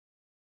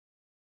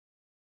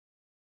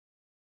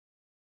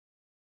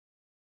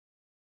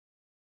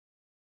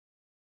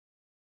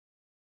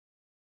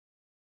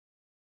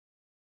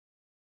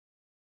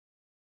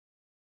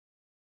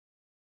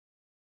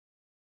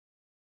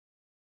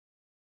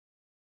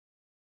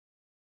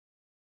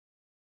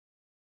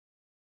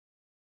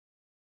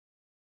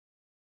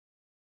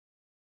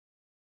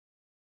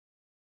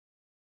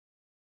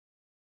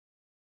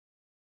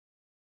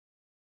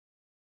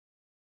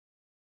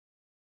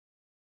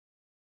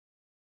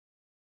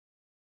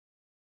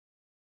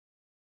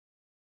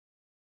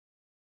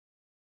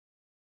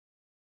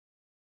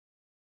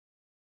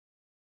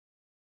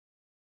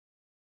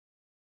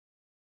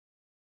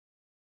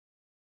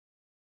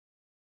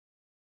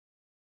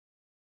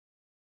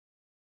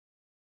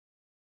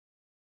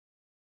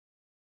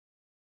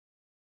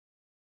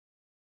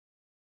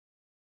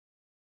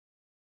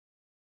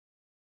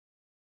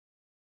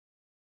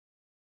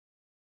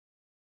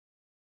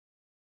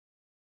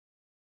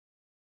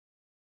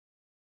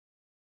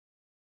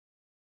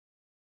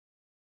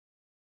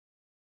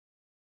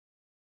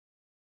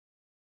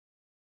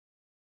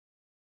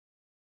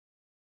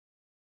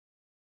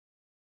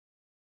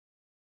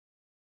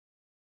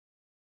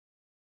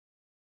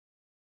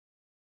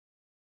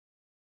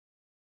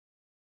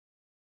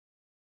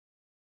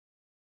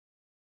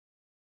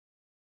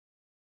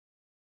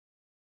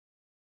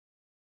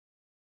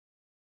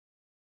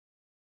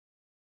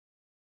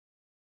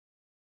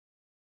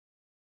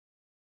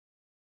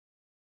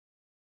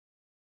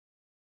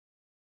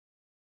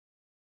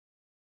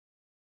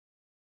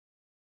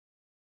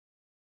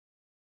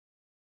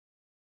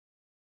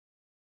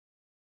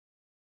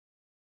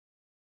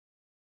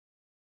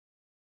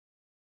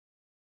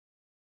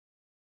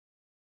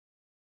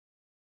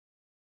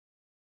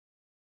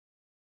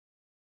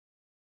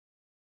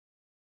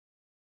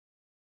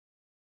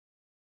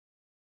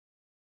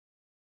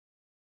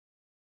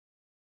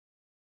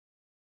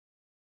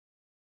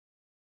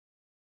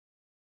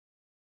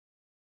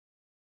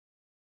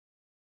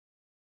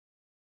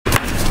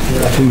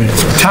2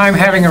 minutes. Time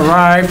having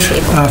arrived,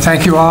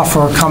 thank you all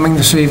for coming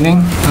this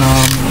evening.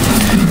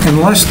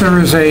 Unless there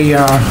is a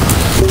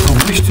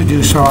wish to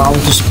do so, I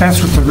will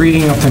dispense with the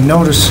reading of the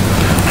notice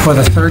for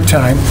the third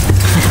time.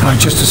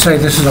 Just to say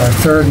this is our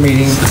third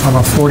meeting of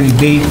a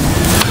 40B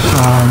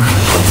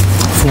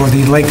for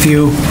the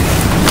Lakeview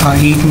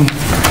Eaton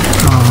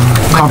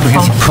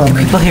comprehensive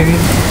permit. People hear you.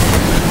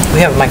 We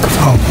have a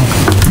microphone.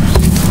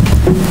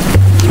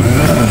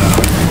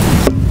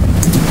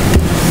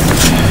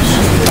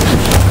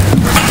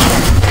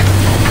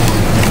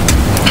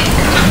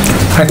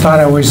 I thought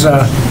I was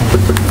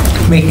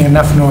making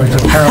enough noise,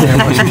 but apparently I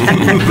wasn't.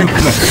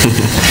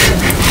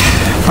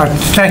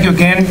 Thank you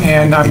again,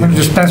 and I'm going to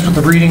dispense with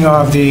the reading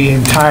of the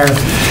entire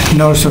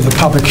notice of the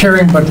public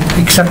hearing, but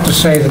except to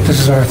say that this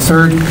is our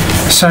third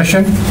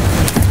session.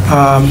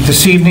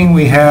 This evening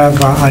we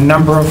have a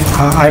number of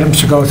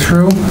items to go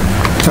through.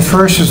 The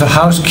first is a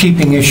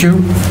housekeeping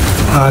issue.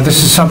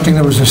 This is something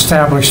that was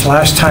established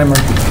last time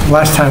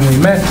we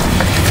met,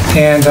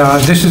 and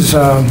this is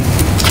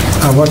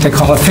what they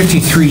call a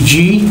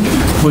 53G,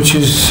 which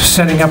is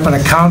setting up an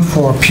account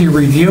for peer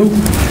review.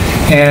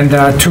 And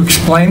to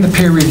explain the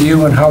peer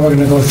review and how we're going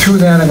to go through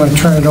that, I'm going to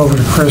turn it over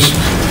to Chris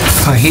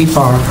Heap,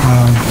 our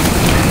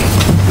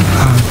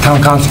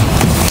town council.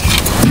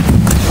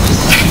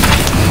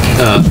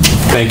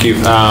 Thank you.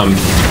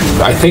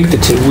 I think the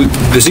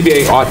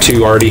ZBA ought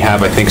to already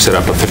have, I think, set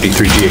up a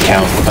 53G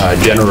account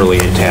generally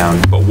in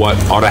town. But what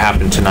ought to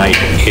happen tonight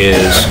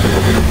is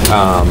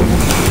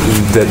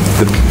that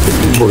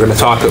we're going to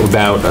talk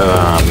about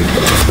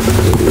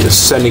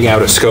sending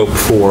out a scope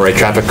for a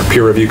traffic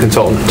peer review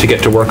consultant to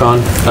get to work on.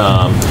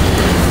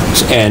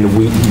 And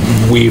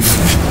we've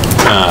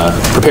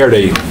prepared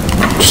a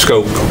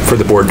scope for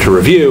the board to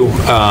review,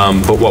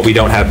 but what we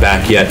don't have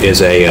back yet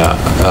is a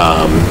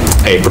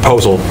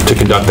proposal to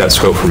conduct that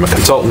scope from a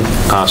consultant.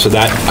 So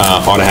that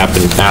ought to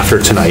happen after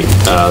tonight.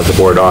 The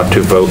board ought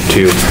to vote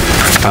to,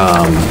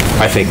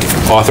 I think,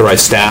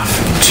 authorize staff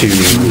to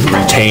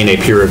retain a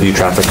peer review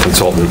traffic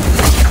consultant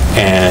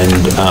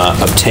and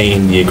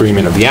obtain the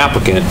agreement of the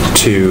applicant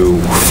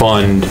to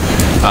fund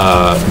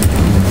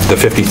the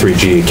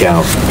 53G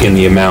account in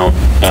the amount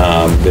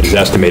that is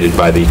estimated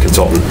by the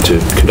consultant to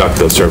conduct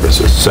those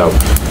services. So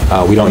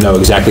we don't know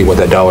exactly what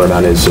that dollar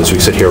amount is as we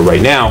sit here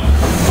right now,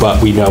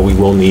 but we know we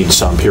will need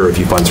some peer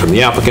review funds from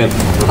the applicant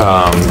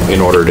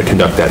in order to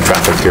conduct that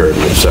traffic peer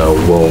review. So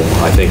we'll,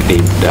 I think,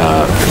 need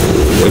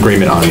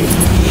agreement on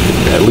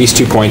at least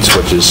 2 points,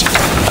 which is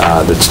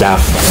that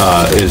staff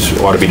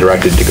ought to be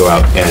directed to go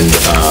out and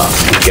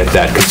get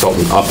that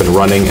consultant up and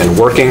running and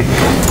working,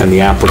 and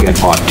the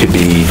applicant ought to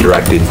be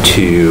directed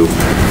to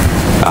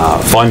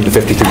fund the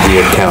 53D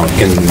account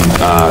in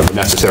the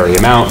necessary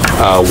amount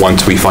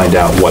once we find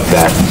out what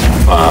that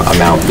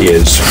amount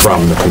is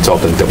from the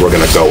consultant that we're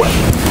going to go with.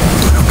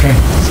 Okay.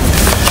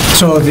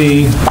 So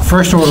the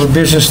first order of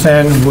business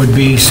then would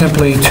be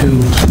simply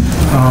to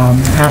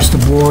ask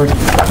the board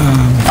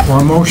for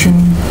a motion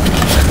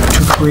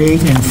to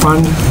create and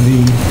fund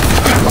the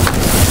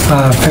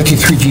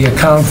 53G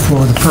account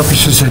for the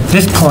purposes at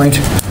this point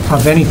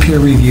of any peer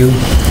review,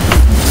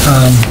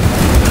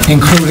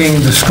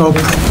 including the scope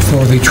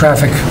for the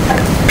traffic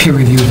peer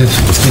review that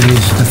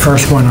is the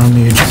first one on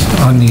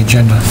the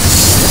agenda.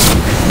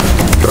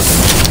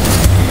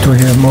 Do we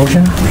hear a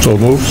motion? So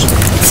moves.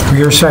 Do we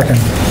hear a second?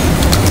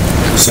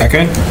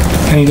 Second.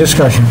 Any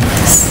discussion?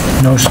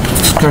 No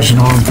discussion.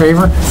 All in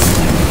favor?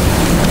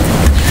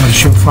 Let's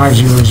show 500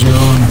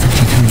 on the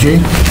 53G.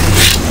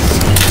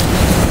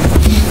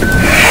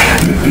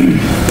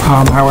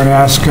 I would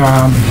ask,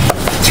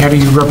 Ted, are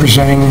you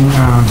representing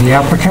the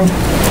applicant?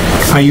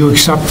 Are you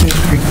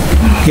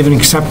giving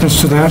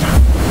acceptance to that?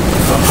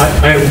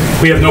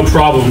 We have no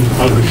problem.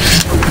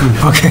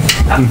 Okay.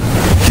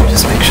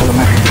 Just make sure the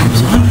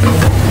microphone's on.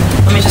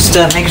 Let me just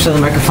make sure the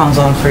microphone's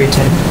on for you,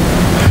 Ted.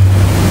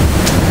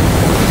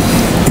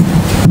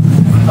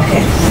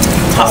 Okay.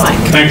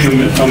 Thank you,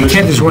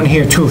 Ted, there's one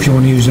here too if you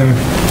want to use that.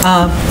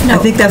 I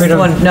think that's the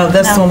one. No,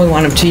 that's the one we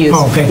want him to use.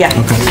 Oh, okay. Yeah.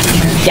 Okay.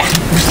 Yeah.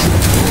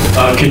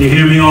 Can you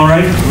hear me all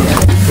right?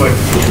 Good.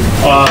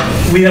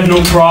 We have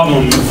no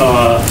problem,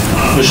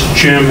 Mr.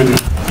 Chairman,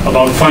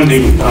 about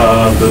funding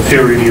the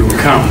peer review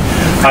account.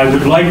 I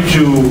would like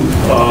to,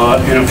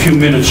 in a few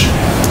minutes,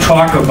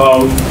 talk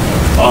about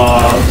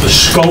the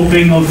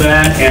scoping of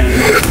that and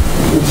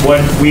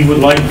what we would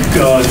like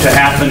to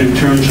happen in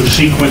terms of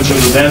sequence of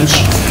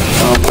events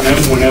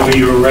whenever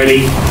you're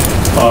ready.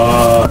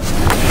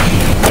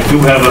 I do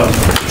have a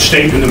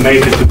statement to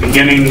make at the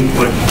beginning,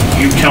 but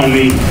you tell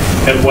me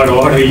at what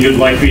order you'd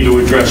like me to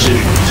address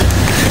it.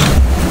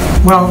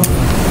 Well,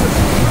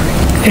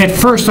 at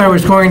first I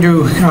was going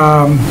to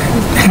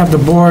have the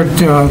board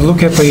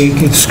look at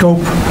the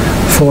scope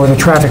for the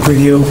traffic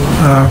review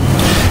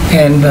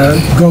and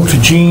go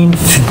to Gene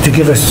to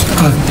give us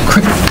a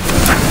quick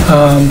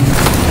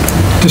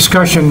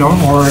discussion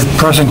or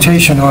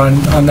presentation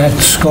on that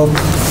scope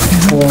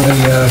for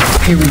the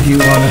peer review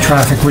on the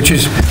traffic, which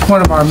is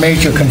one of our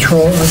major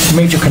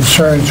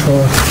concerns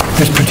for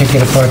this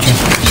particular project.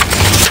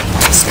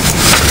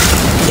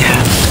 Yeah.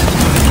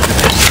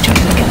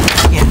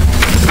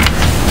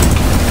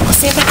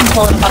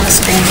 pull it up on the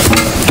screen.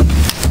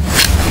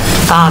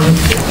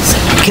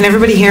 Can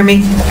everybody hear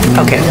me?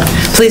 Okay.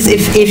 Please,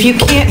 if you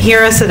can't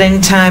hear us at any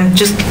time,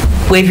 just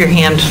wave your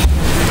hand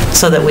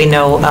so that we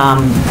know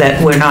that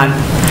we're not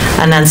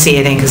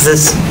enunciating, because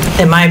this,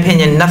 in my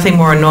opinion, nothing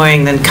more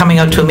annoying than coming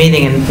out to a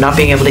meeting and not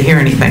being able to hear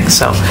anything.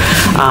 So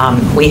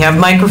we have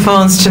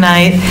microphones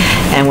tonight,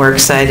 and we're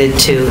excited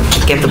to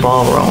get the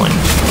ball rolling.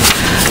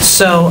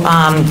 So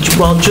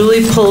while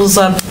Julie pulls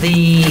up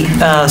the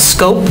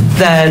scope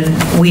that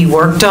we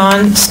worked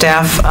on,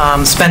 staff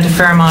spent a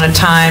fair amount of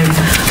time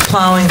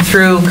plowing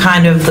through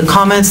kind of the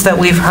comments that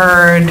we've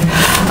heard,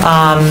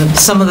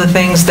 some of the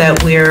things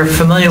that we're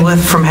familiar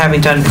with from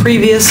having done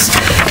previous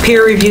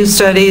peer review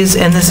studies,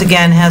 and this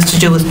again has to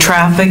do with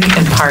traffic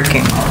and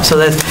parking. So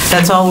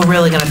that's all we're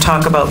really going to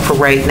talk about for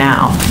right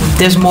now.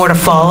 There's more to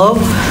follow,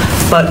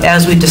 but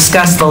as we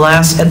discussed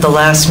at the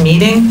last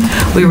meeting,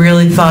 we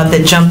really thought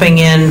that jumping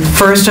in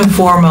first and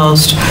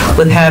foremost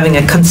with having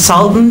a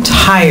consultant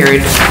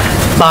hired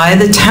by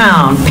the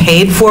town,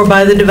 paid for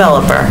by the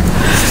developer,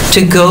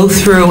 to go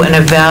through and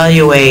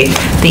evaluate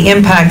the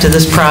impact of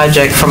this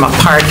project from a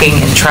parking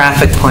and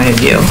traffic point of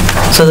view,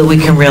 so that we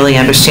can really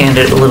understand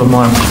it a little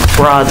more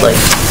broadly.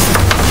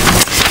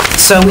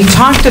 So we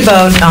talked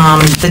about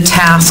the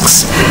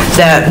tasks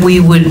that we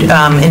would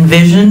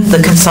envision the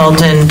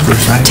consultant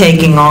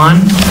taking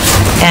on,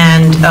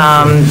 and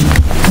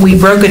we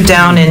broke it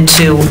down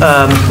into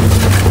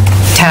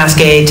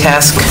task A,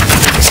 task,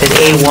 I said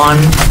A1,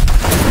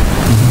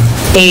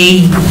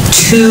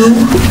 A2,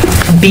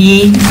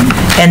 B,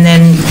 and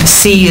then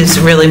C is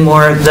really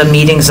more the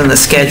meetings and the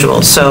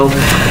schedule. So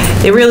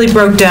it really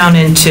broke down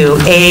into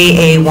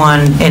A,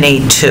 A1, and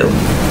A2.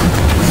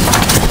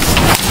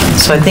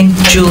 So I think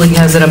Julie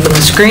has it up on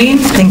the screen.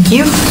 Thank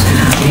you.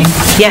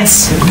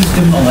 Yes.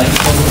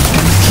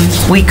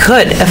 We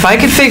could. If I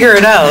could figure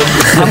it out,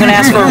 I'm going to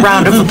ask for a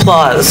round of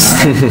applause.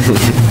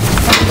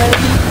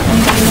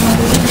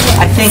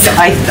 I think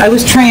I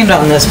was trained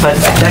on this, but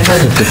that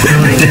doesn't.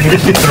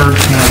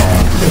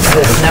 It's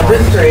this, number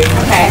 3.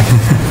 Okay.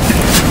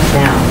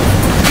 Now.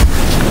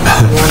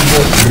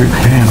 Third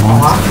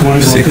panel,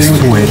 6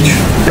 switch.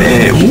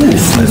 Hey, ooh,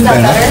 that's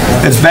better.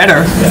 That's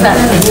better. Is that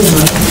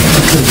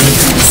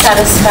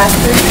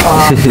satisfactory?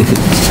 1,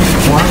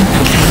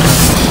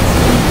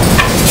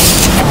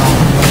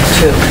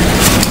 2.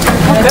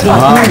 Good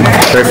one.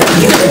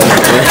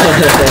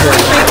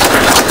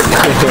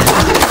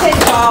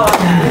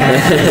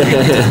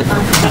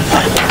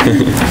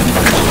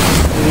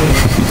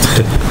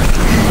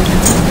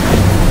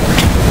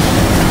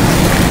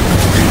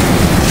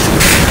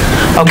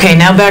 Okay,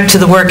 now back to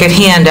the work at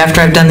hand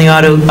after I've done the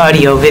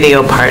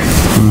audio-video part.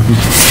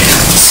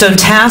 So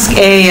task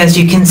A, as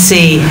you can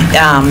see,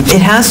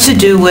 it has to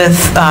do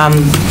with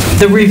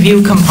the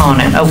review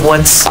component of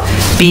what's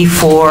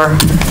before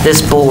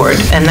this board,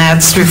 and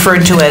that's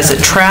referred to as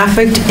a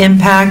traffic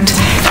impact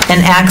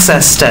and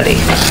access study.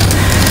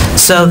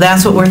 So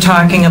that's what we're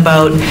talking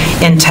about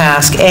in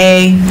task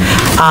A.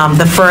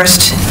 The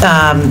first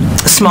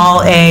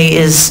small A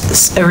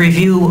is a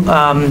review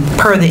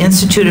per the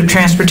Institute of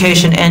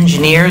Transportation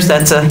Engineers.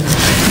 That's a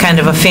kind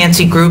of a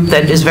fancy group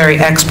that is very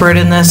expert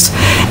in this,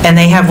 and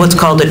they have what's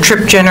called a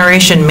trip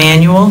generation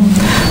manual.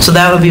 So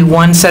that would be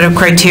one set of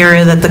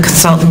criteria that the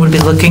consultant would be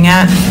looking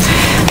at.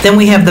 Then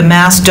we have the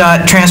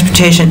MassDOT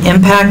Transportation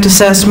Impact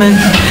Assessment.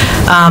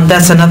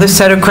 That's another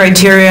set of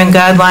criteria and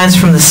guidelines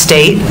from the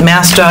state.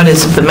 MassDOT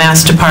is the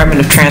Mass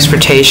Department of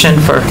Transportation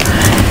for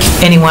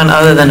anyone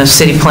other than a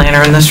city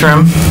planner in this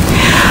room.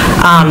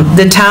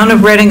 The Town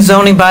of Reading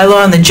zoning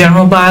bylaw and the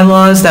general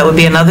bylaws, that would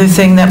be another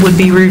thing that would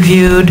be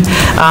reviewed.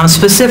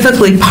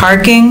 Specifically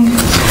parking.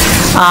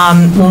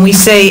 When we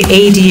say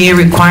ADA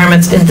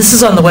requirements, and this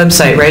is on the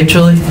website, right,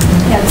 Julie?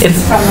 Yeah, this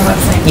is from the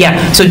website.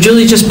 Yeah, so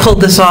Julie just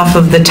pulled this off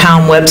of the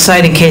town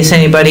website in case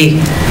anybody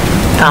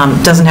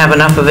doesn't have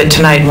enough of it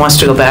tonight and wants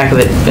to go back of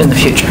it in the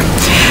future.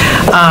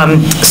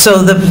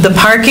 So the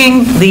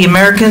parking, the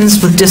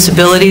Americans with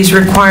Disabilities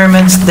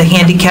requirements, the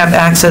handicap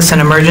access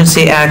and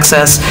emergency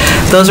access,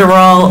 those are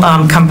all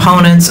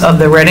components of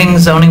the Reading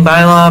zoning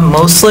bylaw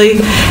mostly,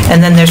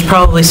 and then there's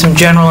probably some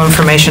general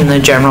information in the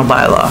general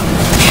bylaw.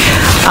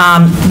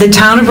 The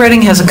town of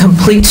Reading has a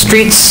complete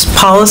streets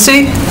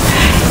policy,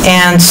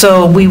 and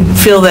so we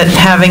feel that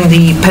having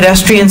the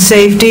pedestrian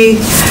safety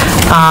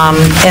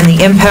and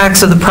the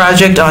impacts of the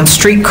project on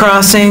street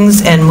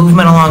crossings and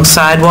movement along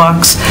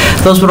sidewalks,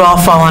 those would all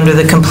fall under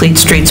the complete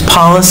streets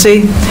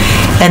policy.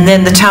 And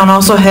then the town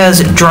also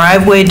has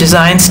driveway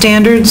design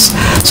standards,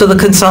 so the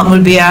consultant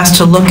would be asked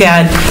to look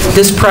at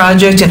this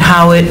project and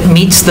how it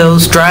meets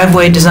those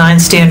driveway design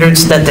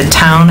standards that the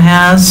town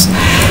has.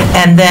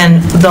 And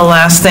then the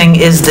last thing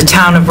is the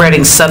Town of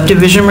Reading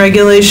subdivision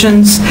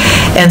regulations.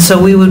 And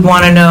so we would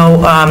want to know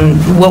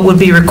what would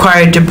be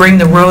required to bring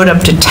the road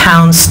up to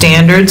town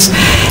standards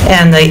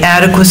and the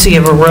adequacy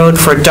of a road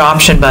for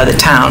adoption by the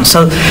town.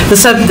 So the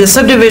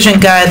subdivision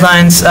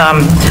guidelines,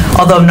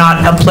 although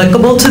not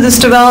applicable to this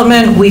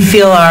development, we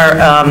feel are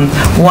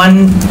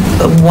one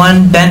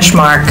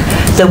benchmark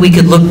that we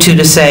could look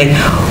to say,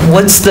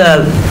 what's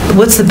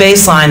the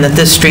baseline that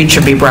this street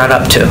should be brought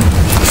up to?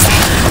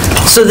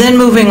 So then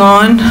moving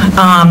on,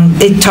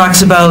 it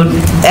talks about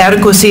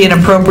adequacy and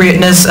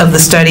appropriateness of the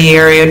study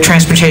area,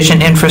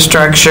 transportation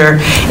infrastructure,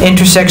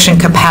 intersection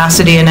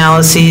capacity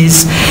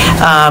analyses,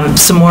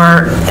 some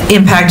more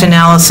impact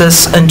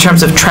analysis in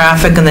terms of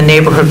traffic in the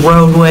neighborhood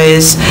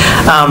roadways.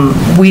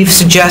 We've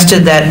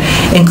suggested that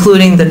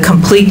including the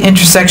complete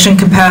intersection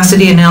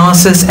capacity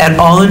analysis at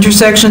all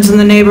intersections in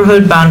the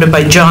neighborhood bounded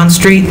by John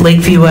Street,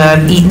 Lakeview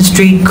Ave, Eaton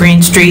Street,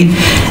 Green Street,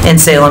 and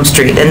Salem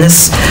Street. And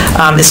this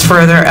is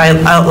further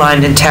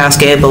outlined in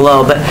task A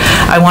below, but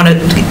I want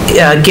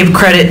to give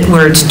credit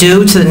where it's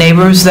due to the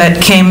neighbors that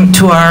came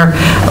to our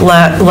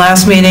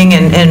last meeting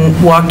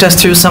and walked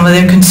us through some of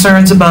their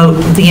concerns about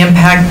the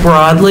impact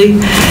broadly,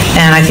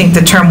 and I think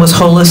the term was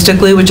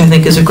holistically, which I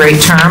think is a great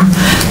term,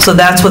 so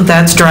that's what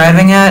that's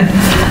driving at.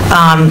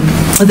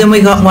 Then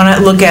we want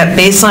to look at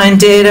baseline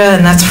data,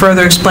 and that's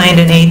further explained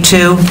in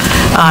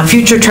A2.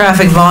 Future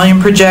traffic volume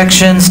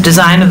projections,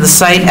 design of the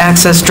site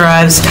access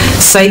drives,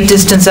 site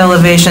distance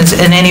elevations,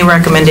 and any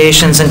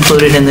recommendations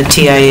included in the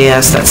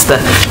TIAS, that's the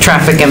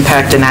Traffic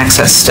Impact and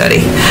Access Study.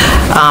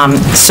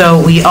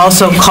 So we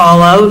also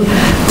call out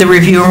the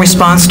review and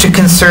response to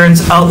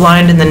concerns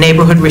outlined in the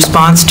neighborhood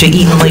response to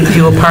Eaton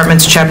Lakeview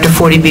Apartments Chapter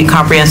 40B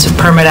Comprehensive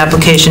Permit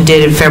application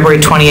dated February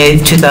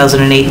 28,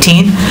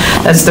 2018.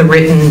 That's the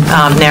written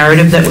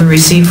narrative that we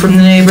received from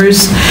the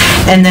neighbors.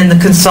 And then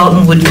the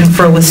consultant would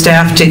confer with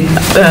staff to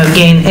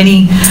gain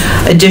any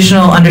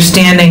additional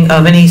understanding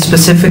of any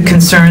specific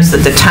concerns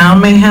that the town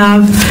may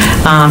have,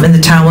 and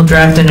the town will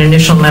draft an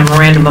initial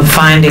memorandum of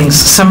findings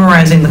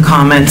summarizing the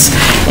comments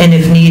and,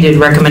 if needed,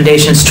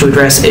 recommendations to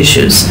address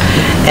issues.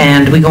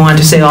 And we go on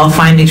to say all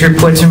findings,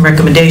 reports, and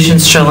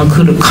recommendations shall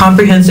include a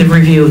comprehensive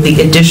review of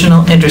the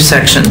additional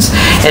intersections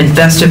and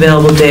best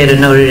available data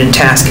noted in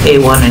task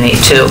A1 and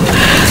A2.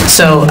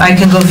 So I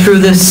can go through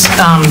this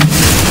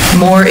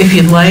more if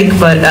you'd like,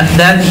 but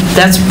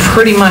that's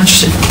pretty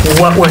much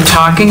what we're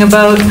talking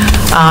about.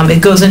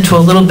 It goes into a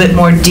little bit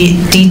more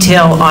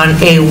detail on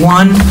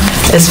A1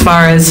 as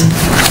far as,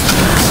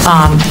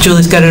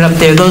 Julie's got it up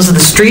there, those are the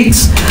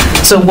streets.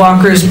 So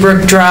Walker's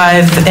Brook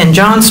Drive and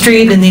John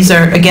Street, and these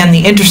are, again,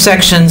 the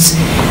intersections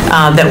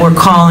that we're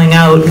calling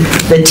out.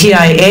 The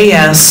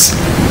TIAS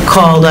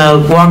called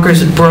out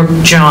Walker's Brook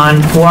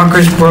John,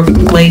 Walker's Brook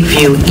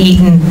Lakeview,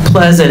 Eaton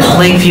Pleasant,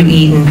 Lakeview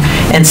Eaton,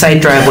 and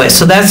site driveway.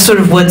 So that's sort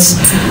of what's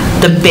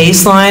the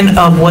baseline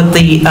of what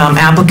the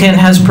applicant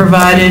has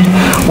provided.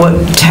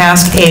 What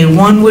task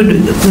A1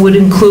 would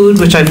include,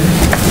 which I've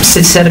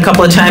said a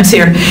couple of times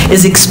here,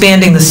 is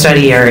expanding the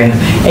study area.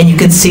 And you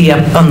can see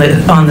up on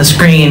the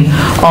screen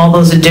all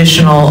those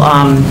additional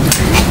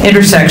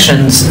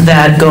intersections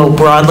that go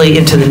broadly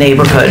into the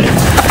neighborhood.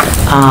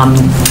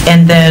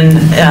 And then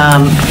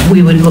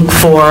we would look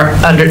for,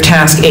 under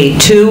task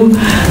A2,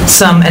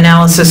 some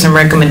analysis and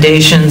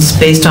recommendations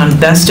based on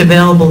best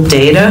available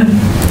data.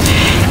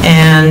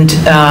 And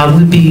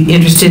we'd be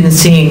interested in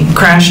seeing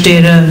crash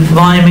data,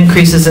 volume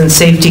increases, and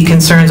safety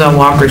concerns on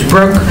Walker's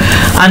Brook,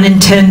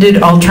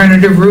 unintended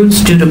alternative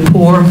routes due to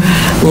poor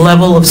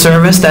level of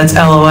service, that's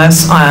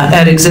LOS,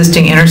 at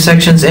existing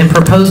intersections, and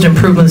proposed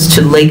improvements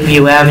to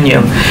Lakeview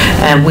Avenue.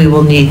 And we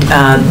will need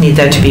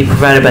that to be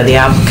provided by the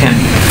applicant.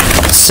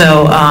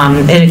 So,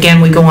 and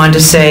again, we go on to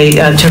say,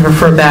 to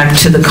refer back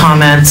to the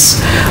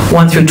comments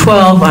 1 through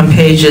 12 on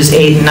pages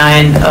 8 and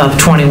 9 of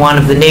 21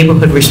 of the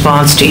neighborhood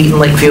response to Eaton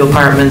Lakeview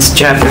Apartments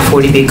Chapter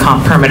 40B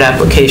comp permit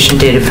application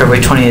dated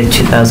February 28,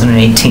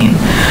 2018.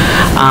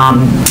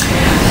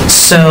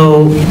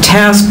 So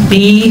task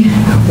B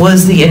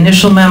was the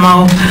initial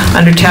memo.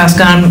 Under task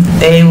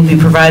A will be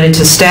provided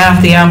to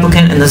staff, the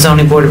applicant, and the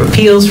Zoning Board of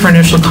Appeals for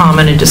initial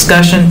comment and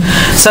discussion.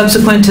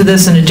 Subsequent to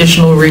this, an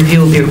additional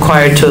review will be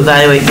required to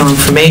evaluate new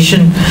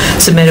information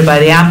submitted by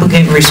the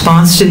applicant in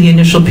response to the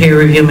initial peer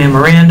review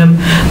memorandum.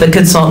 The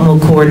consultant will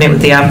coordinate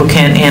with the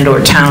applicant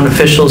and/or town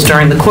officials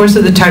during the course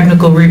of the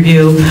technical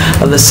review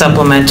of the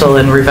supplemental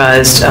and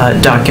revised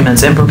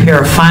documents and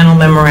prepare a final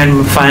memorandum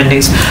of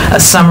findings, a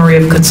summary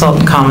of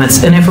consultant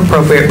comments, and if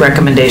appropriate,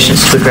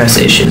 recommendations to address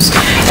issues.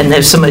 And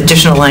there's some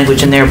additional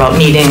language in there about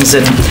meetings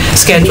and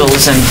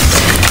schedules and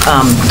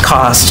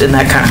cost and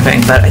that kind of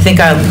thing. But I think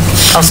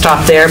I'll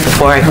stop there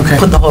before I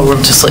put the whole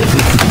room to sleep.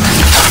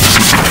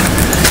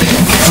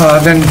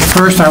 Then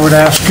first I would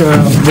ask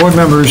board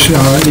members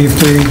if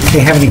they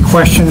have any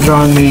questions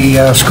on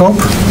the scope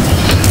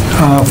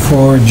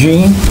for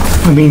Jean.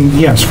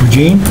 Yes, for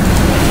Jean.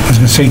 I was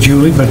going to say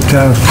Julie, but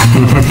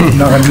I'm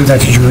not going to do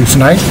that to Julie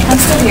tonight. I'm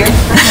still here.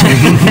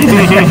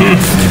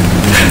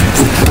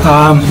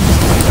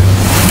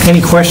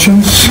 Any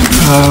questions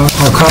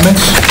or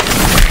comments?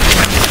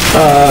 Go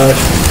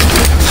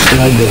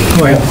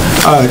ahead.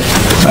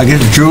 I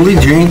guess Julie,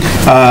 Jean,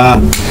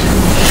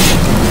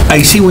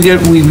 I see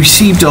we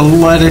received a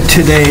letter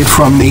today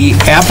from the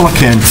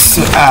applicant's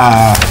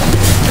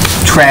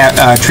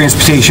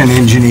transportation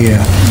engineer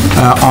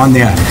on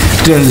there.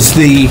 Does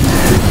the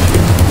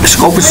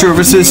scope of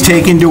services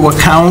take into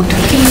account?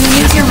 Can you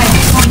use your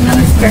microphone?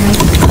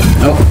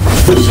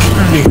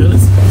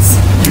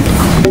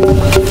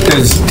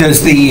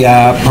 Does the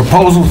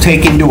proposal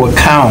take into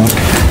account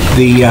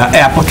the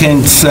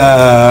applicant's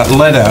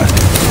letter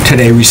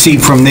today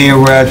received from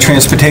their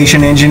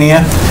transportation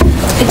engineer?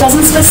 It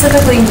doesn't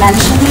specifically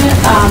mention it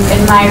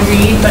in my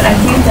read, but I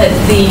think that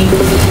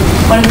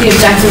one of the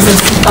objectives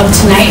of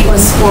tonight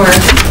was for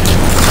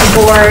the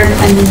board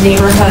and the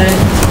neighborhood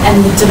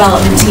and the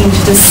development team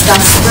to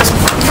discuss the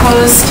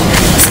proposed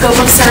scope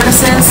of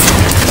services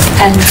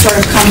and sort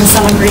of come to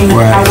some agreement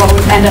on what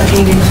would end up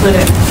being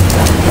included.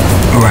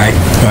 Right.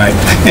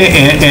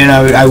 And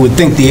I would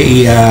think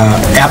the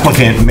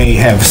applicant may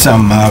have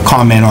some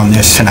comment on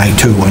this tonight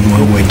too, and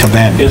we'll wait till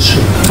then. Yes,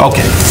 sir.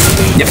 Okay.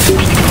 Yep.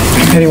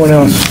 Anyone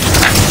else?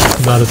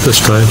 Not at this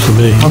time for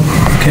me.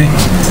 Okay.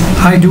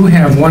 I do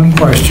have one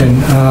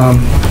question.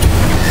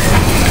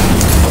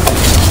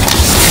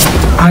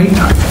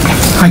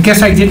 I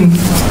guess I didn't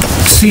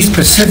see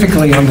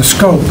specifically on the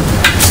scope,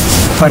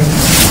 but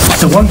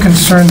the one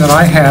concern that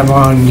I have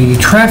on the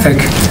traffic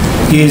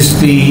is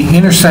the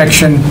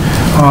intersection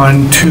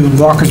on to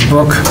Walker's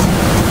Brook.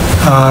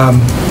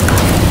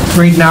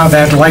 Right now,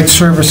 that light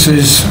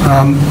services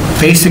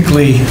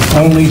basically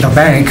only the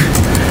bank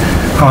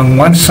on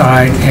one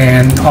side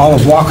and all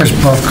of Walker's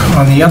Brook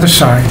on the other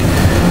side.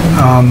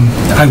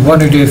 I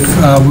wondered if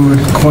we were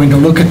going to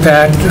look at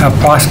that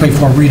possibly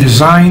for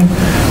redesign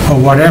or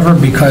whatever,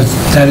 because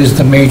that is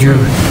the major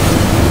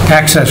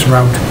access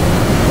route.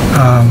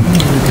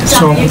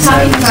 So you're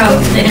talking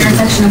about the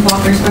intersection of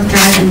Walker's Brook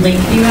Drive and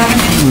Lakeview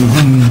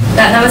Avenue?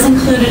 That was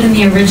included in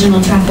the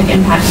original traffic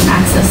impact and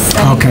access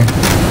study. Okay.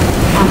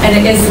 And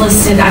it is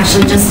listed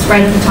actually just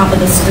right at the top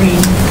of the screen.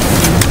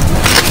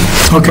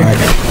 Okay.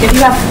 If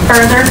you have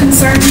further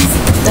concerns,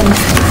 then...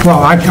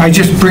 Well, I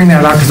just bring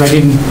that up because I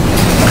didn't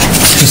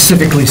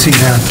specifically see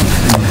that.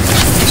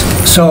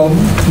 So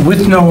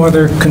with no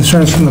other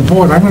concerns from the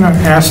board, I'm going to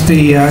ask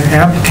the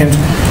applicant,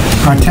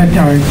 Ted,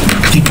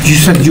 you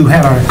said you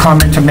had a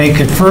comment to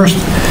make at first,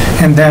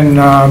 and then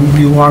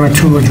you wanted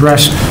to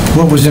address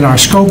what was in our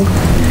scope.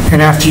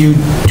 And after you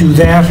do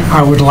that,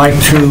 I would like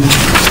to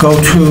go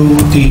to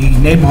the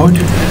neighborhood.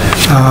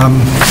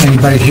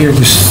 Anybody here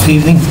this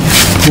evening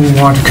who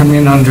want to come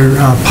in under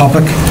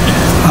public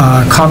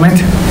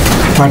comment.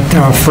 But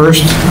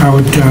first, I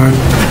would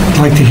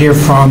like to hear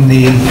from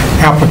the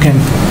applicant.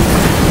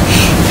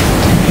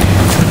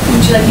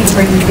 Would you like me to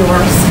bring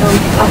your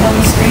scope up on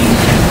the screen?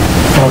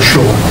 Oh,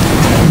 sure.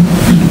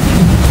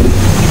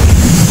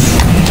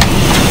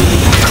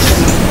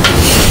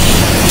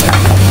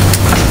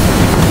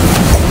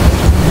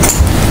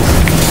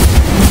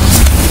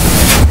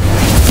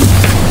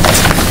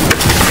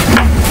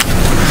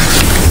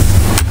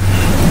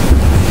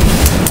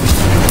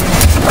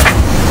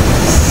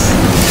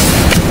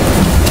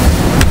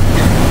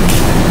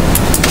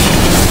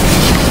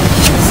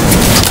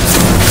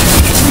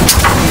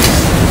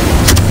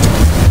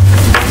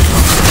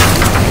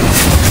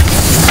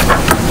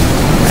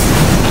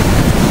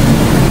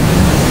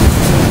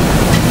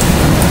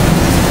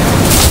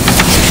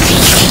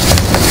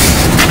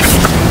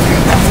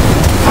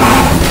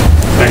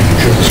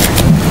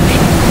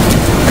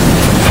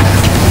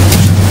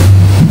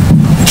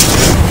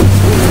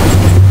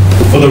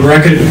 For the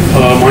record,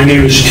 my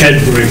name is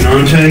Ted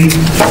Brignante.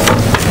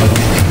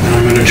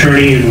 I'm an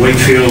attorney in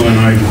Wakefield, and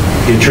I'm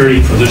the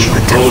attorney for this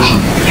proposal.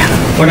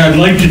 What I'd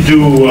like to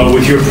do,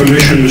 with your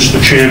permission,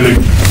 Mr. Chairman,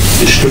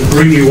 is to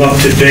bring you up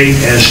to date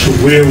as to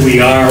where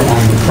we are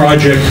on the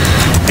project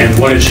and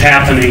what is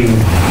happening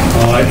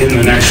in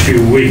the next few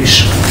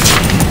weeks.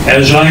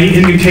 As I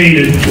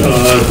indicated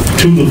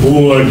to the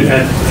board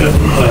at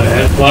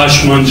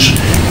last month's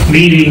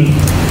meeting,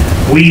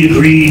 we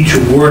agreed to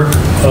work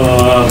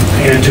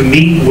and to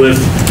meet with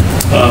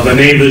the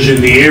neighbors in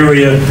the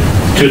area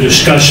to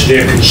discuss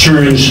their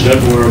concerns that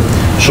were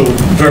so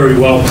very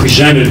well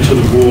presented to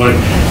the board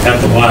at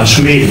the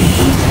last meeting.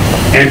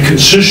 And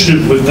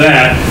consistent with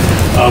that,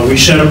 we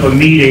set up a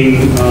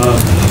meeting.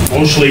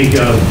 Mostly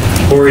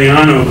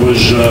Oriana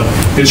was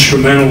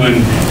instrumental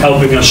in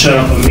helping us set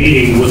up a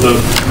meeting with a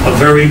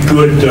very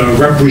good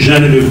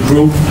representative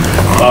group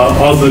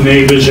of the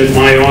neighbors at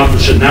my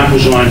office, and that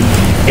was on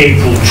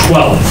April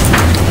 12th.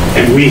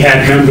 And we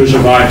had members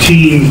of our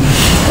team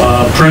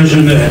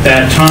present at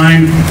that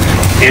time,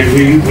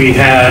 and we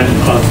had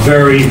a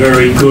very,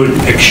 very good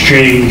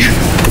exchange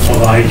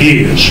of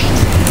ideas.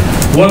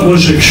 What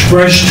was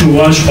expressed to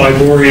us by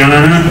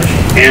Oriana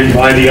and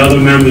by the other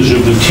members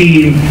of the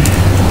team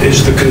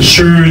is the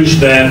concerns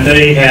that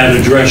they had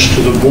addressed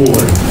to the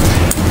board.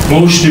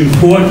 Most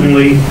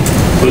importantly,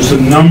 was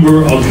the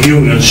number of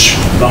units,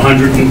 the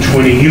 120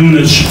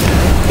 units.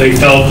 They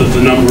felt that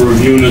the number of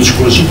units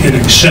was in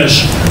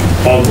excess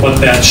of what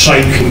that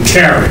site can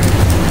carry.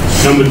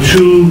 Number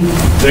two,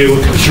 they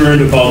were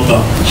concerned about the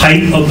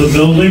height of the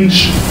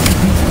buildings.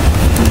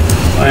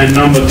 And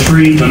number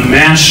three, the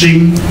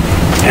massing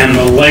and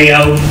the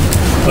layout,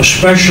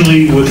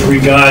 especially with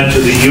regard to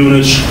the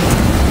units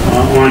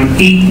on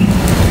Eaton,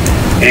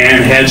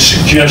 and had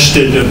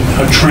suggested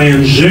a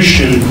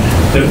transition,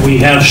 that we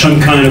have some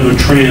kind of a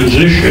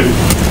transition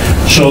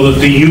so that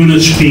the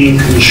units being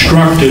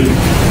constructed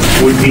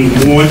would be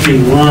more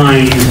in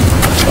line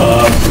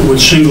with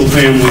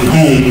single-family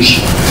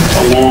homes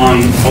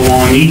along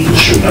Eaton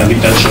Street. I think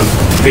that's a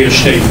fair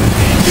statement.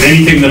 And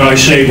anything that I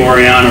say,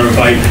 Mariana, if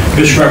I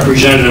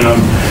misrepresented,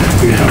 I'm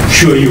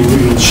sure you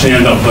will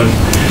stand up, but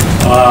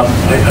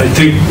I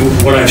think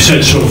what I've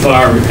said so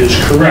far is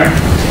correct.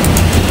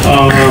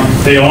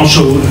 They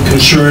also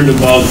concerned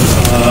about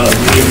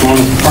the amount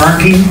of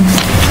parking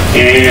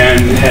and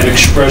had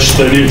expressed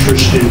an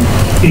interest in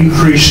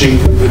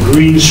increasing the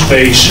green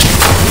space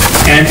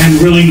and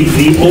really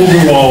the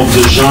overall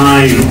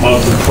design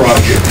of the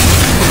project.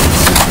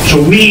 So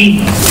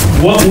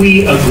what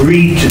we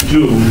agreed to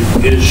do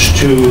is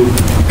to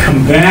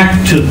come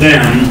back to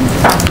them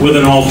with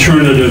an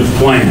alternative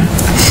plan.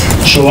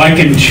 So I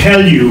can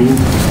tell you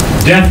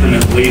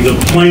definitely the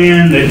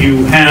plan that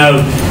you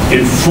have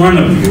in front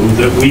of you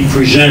that we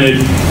presented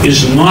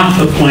is not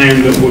the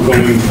plan that we're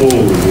going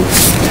forward with.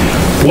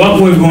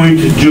 What we're going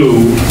to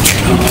do,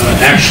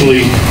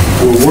 actually,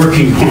 we're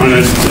working on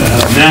it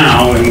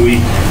now, and we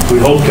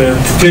hope to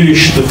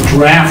finish the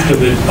draft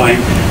of it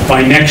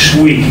by next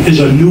week, is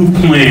a new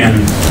plan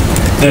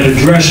that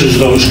addresses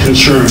those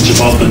concerns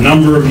about the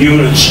number of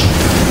units,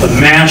 the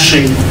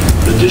massing,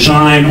 the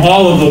design,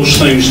 all of those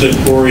things that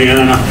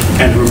Oriana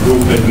and her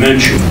group had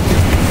mentioned.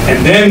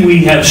 And then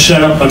we have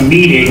set up a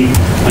meeting,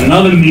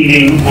 another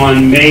meeting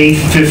on May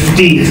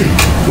 15th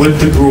with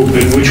the group,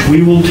 in which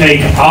we will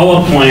take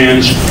our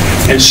plans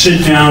and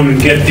sit down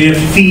and get their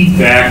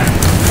feedback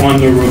on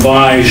the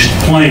revised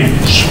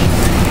plans.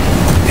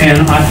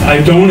 And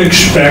I don't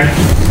expect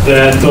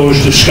that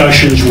those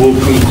discussions will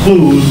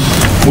conclude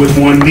with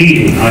one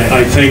meeting.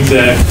 I think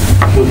that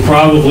we'll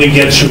probably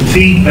get some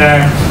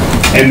feedback,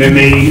 and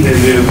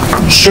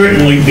there'll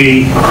certainly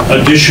be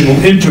additional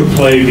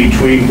interplay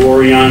between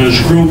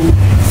Gloriana's group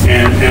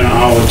and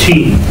our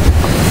team.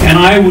 And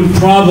I would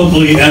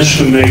probably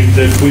estimate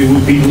that we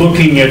would be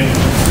looking at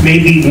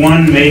maybe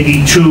one,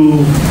 maybe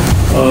two,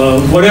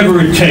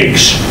 whatever it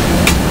takes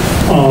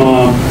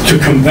to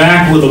come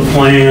back with a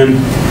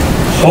plan,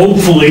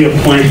 hopefully a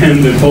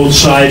plan that both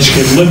sides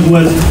can live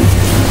with,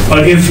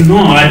 but if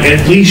not,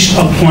 at least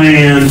a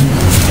plan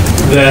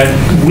that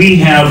we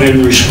have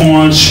in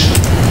response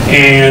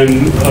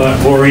and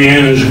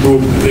Oriana's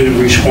group in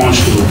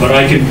response to it. But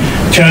I can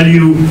tell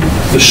you,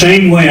 the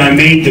same way I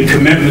made the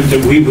commitment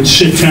that we would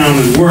sit down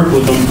and work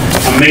with them,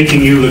 I'm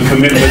making you the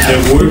commitment that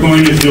we're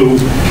going to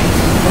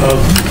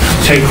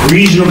take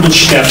reasonable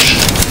steps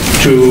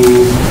to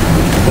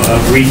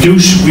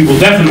reduce, we will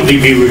definitely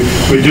be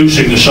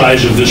reducing the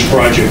size of this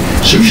project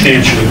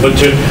substantially, but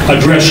to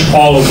address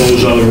all of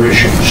those other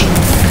issues.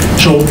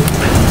 So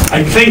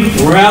I think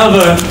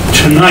rather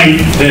tonight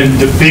than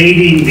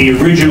debating the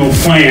original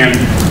plan,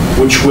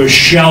 which we're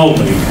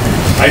shelving,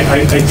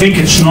 I think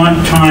it's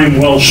not time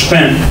well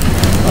spent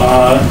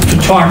to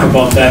talk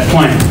about that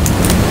plan.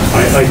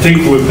 I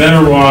think we're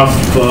better off,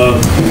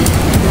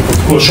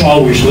 of course,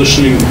 always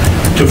listening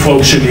to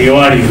folks in the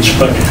audience,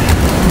 but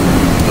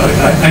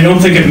I don't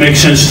think it makes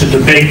sense to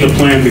debate the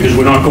plan because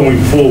we're not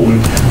going forward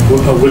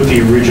with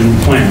the original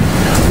plan.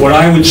 What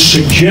I would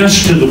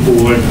suggest to the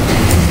board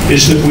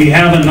is that we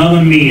have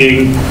another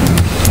meeting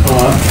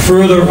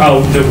further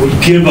out that would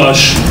give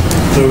us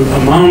the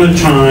amount of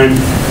time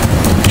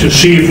to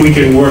see if we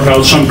can work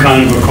out some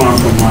kind of a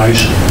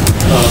compromise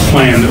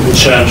plan that would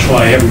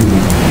satisfy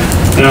everyone.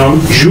 Now,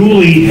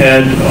 Julie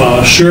had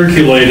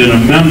circulated a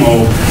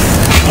memo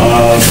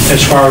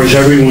as far as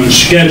everyone's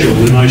schedule,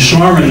 and I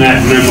saw in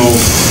that memo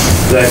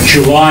that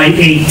July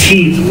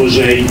 18th was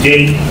a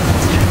date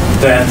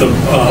that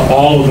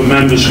all of the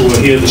members who are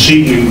here this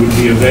evening would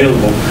be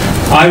available.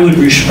 I would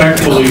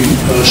respectfully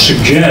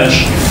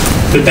suggest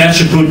that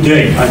that's a good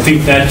date. I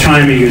think that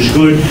timing is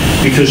good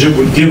because it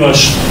would give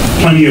us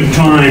plenty of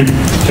time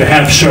to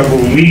have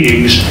several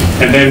meetings,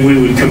 and then we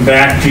would come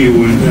back to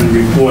you and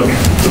report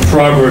the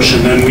progress,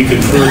 and then we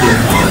could further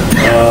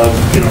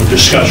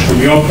discuss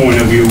from your point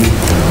of view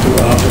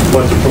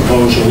what the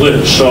proposal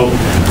is. So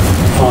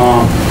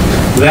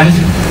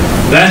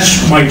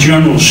that's my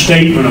general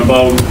statement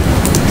about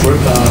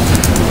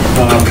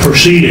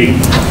proceeding.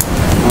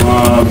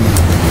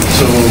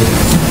 So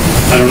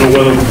I don't know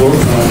whether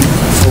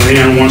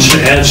Leanne wants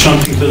to add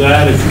something to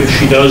that. If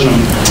she does,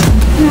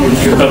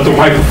 you've got the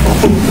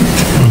microphone.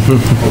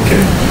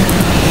 Okay.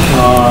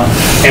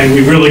 And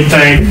we really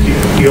thank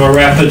your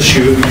efforts.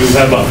 You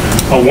have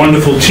a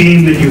wonderful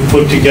team that you've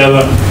put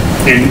together,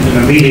 and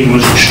the meeting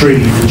was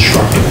extremely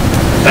constructive.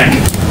 Thank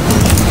you.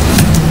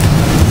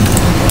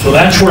 So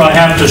that's what I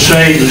have to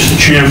say, Mr.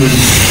 Chairman,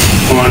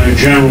 on a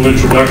general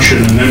introduction,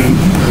 and then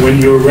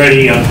when you're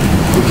ready,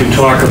 we can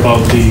talk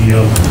about the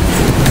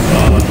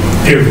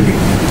peer review.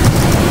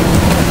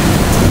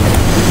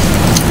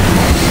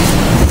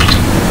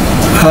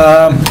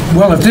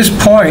 Well, at this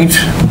point,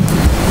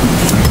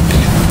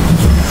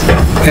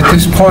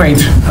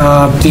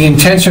 the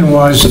intention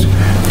was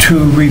to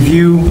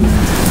review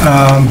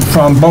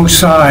from both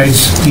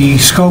sides the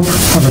scope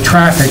of the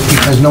traffic,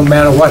 because no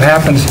matter what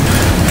happens,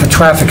 the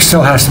traffic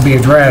still has to be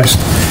addressed.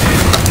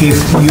 If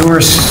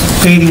you're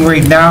stating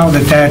right now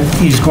that that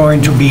is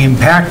going to be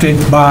impacted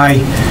by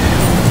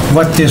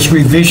what this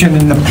revision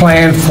in the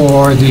plan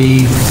for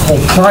the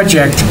whole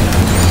project,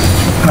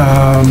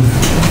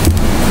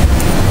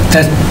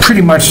 that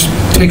pretty much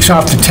takes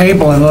off the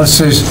table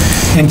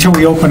until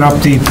we open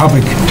up the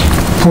public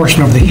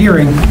portion of the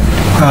hearing,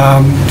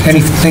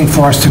 anything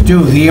for us to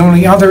do. The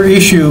only other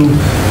issue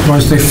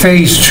was the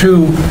Phase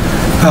 2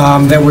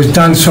 that was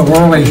done so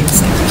early,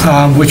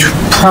 which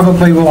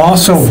probably will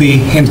also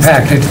be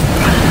impacted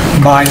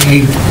by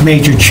a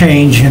major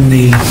change in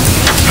the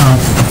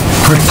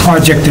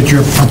project that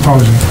you're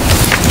proposing.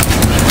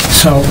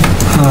 So,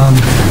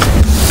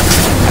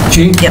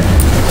 Jean? Yep.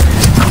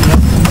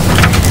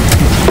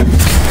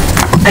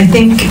 I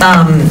think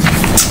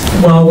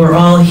while we're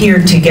all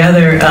here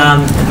together,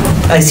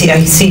 I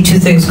see two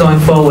things going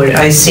forward.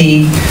 I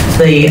see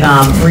the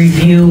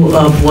review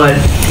of what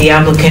the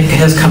applicant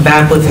has come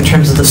back with in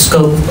terms of the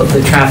scope of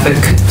the traffic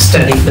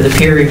study for the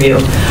peer review.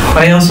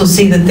 But I also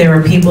see that there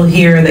are people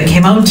here that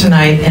came out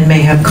tonight and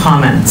may have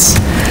comments.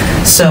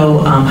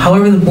 So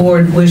however the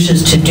board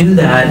wishes to do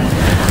that,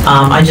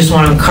 I just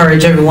want to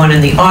encourage everyone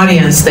in the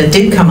audience that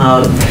did come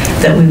out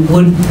that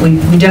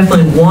we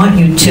definitely want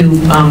you to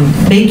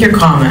make your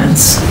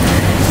comments.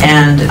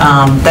 And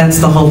that's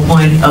the whole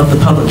point of the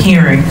public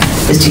hearing,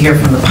 is to hear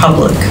from the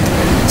public.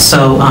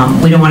 So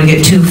we don't want to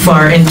get too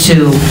far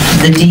into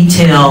the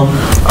detail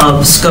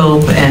of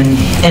scope and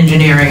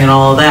engineering and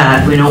all of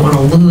that. We don't want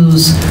to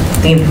lose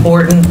the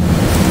important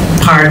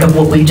part of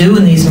what we do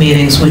in these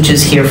meetings, which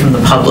is hear from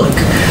the public.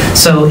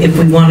 So if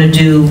we want to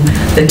do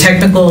the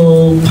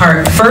technical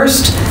part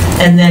first,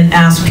 and then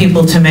ask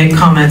people to make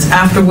comments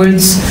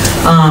afterwards,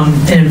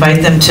 and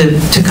invite them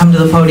to come to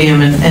the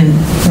podium and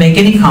make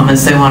any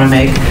comments they want to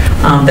make,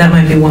 that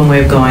might be one way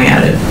of going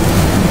at it.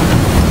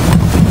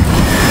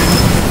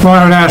 Well,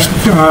 I would ask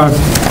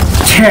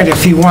Ted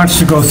if he wants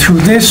to go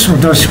through this, or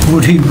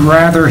would he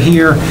rather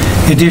hear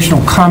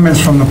additional comments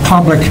from the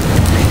public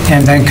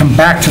and then come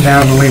back to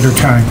that at a later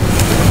time?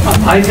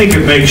 I think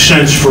it makes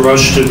sense for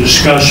us to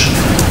discuss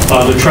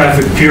the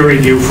traffic peer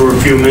review for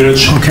a few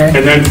minutes. Okay.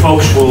 And then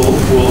folks will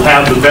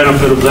have the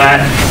benefit of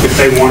that if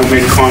they want to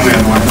make comment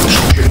on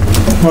it.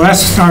 Well,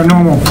 that's our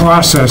normal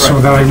process,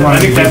 so that I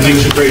think that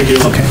makes a great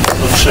deal of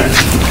sense.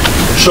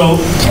 So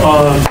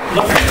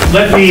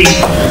let me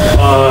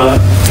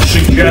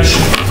suggest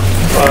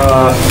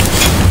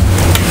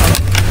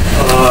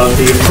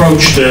the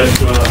approach that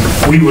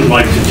we would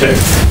like to take.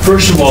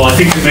 First of all, I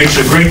think it makes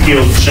a great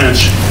deal of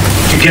sense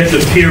to get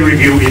the peer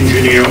review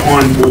engineer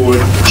on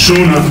board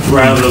sooner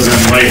rather than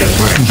later.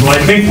 So I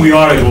think we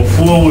ought to go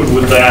forward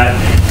with that,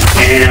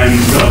 and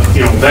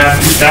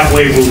that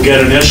way we'll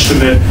get an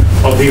estimate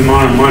of the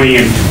amount of money,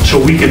 and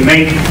so we can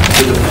make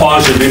the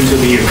deposit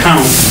into the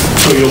account,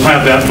 so you'll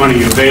have that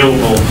money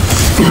available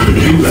to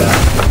do that.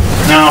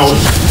 Now,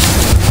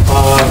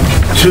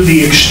 to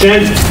the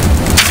extent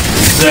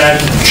that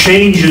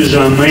changes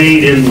are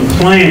made in the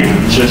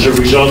plans as a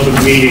result of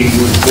meeting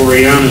with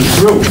Gloriana's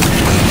group,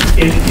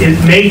 it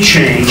may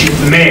change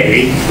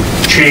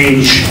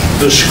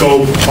the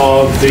scope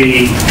of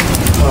the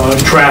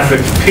traffic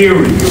peer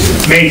review.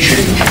 It may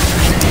change.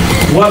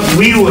 What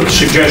we were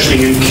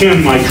suggesting, and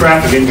Kim, my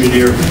traffic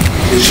engineer,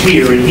 is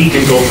here, and he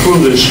can go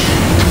through this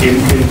in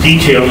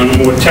detail in a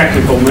more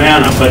technical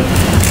manner, but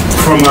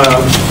from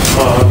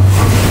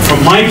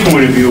my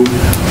point of view,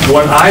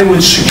 what I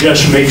would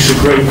suggest makes a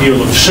great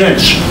deal of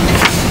sense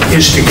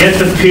is to get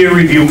the peer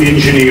review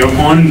engineer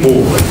on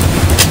board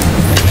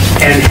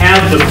and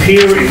have the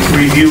peer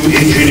review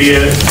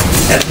engineer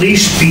at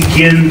least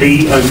begin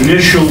the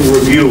initial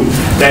review,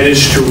 that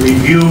is to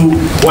review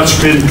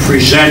what's been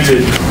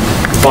presented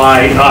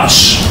by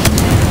us,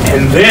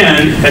 and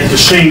then at the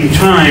same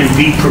time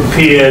be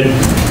prepared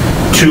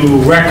to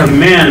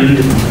recommend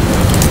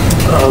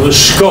the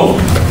scope,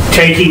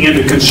 taking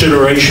into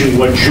consideration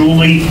what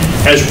Julie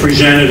has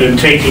presented and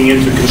taking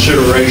into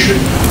consideration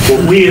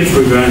what we have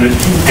presented,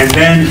 and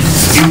then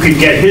you can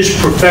get his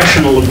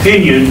professional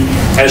opinion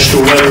as to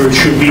whether it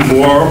should be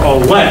more or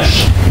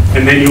less,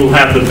 and then you'll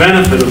have the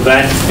benefit of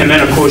that, and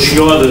then of course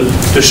you're the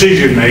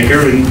decision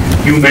maker and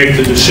you make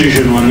the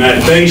decision on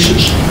that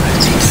basis.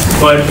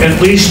 But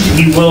at least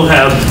he will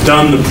have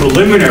done the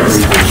preliminary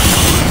work.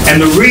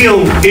 And the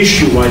real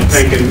issue, I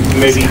think, and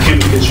maybe Kim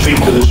can speak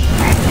to this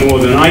more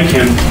than I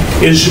can,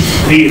 is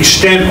the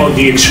extent of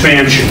the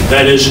expansion.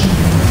 That is,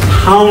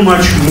 how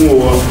much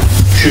more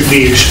should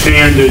be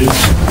expanded,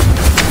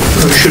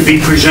 or should be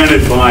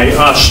presented by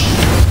us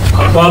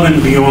above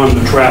and beyond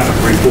the traffic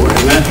report.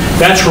 And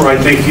that's where I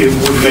think it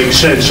would make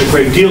sense, a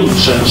great deal of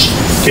sense,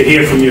 to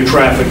hear from your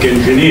traffic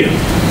engineer.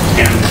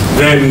 And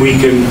then we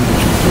can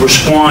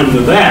respond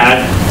to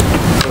that,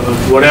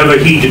 whatever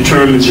he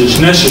determines is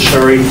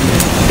necessary.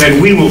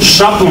 Then we will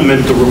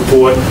supplement the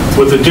report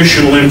with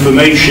additional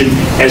information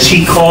as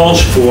he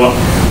calls for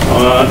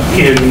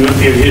in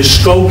his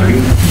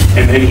scoping,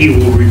 and then he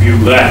will review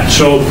that.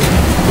 So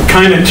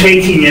kind of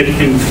taking it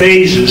in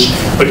phases,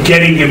 but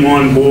getting him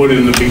on board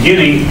in the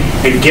beginning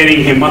and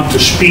getting him up to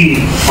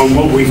speed on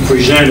what we've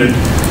presented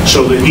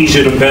so that he's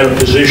in a better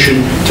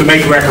position to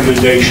make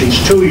recommendations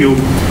to you.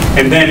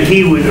 And then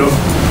he would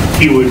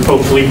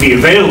hopefully be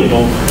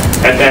available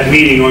at that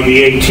meeting on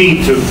the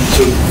 18th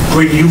to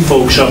bring you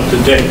folks up to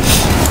date.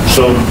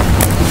 So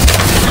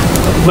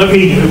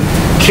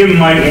Kim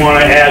might want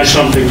to add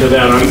something to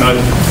that.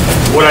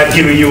 What I've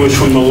given you is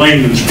from the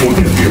layman's point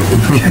of view.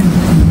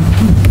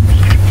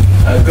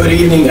 Good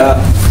evening.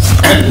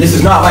 This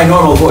is not my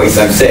normal voice,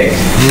 I'm sick.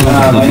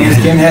 My name is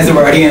Kim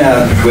Hezavardi, and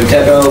I'm with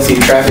TEP LLC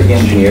Traffic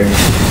Engineer.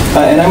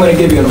 And I'm going to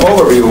give you an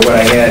overview of what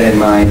I had in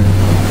mind.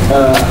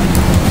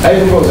 I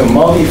propose a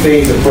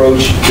multi-phase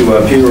approach to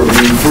peer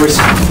review.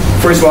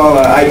 First of all,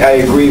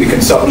 I agree the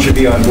consultant should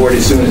be on board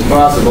as soon as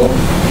possible.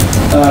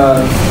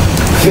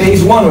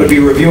 Phase one would be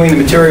reviewing the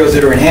materials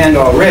that are in hand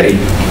already.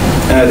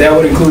 That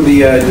would include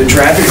the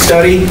traffic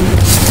study,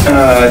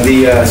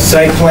 the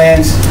site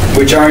plans,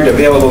 which aren't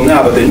available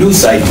now, but the new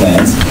site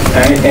plans,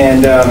 right?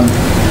 And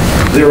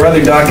there are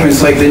other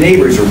documents like the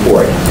neighbors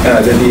report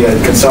that the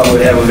consultant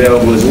would have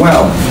available as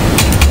well.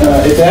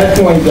 At that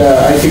point,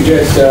 I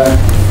suggest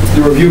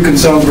the review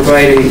consultant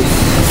provide a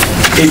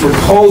key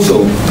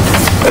proposal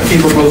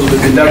to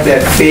conduct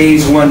that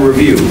phase one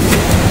review.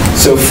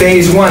 So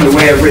phase one, the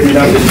way I've written it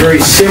up, is very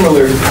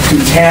similar to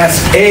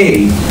task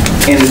A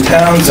in the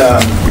town's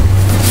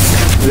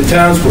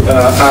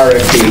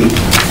RFP,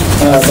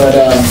 but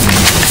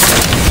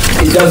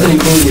it doesn't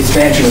include the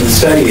expansion of the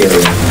study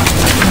area.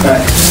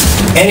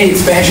 Any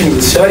expansion of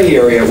the study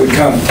area would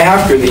come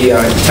after the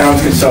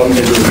town's consultant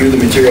has reviewed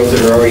the materials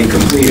that are already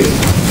completed.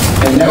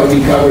 And that would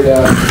be covered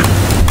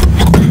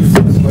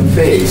in one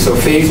phase. So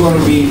phase one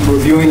would be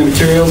reviewing the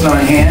materials on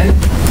hand.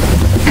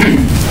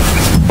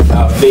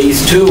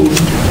 Phase two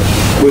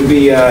would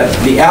be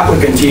the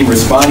applicant team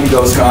responding to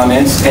those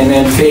comments. And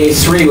then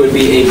phase three would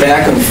be a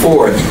back and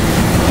forth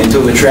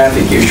until the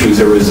traffic issues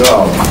are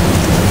resolved.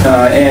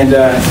 And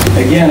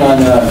again,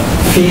 on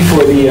fee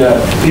for the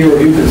peer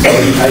review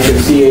consultant, I can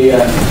see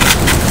a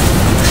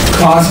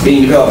cost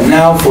being developed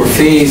now for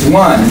phase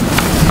one,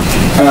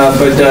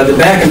 but the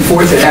back and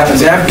forth that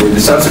happens afterward,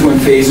 the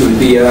subsequent phase would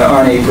be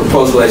on a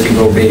proposal as you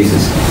go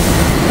basis.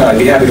 I'd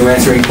be happy to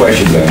answer any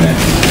questions on that.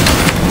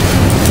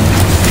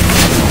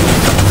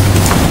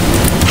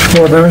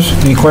 Board members,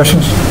 any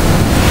questions?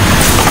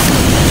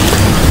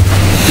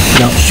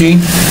 No. Gene?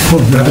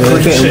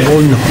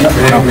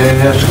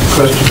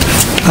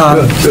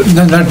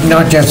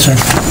 Not yet, sir.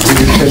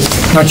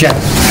 Not yet.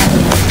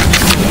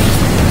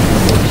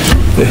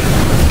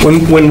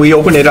 When we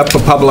open it up for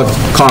public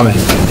comment.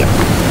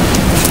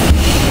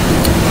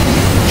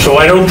 So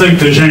I don't think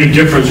there's any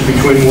difference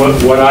between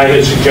what I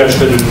had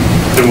suggested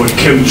and what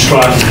Kim's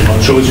talking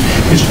about. So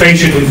it's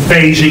basically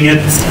phasing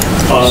it,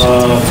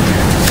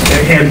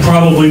 and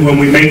probably when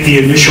we make the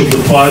initial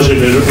deposit,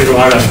 it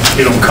ought to,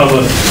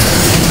 cover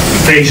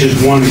phases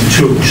 1 and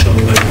 2, so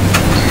that,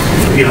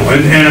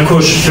 and of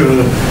course,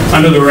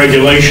 under the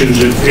regulations,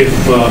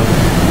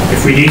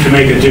 if we need to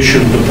make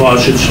additional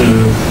deposits, of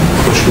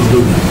course we'll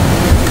do that.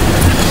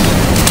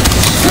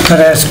 Could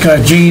I ask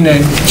Gene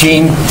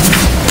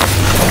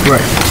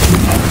Right.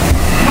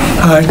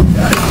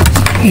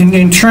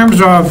 In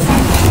terms of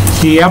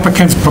the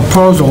applicant's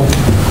proposal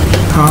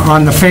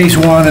on the phase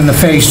 1 and the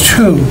phase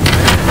 2,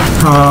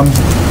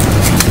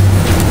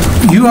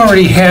 you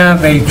already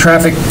have a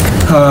traffic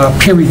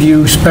peer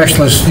review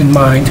specialist in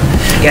mind.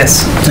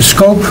 Yes. The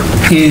scope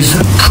is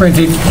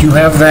printed, you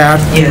have that.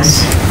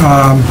 Yes.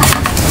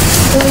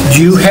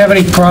 Do you have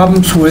any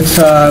problems with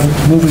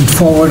moving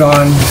forward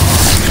on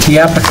the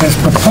applicant's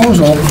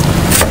proposal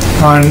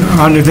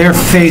under their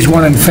phase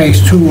 1 and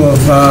phase 2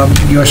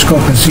 of your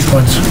scope and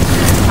sequence?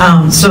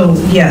 So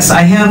yes,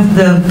 I have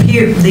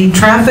the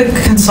traffic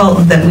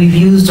consultant that we've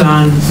used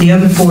on the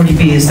other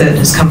 40Bs that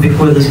has come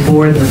before this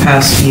board in the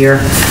past year,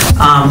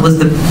 was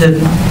the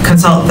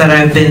consultant that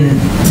I've been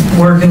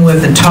working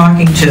with and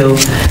talking to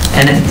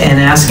and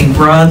asking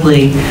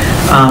broadly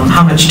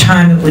how much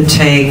time it would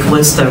take,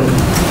 what's the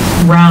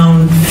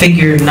round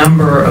figure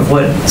number of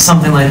what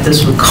something like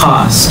this would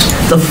cost,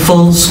 the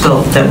full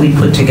scope that we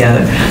put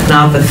together,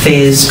 not the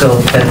phase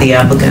scope that the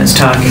applicant is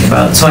talking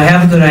about. So I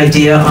have a good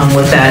idea on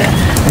what that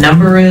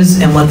number is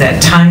and what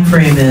that time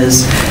frame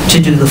is to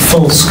do the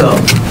full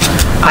scope.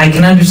 I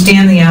can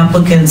understand the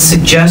applicant's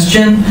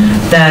suggestion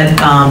that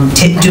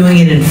doing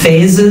it in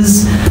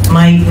phases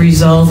might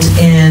result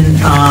in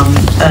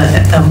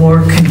a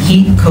more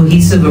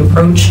cohesive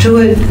approach to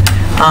it.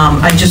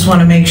 I just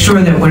want to make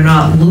sure that we're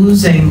not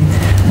losing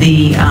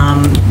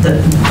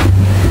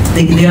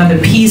the other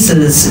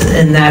pieces,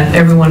 and that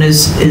everyone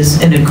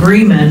is in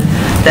agreement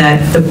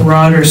that the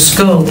broader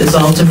scope is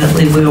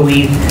ultimately where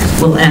we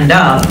will end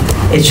up.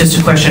 It's just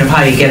a question of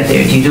how you get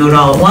there. Do you do it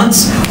all at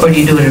once, or do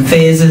you do it in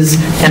phases?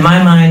 In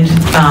my mind,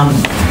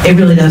 it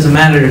really doesn't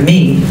matter to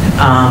me.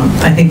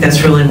 I think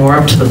that's really more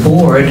up to the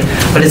board,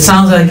 but it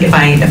sounds like if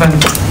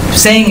I'm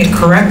saying it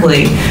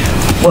correctly,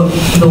 what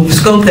the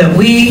scope that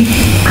we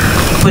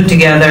put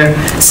together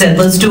said,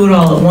 let's do it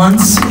all at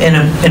once in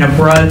a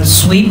broad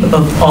sweep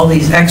of all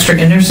these extra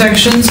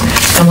intersections,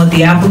 and what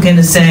the applicant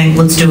is saying,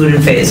 let's do it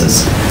in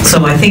phases.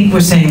 So I think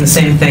we're saying the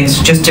same things,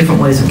 just different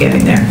ways of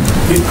getting there.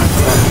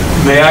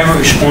 May I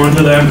respond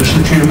to that,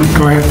 Mr. Chairman?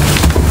 Go ahead.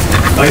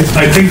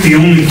 I think the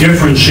only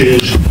difference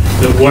is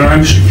that what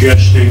I'm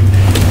suggesting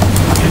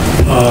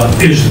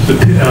is the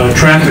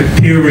traffic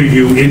peer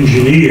review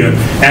engineer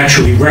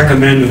actually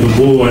recommend to the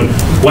board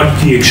what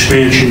the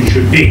expansion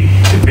should be.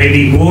 It may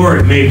be more,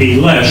 it may be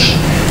less,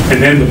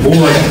 and then the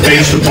board,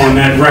 based upon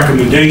that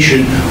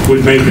recommendation,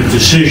 would make a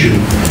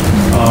decision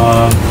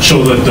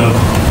so that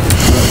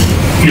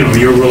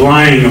you're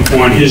relying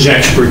upon his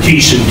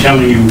expertise in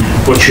telling you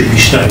what should be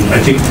studied. I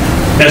think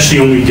that's the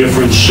only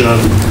difference.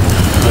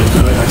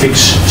 I think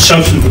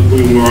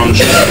substantively we're on the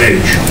same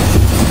page.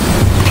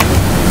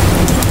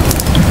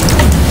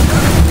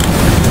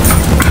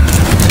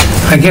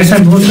 I guess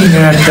I'm looking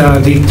at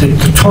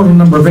the total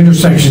number of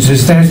intersections.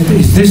 Is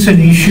this an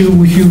issue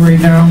with you right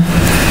now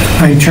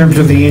in terms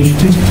of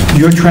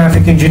your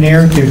traffic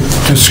engineer?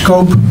 The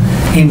scope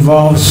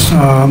involves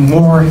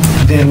more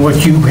than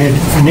what you had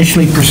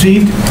initially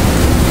perceived?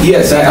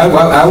 Yes, I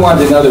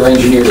want another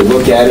engineer to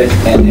look at it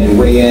and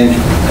weigh in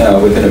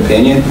with an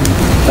opinion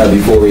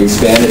before we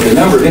expand it. The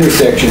number of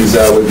intersections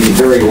would be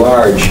very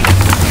large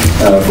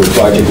for a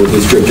project with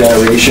this trip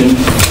generation.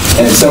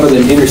 And some of the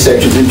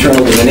intersections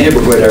internal to the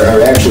neighborhood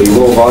are actually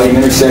low-volume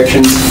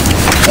intersections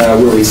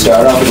where we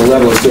start off with a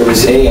level of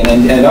service A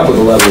and end up with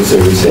a level of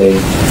service A.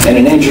 And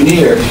an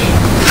engineer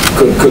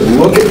could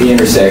look at the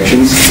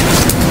intersections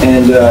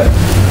and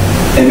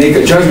make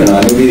a judgment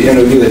on it. It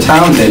would be the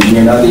town's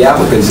engineer, not the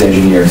applicant's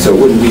engineer. So it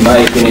wouldn't be my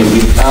opinion, it would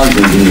be the town's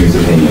engineer's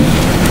opinion.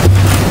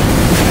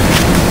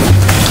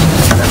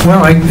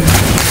 Well,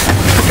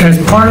 as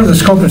part of the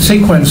scope and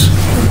sequence,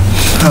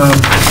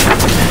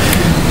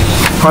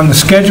 on the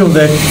schedule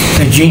that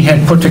Gene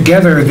had put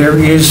together, there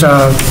is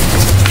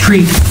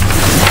three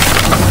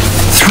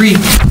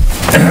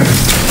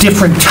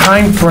different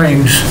time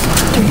frames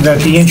that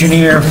the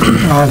engineer,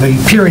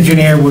 the peer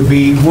engineer, would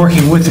be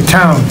working with the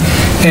town.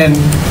 And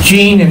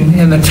Gene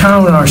and the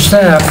town and our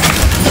staff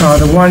are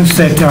the ones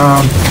that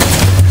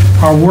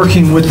are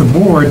working with the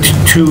board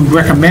to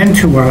recommend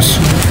to us.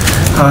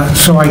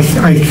 So I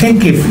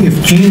think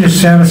if Gene is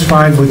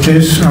satisfied with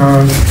this,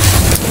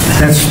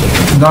 that's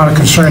not a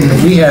concern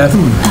that we have.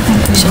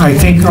 I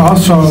think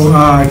also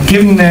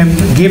giving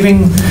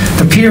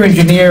the peer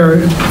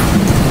engineer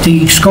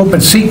the scope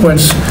and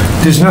sequence,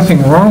 there's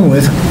nothing wrong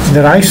with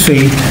that I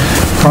see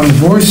from the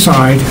board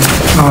side.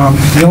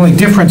 The only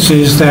difference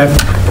is that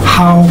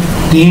how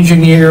the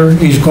engineer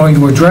is going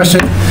to address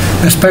it,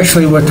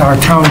 especially with our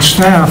town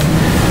staff,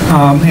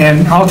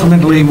 and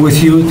ultimately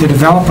with you, the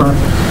developer,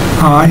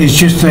 is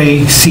just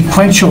a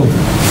sequential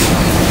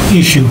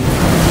issue.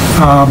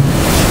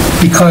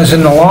 Because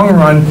in the long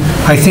run,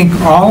 I think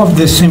all of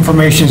this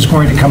information is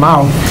going to come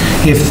out.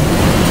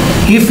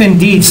 If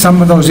indeed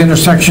some of those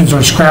intersections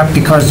are scrapped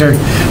because they're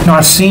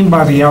not seen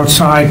by the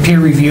outside peer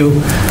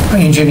review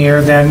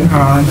engineer, then,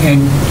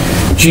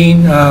 and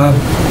Gene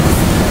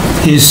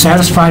is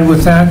satisfied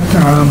with that,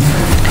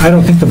 I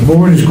don't think the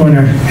board is going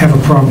to have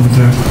a problem with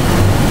that.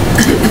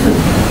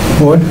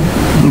 Board?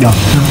 No,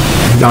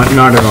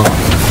 not at all.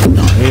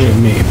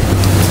 Me.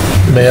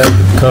 May I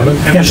comment?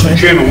 And Mr.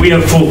 Chairman, we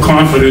have full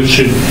confidence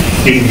in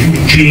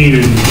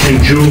Gene and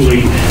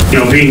Julie,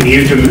 being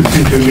the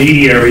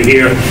intermediary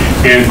here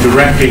and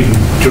directing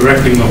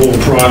the whole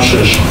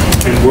process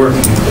and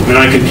working. And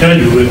I can tell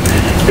you,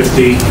 if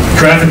the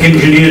traffic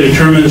engineer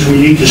determines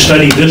we need to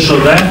study this or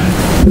that,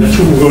 that's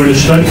what we're going to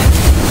study.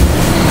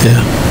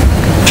 Yeah.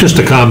 Just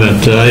a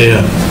comment.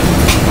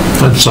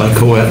 I'm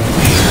Coet.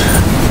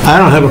 I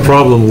don't have a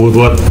problem with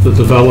what the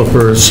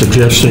developer is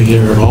suggesting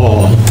here at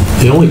all.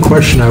 The only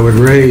question I would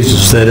raise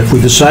is that if we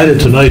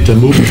decided tonight to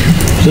move,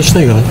 is this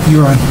thing on?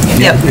 You're on.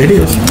 Yep. It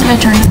is.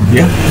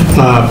 Yeah.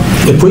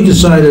 If we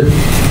decided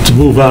to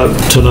move out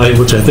tonight,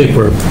 which I think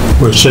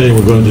we're saying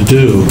we're going to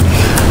do,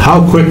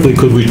 how quickly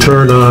could we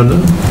turn on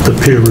the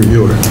peer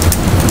reviewer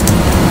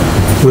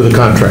with a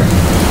contract?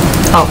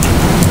 Oh,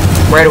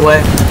 right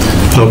away.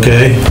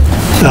 Okay.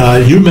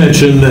 You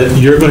mentioned that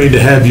you're going to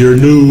have your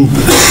new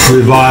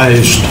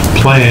revised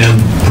plan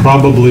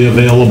probably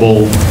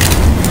available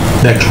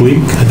next week,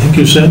 I think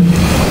you said?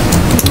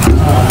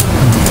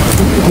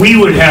 We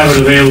would have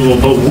it available,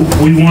 but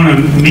we want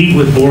to meet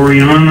with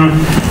Boreana,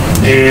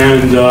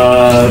 and,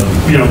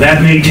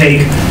 that may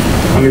take,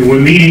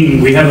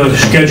 we have a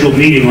scheduled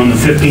meeting on the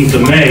 15th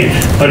of May,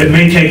 but it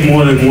may take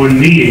more than one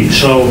meeting,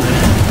 so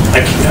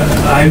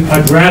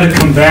I'd rather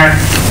come back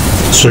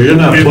So you're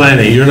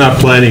not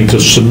planning to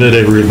submit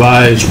a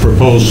revised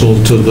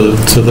proposal to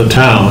the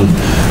town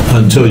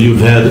until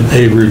you've had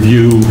a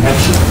review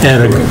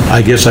and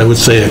I guess I would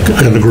say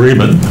an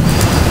agreement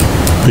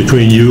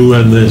between you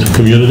and the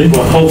community?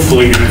 Well,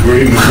 hopefully an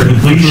agreement, but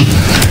at least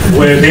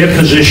where their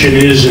position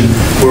is and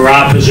where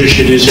our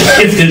position is,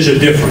 if there's a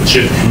difference.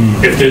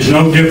 If there's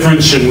no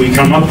difference and we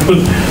come up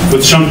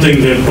with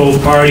something that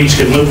both parties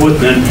can live with,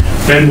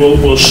 then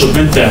we'll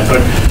submit that.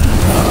 But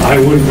I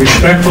would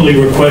respectfully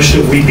request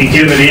that we be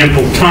given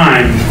ample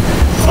time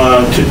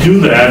to do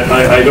that.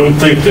 I don't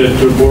think that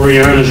the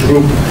Boreana's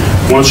group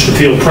wants to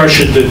feel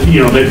pressured that,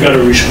 they've got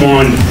to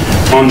respond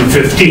on the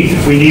 15th.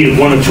 If we needed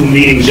 1 or 2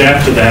 meetings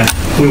after that,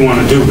 we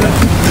want to do that.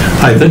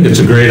 I think it's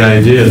a great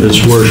idea.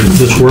 This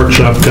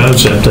workshop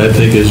concept, I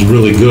think, is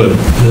really good.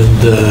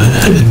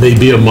 And it may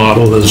be a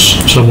model, as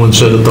someone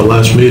said at the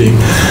last meeting,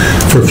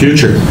 for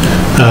future.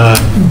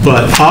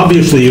 But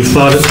obviously, you've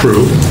thought it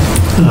through,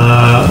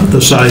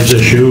 the size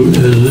issue,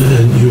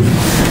 and you've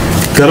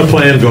got a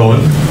plan going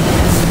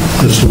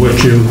as to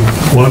what you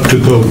want to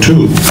go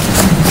to.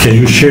 Can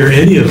you share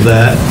any of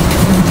that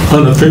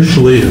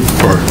unofficially,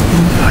 or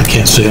I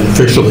can't say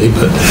unofficially,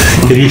 but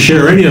can you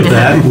share any of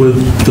that with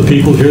the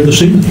people here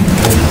this evening?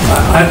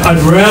 I'd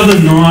rather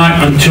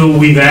not until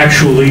we've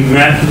actually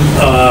met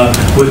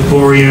with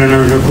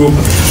Boreana and her group.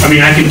 I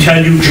mean, I can tell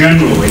you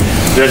generally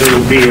that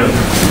it'll be a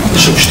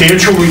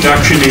substantial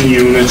reduction in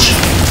units,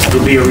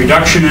 there'll be a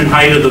reduction in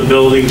height of the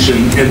buildings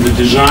and the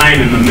design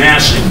and the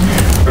massing.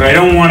 But I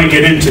don't want to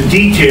get into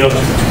detail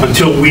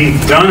until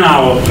we've done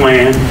our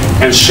plan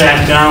and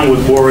sat down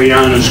with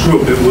Boreana's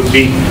group. It would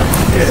be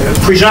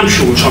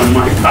presumptuous on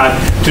my part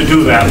to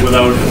do that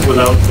without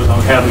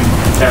having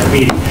that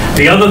meeting.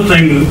 The other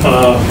thing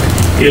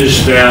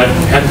is that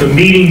at the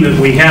meeting that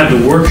we had,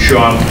 the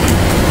workshop,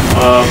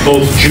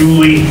 both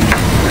Julie,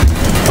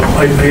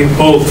 I think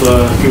both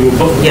you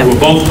were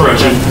both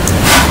present,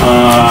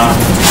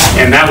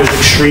 and that was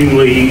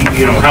extremely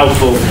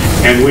helpful.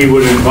 And we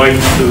would invite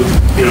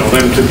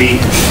them to be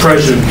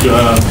present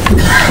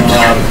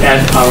at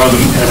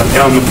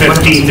on the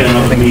 15th and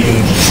other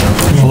meetings.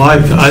 Well,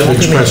 I've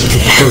expressed at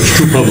the first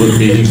 2 public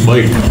meetings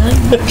my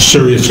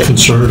serious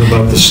concern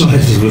about the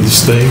size of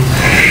this thing.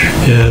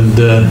 And,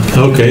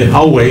 okay,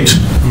 I'll wait.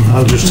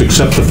 I'll just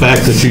accept the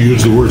fact that you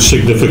use the word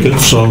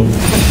significant, so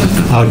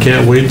I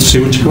can't wait to see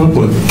what you come up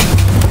with.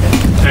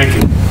 Thank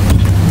you.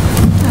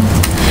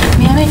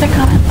 May I make a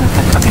comment?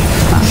 Okay.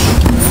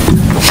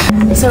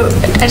 So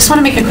I just want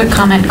to make a quick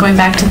comment going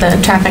back to the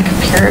traffic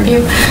peer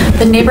review.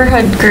 The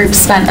neighborhood group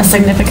spent a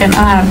significant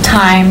amount of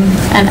time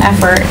and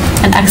effort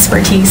and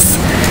expertise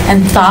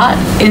and thought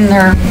in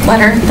their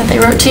letter that they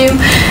wrote to you.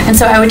 And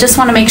so I would just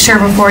want to make sure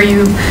before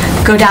you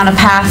go down a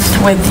path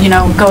with,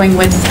 going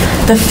with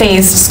the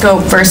phased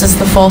scope versus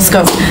the full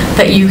scope,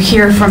 that you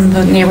hear from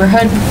the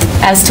neighborhood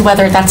as to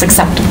whether that's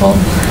acceptable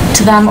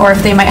to them or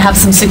if they might have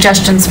some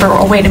suggestions for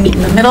a way to meet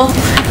in the middle,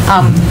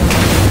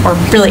 or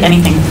really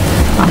anything.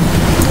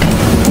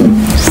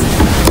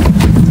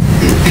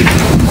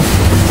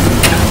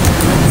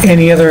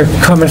 Any other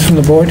comments from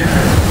the board?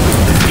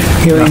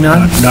 Hearing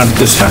none? Not at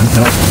this time,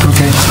 no.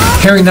 Okay.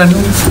 Hearing none,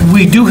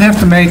 we do have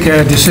to make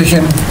a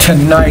decision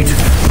tonight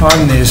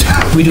on this.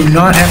 We do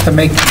not have to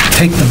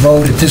take the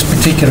vote at this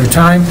particular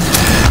time.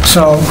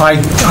 So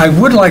I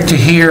would like to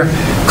hear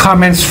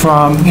comments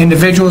from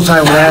individuals. I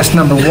would ask,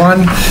 number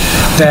 1,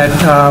 that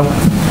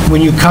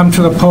when you come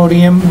to the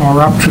podium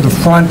or up to the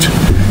front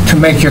to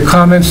make your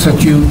comments,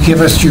 that you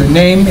give us your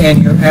name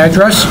and your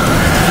address,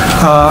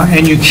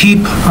 and you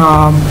keep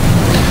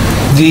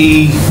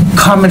the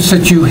comments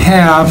that you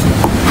have,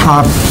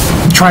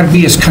 try to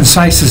be as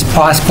concise as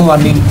possible. I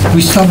mean,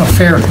 we still have a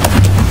fair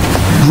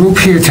group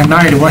here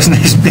tonight. It wasn't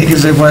as big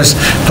as it was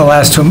the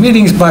last 2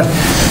 meetings, but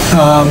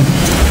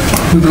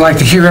we would like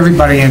to hear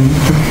everybody, and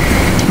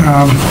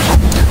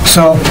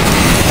so...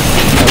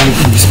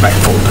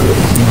 Respectful.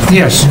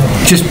 Yes,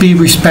 just be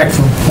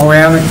respectful.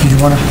 Oriana, do you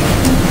want to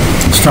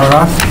start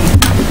off?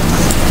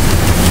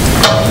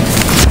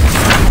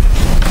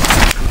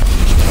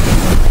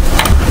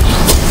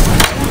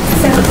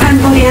 I'm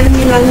Oriana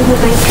Milano, who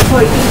likes to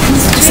for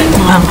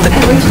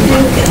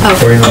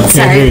Oh,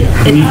 sorry.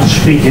 You need to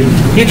speak in.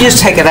 You can just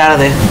take it out of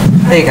there.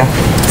 There you go.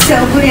 So,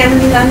 Oriana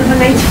Milano,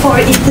 94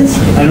 Eastern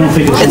Street. I don't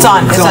think It's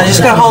on. It's on.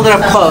 Just gotta hold it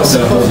up close.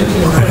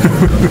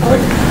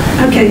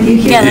 Okay, you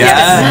hear me?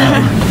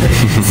 Yeah.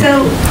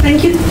 So,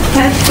 thank you,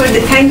 Pat, for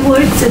the kind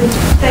words, and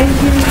thank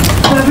you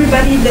to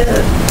everybody, the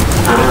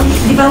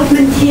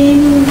development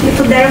team,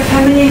 people there,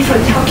 family, for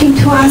talking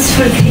to us,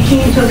 for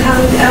taking into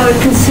account our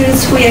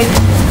concerns. We are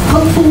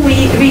hopeful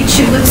we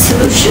reach a good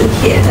solution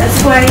here.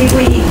 That's why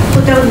we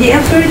put out the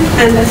effort,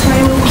 and that's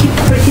why we'll keep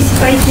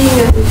participating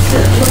and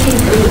looking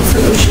for a good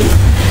solution.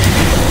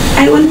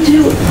 I want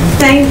to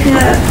thank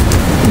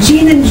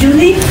Jean and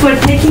Julie for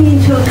taking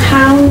into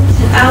account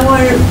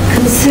our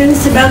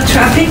concerns about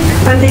traffic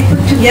when they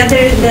put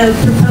together the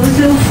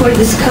proposal for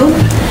the scope.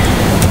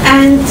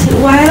 And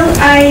while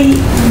I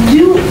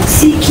do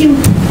see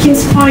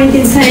Kim's point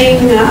in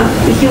saying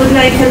he would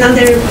like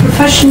another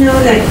professional,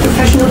 like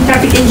professional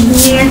traffic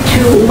engineer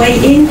to weigh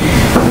in.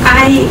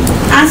 I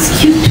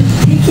ask you to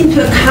take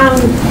into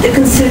account the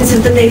concerns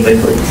of the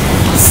neighborhood.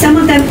 Some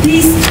of them,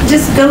 please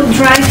just go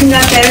drive in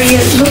that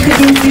area, look at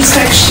the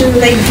intersection,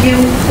 Lakeview,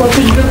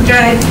 Watersbrook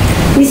Drive.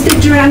 Mr.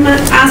 Durama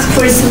asked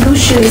for a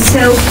solution.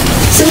 So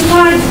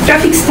far,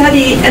 traffic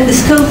study and the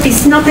scope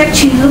is not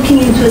actually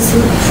looking into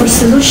for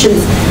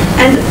solutions.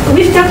 And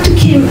we've talked to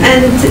Kim,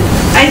 and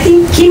I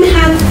think Kim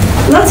had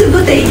lots of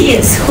good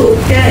ideas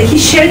he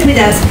shared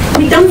with us.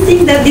 We don't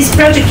think that this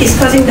project is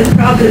causing the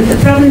problem. The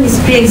problem is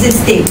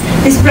pre-existing.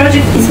 This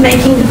project is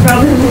making the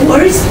problem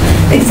worse,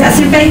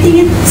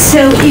 exacerbating it.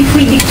 So if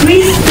we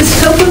decrease the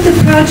scope of the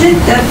project,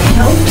 that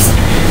helps.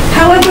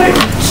 However,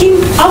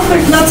 Kim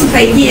offered lots of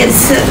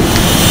ideas.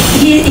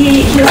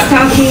 He was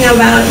talking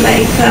about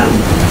like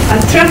a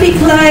traffic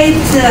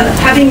light,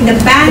 having the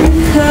bank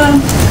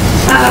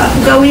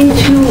going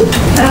to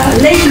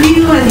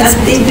Lakeview, and that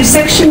the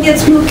intersection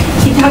gets moved.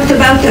 He talked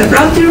about a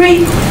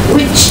rotary,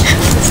 which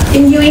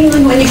in New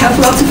England, when you have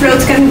lots of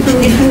roads coming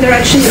from different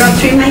directions,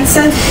 rotary makes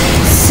sense.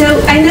 So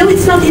I know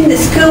it's not in the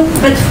scope,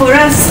 but for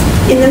us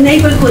in the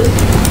neighborhood,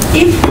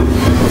 if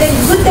the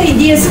good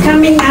ideas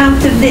coming out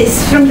of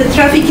this from the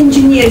traffic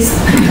engineers,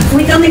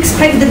 we don't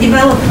expect the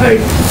developer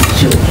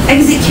to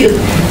execute,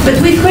 but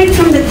we've heard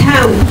from the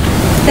town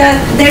that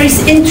there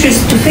is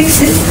interest to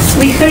fix it.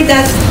 We heard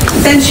that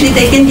potentially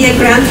there can be a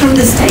grant from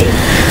the state.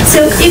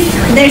 So if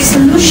there's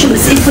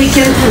solutions, if we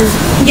can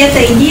get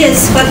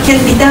ideas what can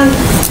be done,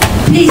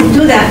 please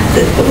do that.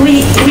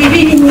 We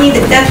really need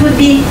it. That would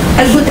be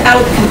a good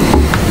outcome.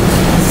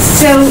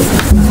 So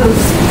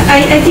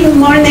I think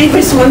more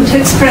neighbors want to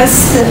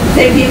express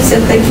their views,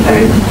 and thank you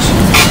very much.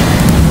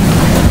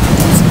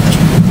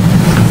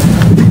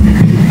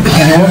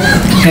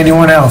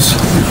 Anyone else?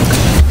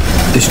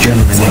 This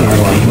gentleman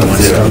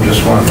here, I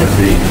just want to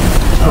be...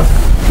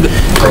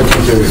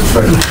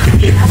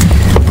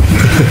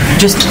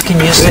 Just, can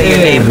you say your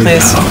name,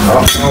 please?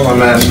 All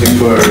I'm asking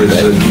for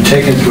is to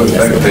take into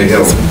effect the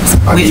hill.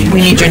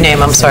 We need your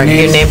name, I'm sorry.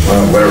 Your name?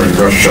 Larry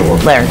Rushville.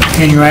 Larry.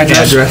 And your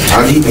address?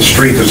 On Eaton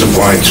Street is a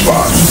blind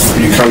spot.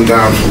 You come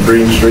down from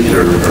Green Street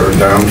or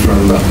down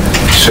from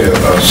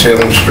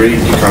Salem Street,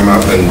 you come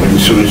up, and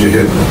as soon as you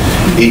hit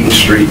Eaton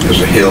Street,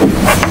 there's a hill.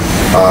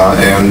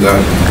 And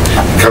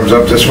comes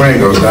up this way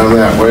and goes down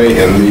that way,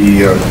 and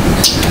the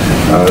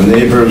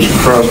neighbors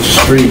across the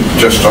street,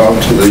 just off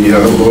to the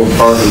little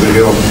part of the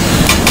hill,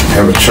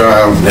 have a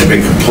child, and they've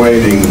been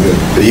complaining that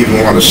they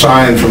even want a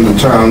sign from the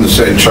town to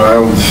say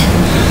child.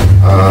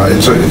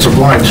 It's a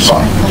blind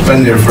spot. It's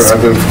been there for, I've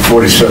been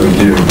for 47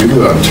 years. We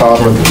live on top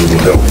of the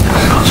hill,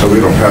 so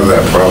we don't have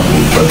that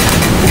problem. But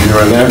if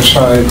you're on that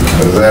side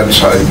or that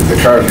side, the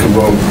cars come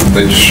over,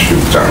 they just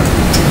shoot down.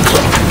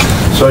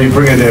 So you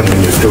bring it in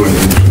when you're doing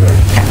it.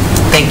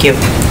 Thank you.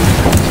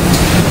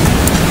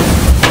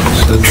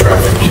 It's the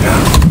traffic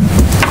jam.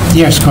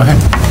 Yes, go ahead.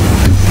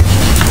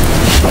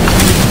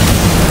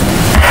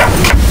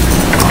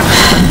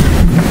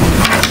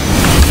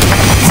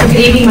 So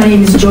good evening, my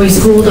name is Joyce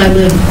Gould. I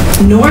live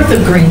north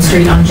of Green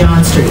Street on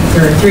John Street.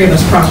 There are 3 of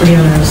us property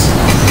owners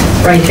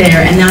right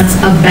there, and that's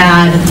a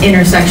bad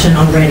intersection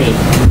already.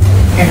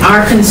 And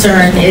our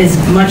concern is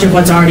much of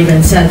what's already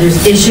been said.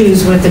 There's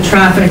issues with the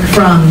traffic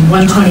from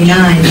 129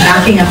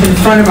 backing up in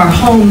front of our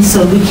homes,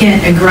 so we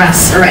can't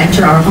egress or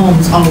enter our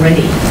homes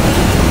already.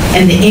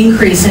 And the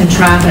increase in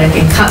traffic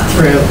and cut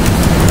through,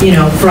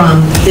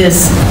 from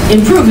this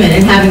improvement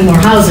in having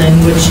more housing,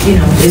 which,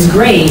 is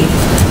great,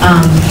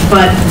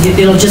 but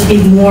it'll just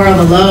be more of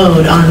a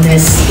load on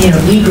this,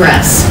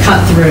 egress cut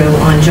through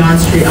on John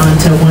Street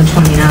onto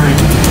 129.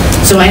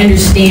 So I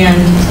understand,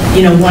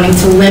 wanting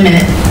to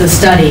limit the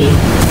study,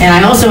 and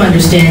I also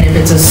understand if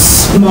it's a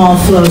small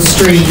flow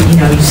street,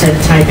 you said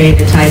type A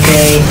to type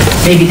A,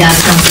 maybe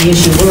that's not the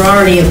issue. We're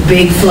already a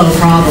big flow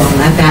problem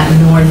at that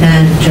north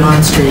end of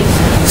John Street.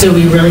 So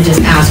we really just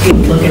ask you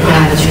to look at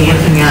that as you're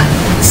looking at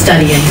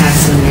study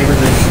impacts in the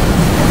neighborhood.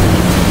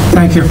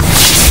 Thank you.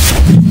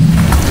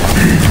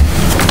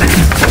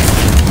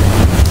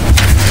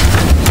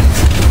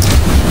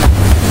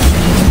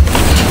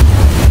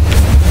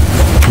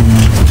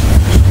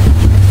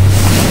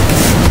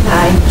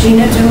 Hi,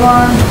 Gina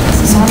Dulon. Is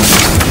this on?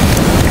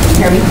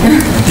 Hear me?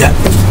 Yeah.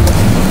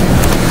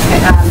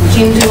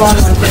 Gina Dulon,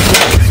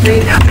 158th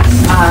Street.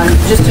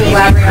 Just to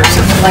elaborate on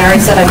what Larry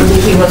said, I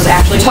believe he was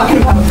actually talking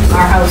about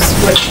our house,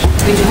 which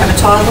we do have a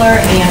toddler,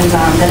 and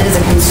that is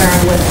a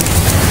concern with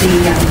the,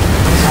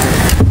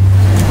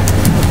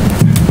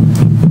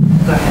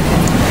 go ahead.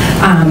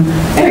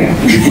 There we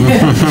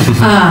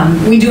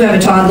go. We do have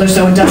a toddler,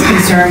 so it does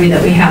concern me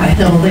that we have a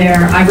hill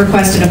there. I've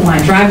requested a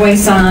blind driveway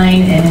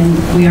sign, and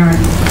we aren't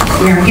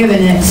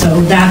given it,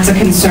 so that's a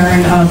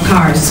concern of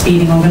cars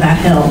speeding over that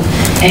hill.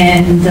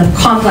 And the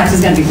complex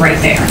is going to be right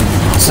there.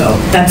 So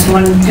that's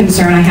one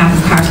concern I have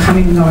of cars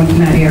coming and going from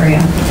that area.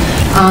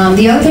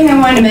 The other thing I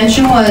wanted to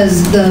mention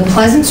was the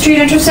Pleasant Street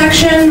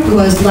intersection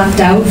was left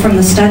out from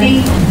the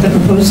study, the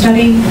proposed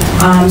study.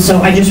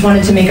 So I just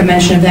wanted to make a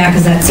mention of that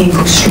because that seems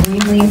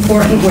extremely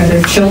important where there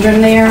are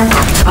children there,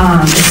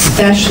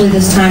 especially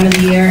this time of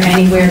the year,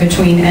 anywhere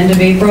between end of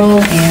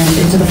April and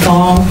into the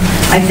fall.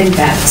 I think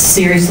that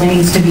seriously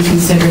needs to be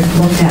considered,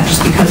 looked at,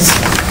 just because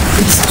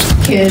it's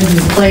kids,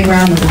 the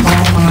playground, the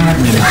ballpark.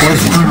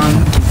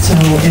 So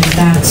if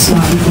that's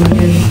not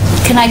included.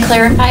 Can I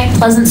clarify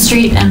Pleasant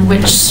Street and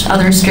which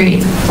other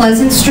street?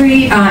 Pleasant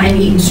Street and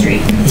Eaton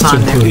Street.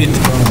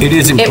 It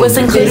is included. It was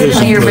included in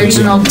the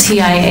original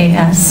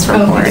TIAS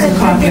report.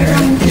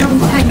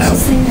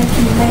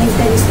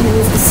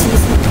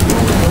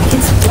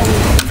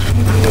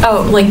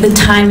 Oh, like the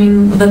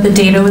timing that the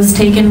data was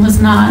taken was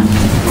not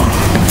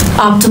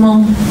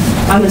optimal?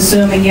 I'm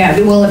assuming, yeah.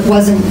 Well, it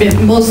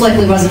most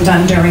likely wasn't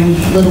done during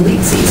Little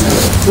League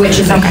season, which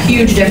is a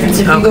huge difference.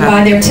 If you go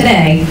by there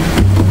today,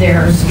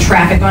 there's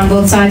traffic on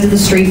both sides of the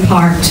street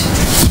parked,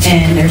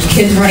 and there's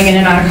kids running in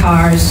and out of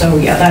cars, so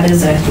yeah, that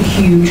is a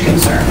huge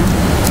concern.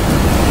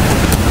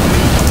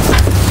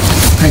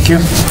 Thank you.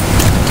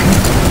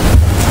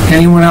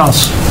 Anyone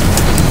else?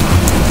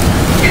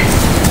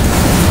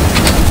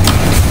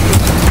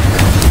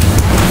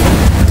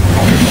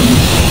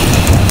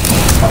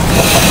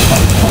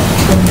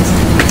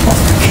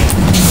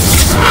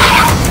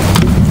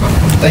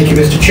 Thank you,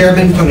 Mr.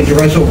 Chairman. Tony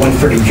DeRosso,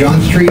 130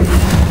 John Street.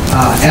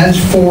 As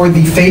for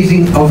the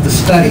phasing of the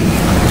study,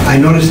 I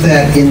noticed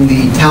that in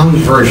the town's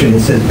version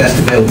it says best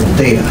available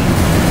data.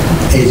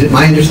 Is it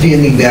my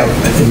understanding that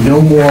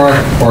no more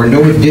or no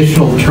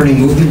additional turning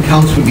movement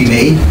counts would be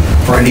made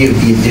for any of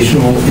the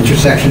additional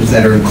intersections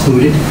that are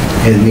included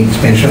in the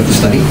expansion of the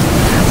study?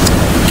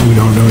 We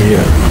don't know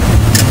yet.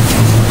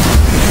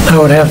 I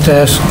would have to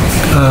ask,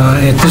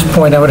 at this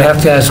point, I would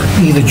have to ask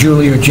either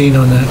Julie or Jean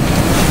on that.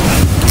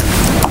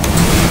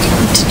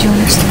 Did you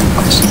understand the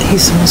question?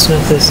 He's supposed to know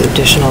if there's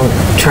additional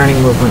turning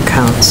movement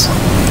counts.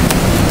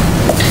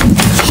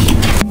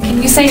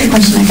 Can you say your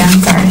question again?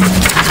 Sorry.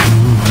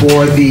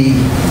 For the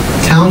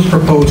town's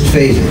proposed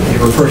phasing, it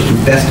refers to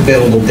best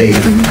available data.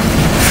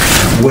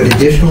 Would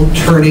additional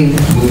turning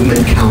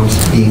movement counts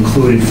be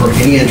included for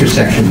any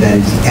intersection that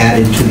is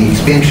added to the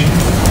expansion?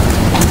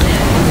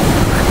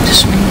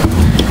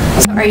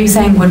 So are you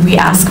saying, would we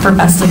ask for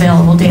best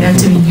available data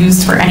to be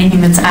used for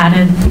anything that's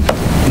added?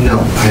 No,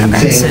 I'm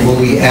saying, will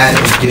we add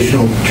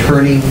additional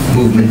turning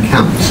movement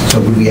counts? So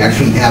would we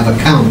actually have a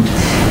count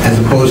as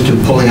opposed to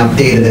pulling up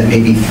data that may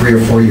be 3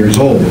 or 4 years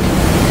old?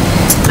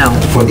 No.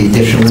 For the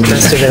additional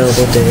Best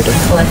available data.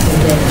 Collecting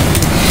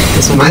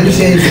data. My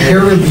understanding is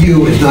peer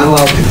review is not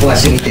allowed to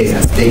collect any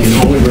data. They can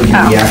only review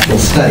the actual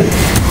study.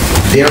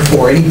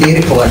 Therefore, any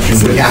data collection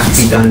would have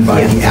to be done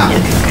by the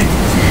applicant.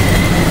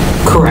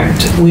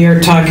 Correct. We are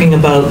talking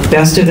about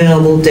best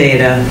available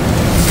data,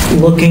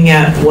 looking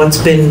at what's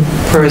been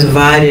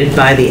provided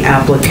by the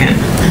applicant.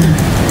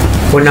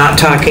 We're not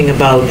talking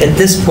about, at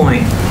this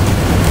point,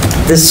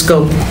 this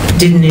scope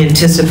didn't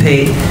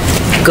anticipate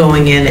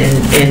going in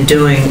and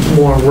doing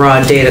more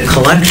raw data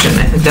collection.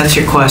 I think that's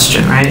your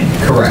question, right?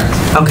 Correct.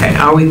 Okay,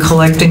 are we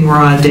collecting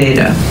raw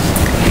data?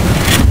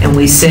 And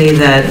we say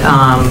that,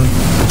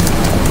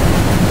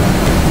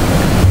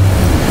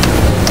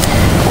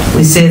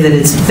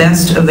 it's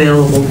best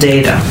available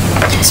data.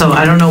 So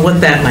I don't know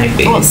what that might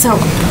be. Well, so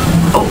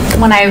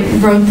when I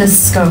wrote this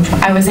scope,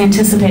 I was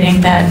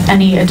anticipating that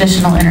any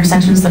additional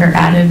intersections that are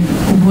added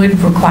would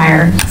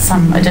require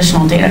some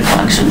additional data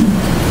collection.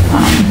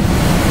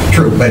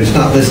 True, but it's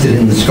not listed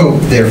in the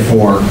scope,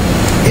 therefore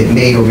it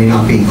may or may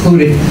not be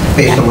included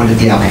based on what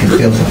the applicant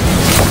feels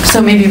like.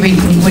 So maybe we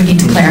need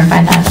to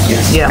clarify that.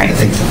 Yes, Yeah. I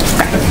think so.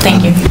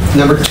 Thank you.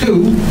 Number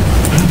 2,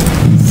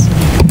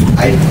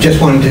 I just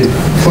wanted to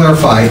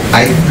clarify,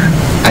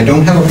 I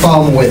don't have a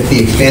problem with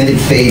the expanded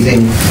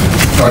phasing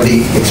or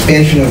the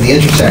expansion of the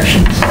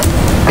intersections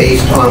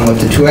based on what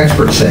the 2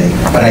 experts say,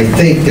 but I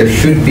think there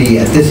should be,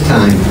 at this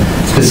time,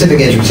 specific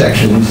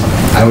intersections,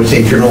 I would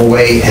say Journal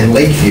Way and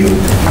Lakeview,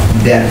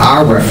 that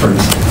are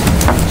referenced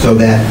so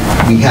that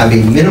we have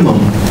a minimum,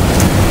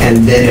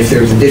 and then if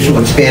there's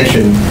additional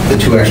expansion, the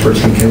 2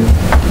 experts can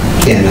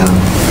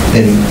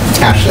then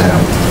hash that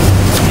out.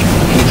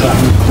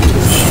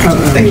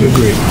 Thank you.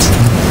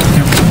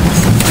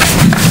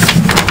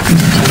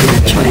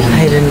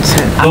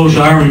 Those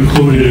are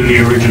included in the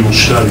original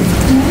study.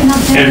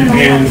 And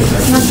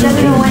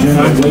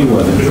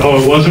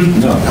oh, it wasn't?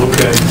 No.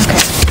 Okay.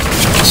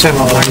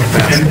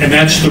 And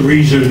that's the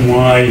reason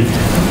why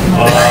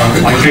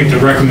I think the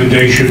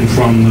recommendation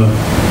from the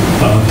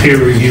peer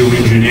review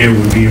engineer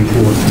would be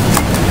important.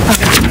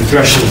 It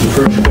addresses the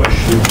first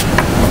question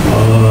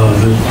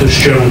that this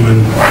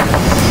gentleman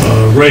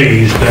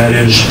raised, that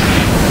is,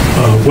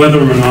 whether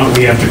or not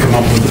we have to come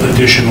up with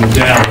additional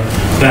data.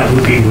 That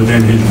would be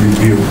within his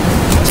review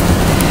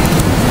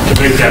to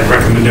make that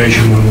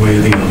recommendation one way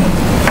or the other.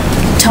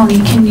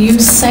 Tony, can you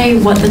say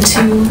what the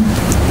 2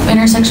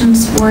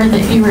 intersections were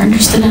that you were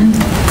interested in?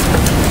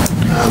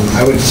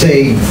 I would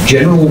say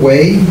General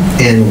Way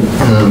and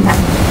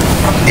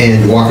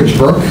Walker's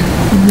Brook.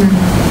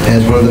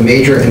 as one of the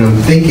major, and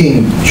I'm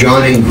thinking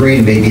John and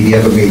Green may be the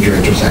other major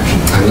intersection.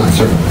 I'm not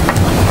certain.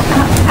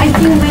 I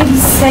think maybe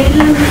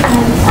Salem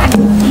and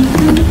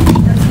Eaton,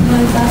 something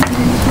like that.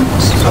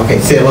 Okay,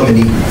 Salem and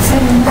Eaton.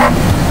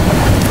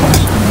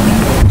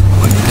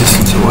 What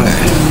distance away?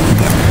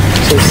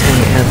 So you're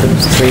saying add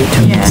those three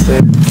towns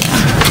there?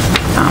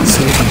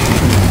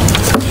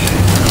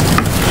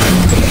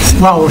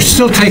 Well, we're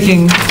still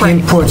taking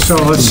input, so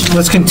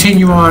let's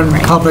continue on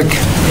public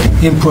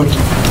input.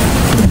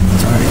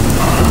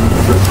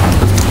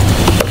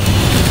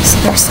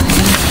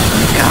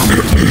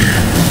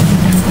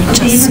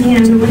 Good evening,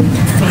 everyone.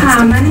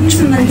 My name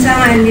is Manzang.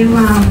 I live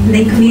on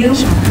Lakeview.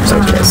 So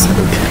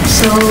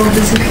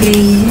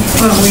basically,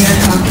 what we are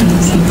talking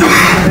is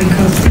very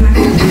close to my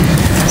home.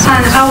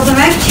 And I would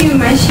like to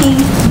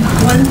mention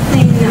one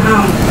thing.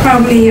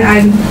 Probably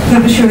I'm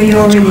not sure you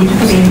already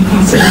put in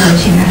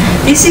consideration.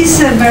 This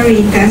is a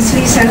very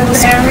densely settled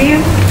area,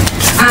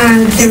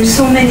 and there are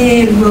so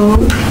many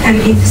roads and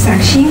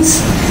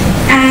intersections.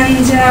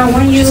 And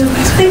when you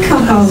think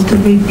about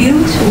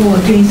rebuild or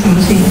doing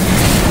something,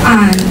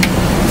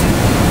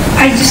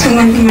 I just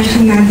want to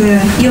mention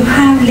that you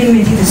have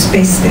limited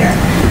space there.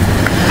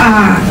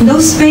 No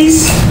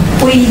space.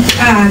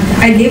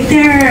 I live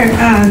there.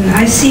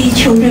 I see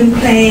children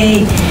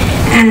play,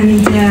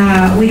 and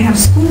we have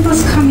school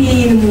bus coming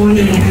in the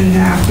morning and the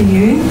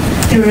afternoon.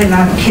 There are a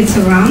lot of kids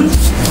around,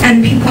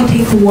 and people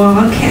take a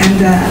walk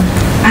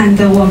and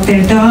walk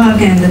their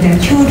dog and their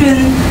children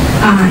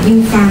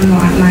in front of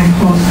my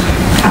whole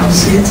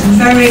house.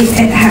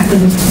 It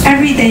happens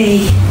every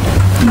day,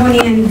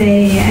 morning and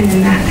day,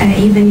 and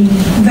evening,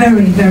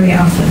 very, very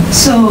often.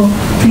 So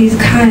please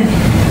count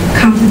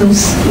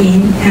those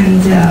in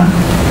and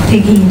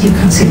take it into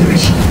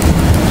consideration.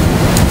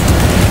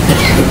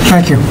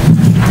 Thank you.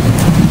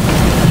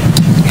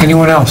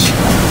 Anyone else?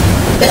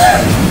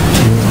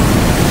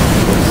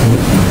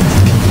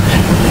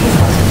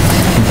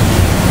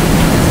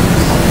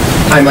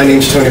 Hi, my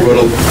name's Tony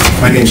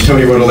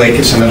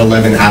Rodolakis. I'm at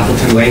 11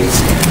 Appleton Lane.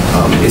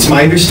 It's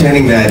my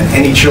understanding that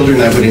any children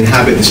that would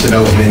inhabit this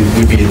development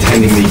would be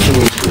attending the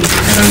Killing School,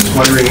 and I was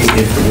wondering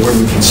if the board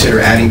would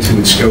consider adding to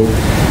its scope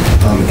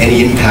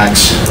any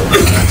impacts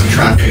to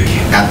traffic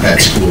at that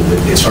school.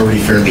 It's already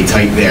fairly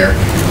tight there.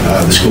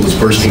 The school is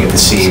bursting at the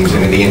seams,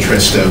 and in the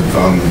interest of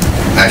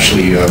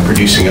actually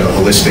producing a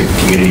holistic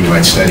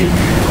community-wide study,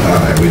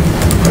 I would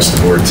request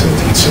the board to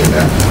consider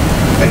that.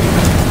 Thank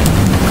you.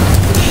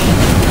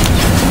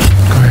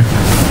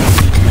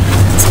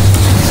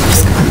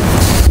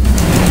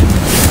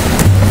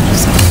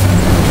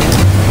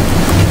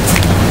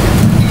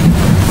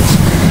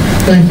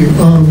 Thank you.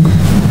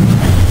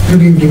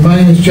 Good evening. My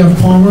name is Jeff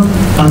Palmer.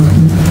 I'm at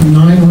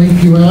 9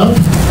 Lakeview Ave.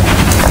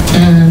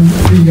 And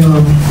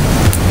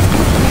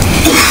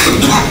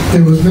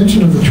there was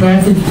mention of the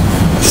traffic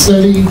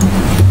study,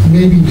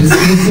 maybe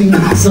dismissing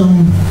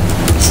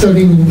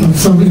studying of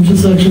some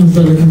intersections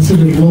that are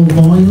considered low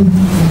volume.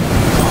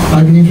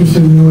 I'd be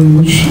interested in knowing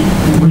which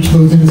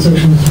those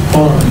intersections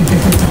are.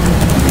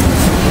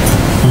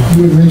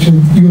 You had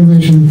mentioned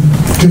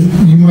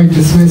you might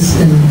dismiss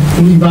and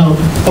leave out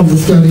of the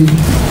study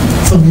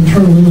some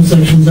internal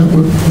intersections that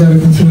are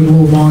considered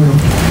low volume.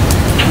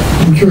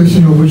 I'm curious to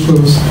know which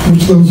those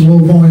low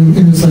volume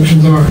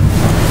intersections are.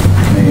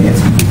 May I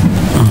answer?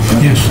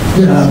 Yes.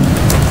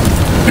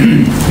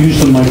 Use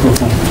the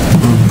microphone.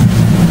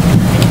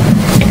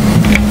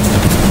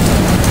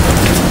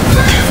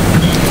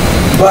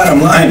 Bottom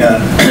line,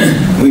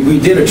 we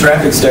did a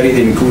traffic study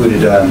that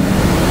included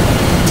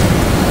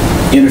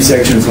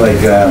intersections like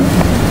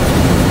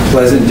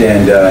Pleasant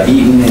and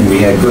Eaton, and we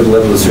had good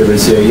level of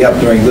service there.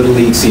 Yep, during Little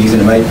League season,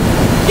 it might,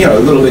 a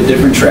little bit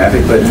different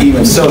traffic, but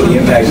even so, the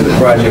impact of the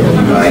project will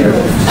be minor.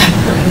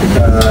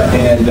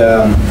 And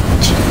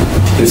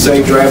the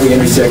site driveway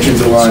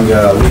intersections along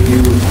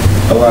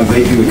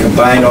Lakeview, we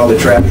combined all the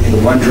traffic into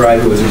one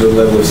driveway with a good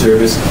level of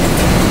service.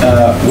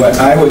 What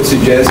I would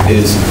suggest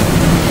is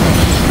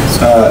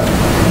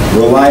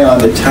rely on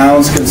the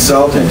town's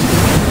consultant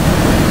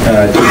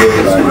to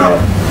work on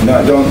that.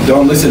 No,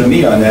 don't listen to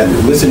me on that.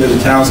 Listen to the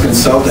town's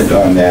consultant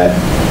on that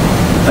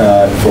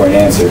for an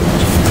answer.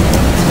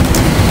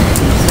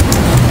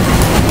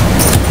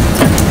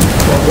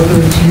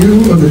 Whether it's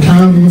you or the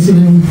town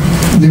listening,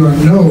 there are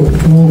no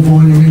low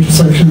volume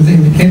intersections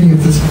in any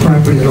of this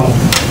property at all.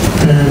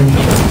 And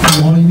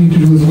all you need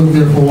to do is live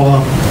there for a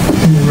while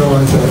and you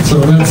realize that. So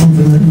that's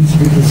something that needs to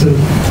be considered.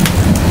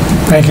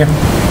 Thank you.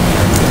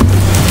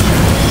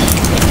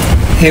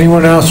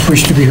 Anyone else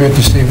wish to be heard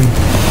this evening?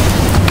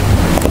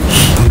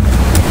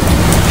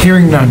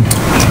 Hearing none.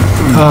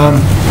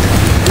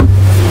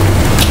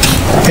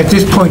 At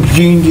this point,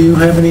 Jean, do you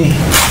have any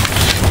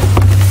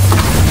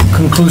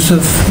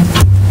conclusions?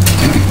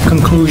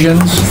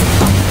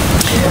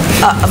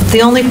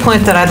 The only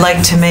point that I'd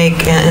like to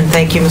make, and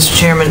thank you, Mr.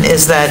 Chairman,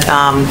 is that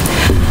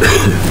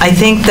I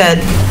think that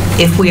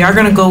if we are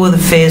going to go with a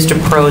phased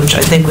approach,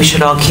 I think we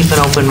should all keep an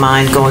open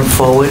mind going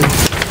forward.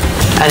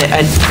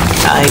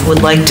 I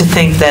would like to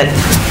think that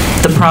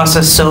the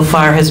process so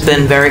far has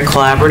been very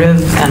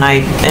collaborative, and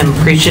I am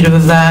appreciative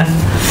of that.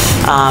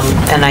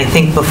 And I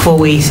think before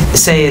we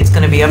say it's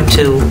going to be up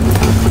to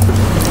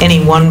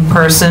any one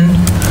person,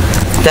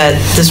 that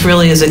this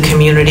really is a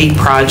community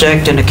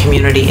project and a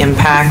community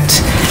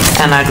impact,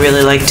 and I'd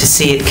really like to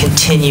see it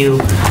continue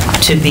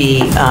to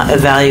be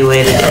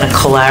evaluated in a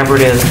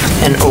collaborative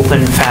and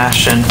open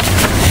fashion,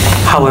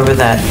 however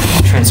that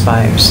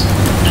transpires.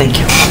 Thank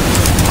you.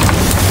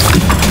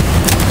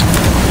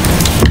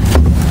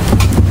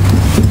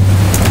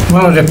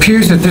 Well, it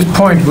appears at this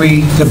point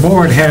the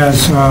board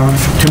has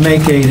to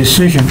make a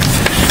decision.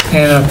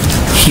 And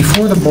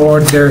before the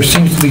board, there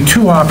seems to be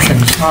two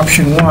options.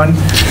 Option one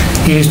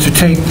is to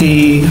take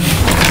the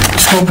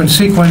scope and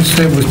sequence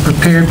that was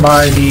prepared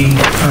by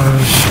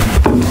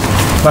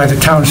the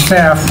town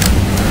staff,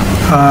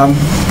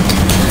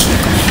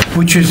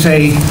 which is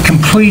a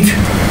complete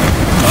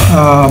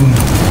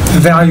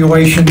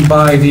evaluation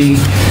by the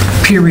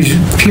peer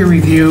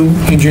review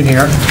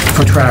engineer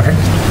for traffic,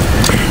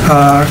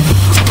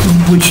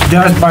 which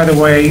does, by the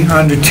way,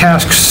 under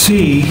task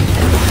C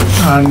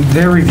on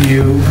their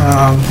review,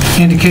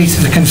 indicates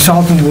that the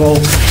consultant will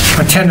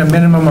attend a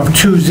minimum of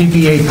 2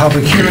 ZBA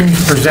public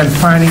hearings, present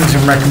findings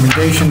and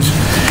recommendations,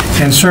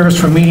 and service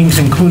for meetings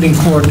including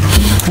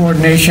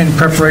coordination,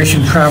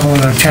 preparation, travel,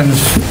 and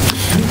attendance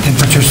and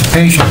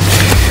participation.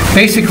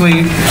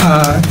 Basically,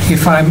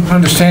 if I'm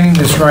understanding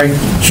this right,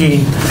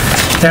 Gene,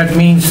 that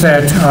means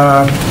that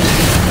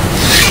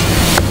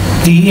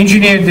the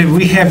engineer that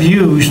we have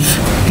used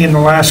in the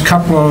last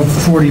couple of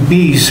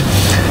 40Bs,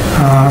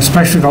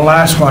 especially the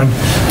last one,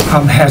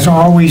 has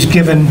always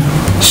given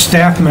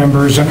staff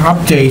members an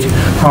update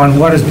on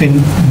what has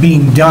been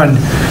being done,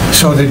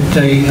 so that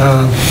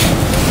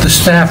the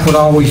staff would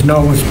always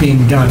know what's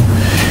being done.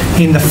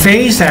 In the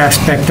phased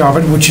aspect of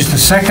it, which is the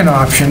second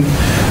option,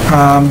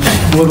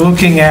 we're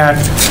looking at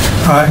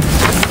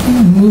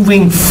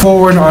moving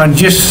forward on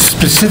just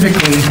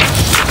specifically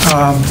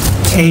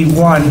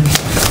A1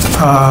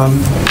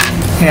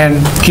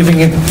 and giving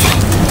it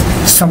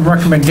some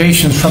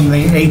recommendations from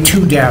the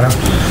A2 data,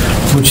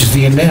 which is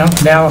the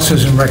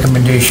analysis and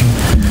recommendation.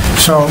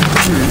 So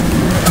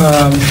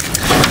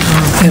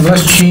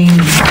unless Jean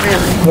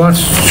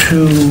wants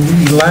to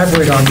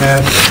elaborate on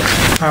that,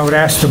 I would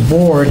ask the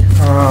board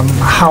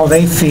how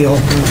they feel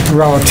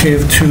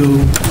relative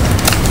to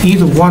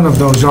either one of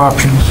those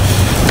options,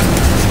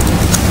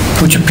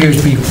 which appears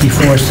to be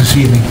before us this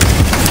evening.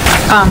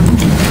 I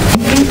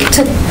think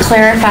to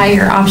clarify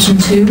your option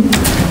 2,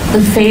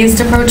 the phased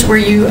approach, were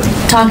you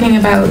talking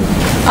about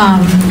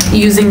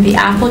using the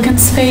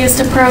applicant's phased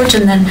approach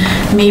and then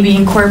maybe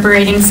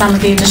incorporating some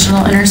of the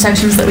additional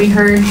intersections that we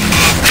heard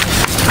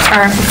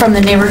from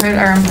the neighborhood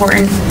are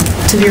important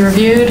to be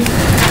reviewed?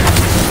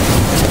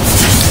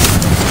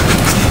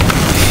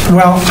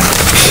 Well,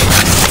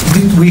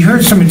 we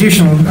heard some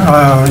additional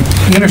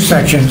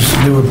intersections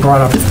that were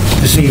brought up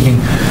this evening.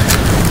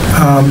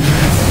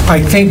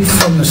 I think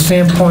from the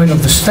standpoint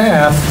of the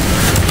staff,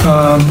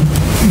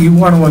 you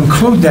want to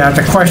include that.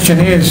 The question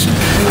is,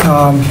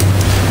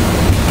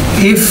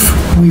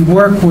 if we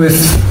work with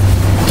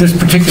this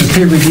particular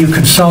peer review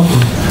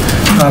consultant,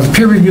 the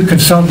peer review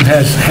consultant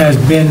has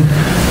been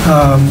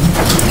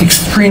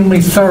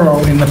extremely thorough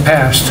in the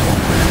past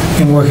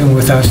in working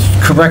with us.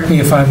 Correct me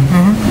if I'm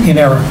in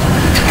error.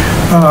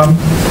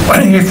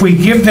 If we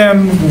give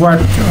them what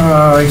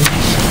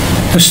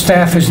the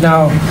staff has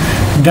now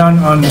done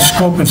on the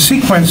scope and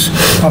sequence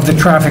of the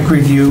traffic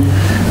review,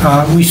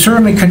 we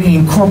certainly can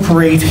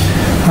incorporate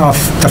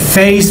the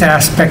phased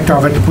aspect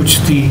of it, which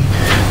the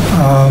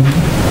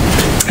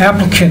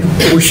applicant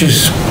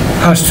wishes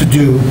us to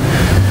do.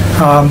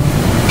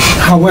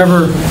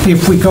 However,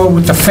 if we go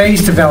with the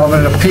phased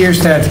development, it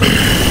appears that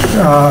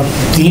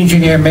the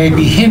engineer may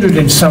be hindered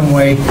in some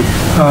way,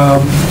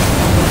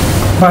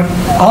 but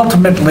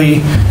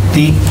ultimately,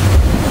 the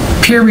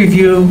peer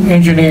review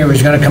engineer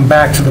is going to come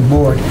back to the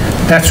board.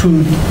 That's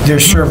who they're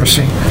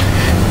servicing.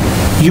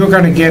 You're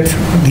going to get,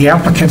 the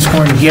applicant's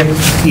going to get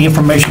the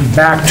information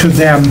back to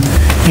them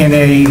in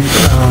a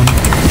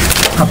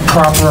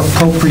proper,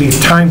 appropriate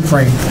time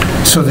frame,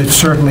 so that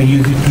certainly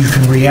you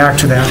can react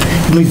to that.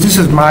 At least this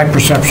is my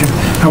perception.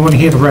 I want to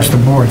hear the rest of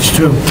the boards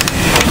too.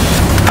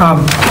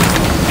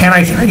 And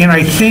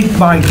I think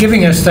by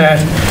giving us that,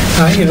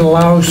 it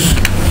allows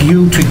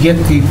you to get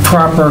the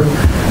proper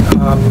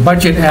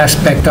budget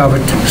aspect of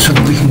it, so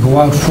that we can go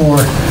out for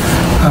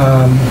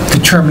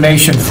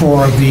determination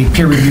for the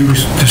peer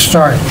reviews to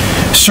start.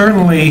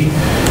 Certainly,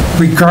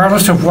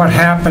 regardless of what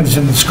happens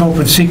in the scope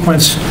and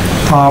sequence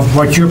of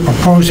what you're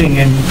proposing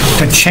and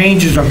the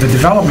changes of the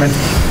development,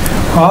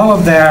 all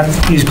of that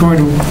is going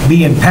to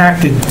be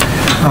impacted,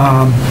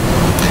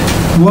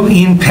 will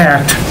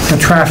impact the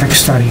traffic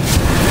study.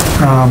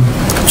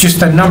 Just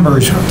the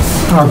numbers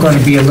are going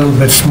to be a little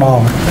bit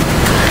smaller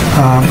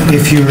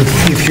if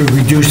you're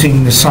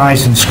reducing the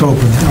size and scope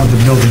of the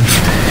buildings.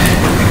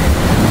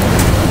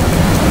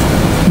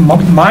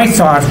 My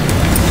thought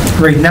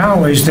right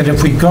now is that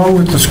if we go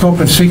with the scope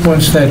and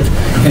sequence that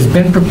has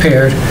been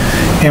prepared,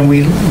 and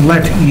we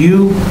let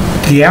you,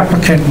 the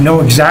applicant,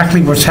 know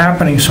exactly what's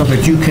happening so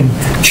that you can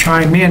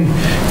chime in.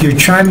 You're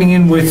chiming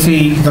in with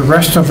the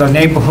rest of the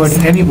neighborhood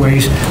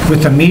anyways,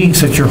 with the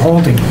meetings that you're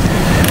holding.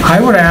 I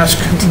would ask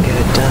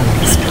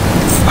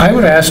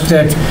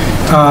that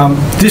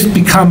this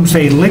becomes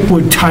a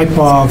liquid type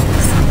of,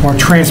 or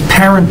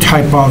transparent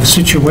type of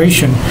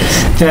situation,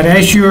 that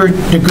as you're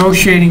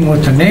negotiating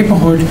with the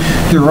neighborhood,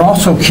 you're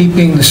also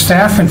keeping the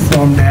staff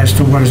informed as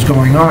to what is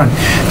going on.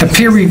 The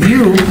peer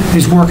review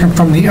is working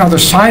from the other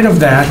side of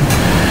that.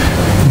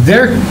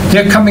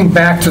 They're coming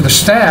back to the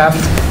staff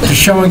to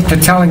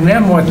telling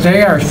them what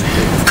they are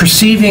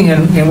perceiving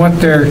and what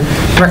their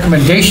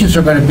recommendations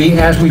are going to be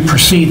as we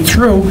proceed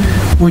through,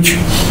 which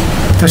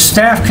the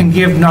staff can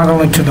give not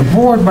only to the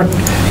board, but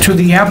to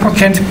the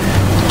applicant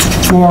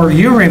for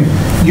your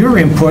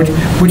input,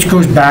 which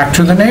goes back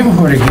to the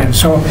neighborhood again.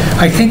 So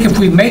I think if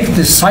we make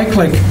this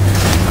cyclic,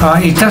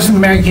 it doesn't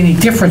make any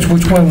difference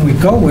which one we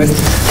go with,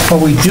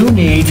 but we do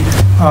need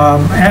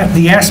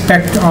the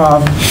aspect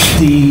of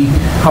the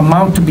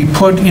amount to be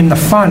put in the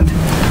fund,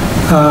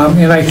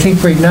 and I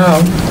think right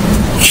now,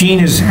 Jean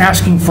is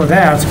asking for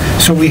that,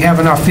 so we have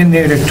enough in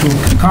there to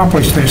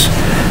accomplish this.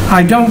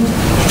 I don't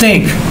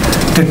think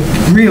that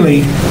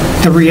really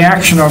the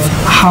reaction of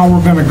how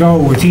we're going to go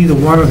with either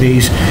one of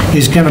these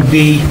is going to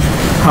be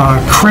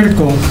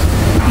critical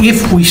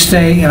if we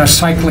stay in a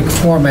cyclic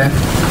format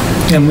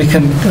and we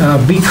can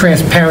be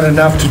transparent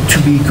enough to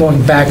be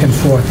going back and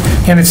forth.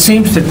 And it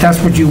seems that that's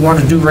what you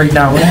want to do right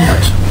now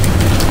anyways.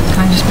 Can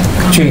I just make a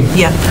comment? Jean.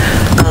 Yeah.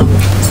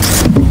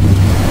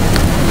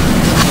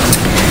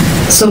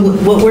 So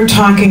what we're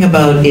talking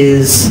about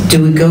is,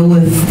 do we go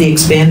with the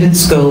expanded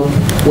scope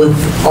with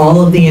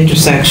all of the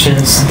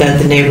intersections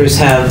that the neighbors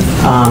have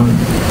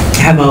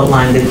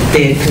outlined that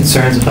they had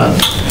concerns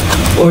about?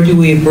 Or do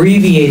we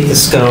abbreviate the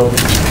scope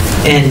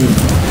and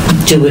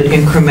do it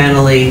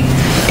incrementally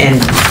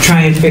and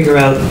try and figure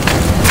out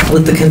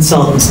with the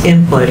consultant's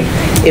input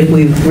if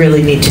we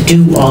really need to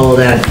do all of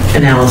that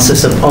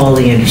analysis of all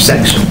the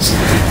intersections?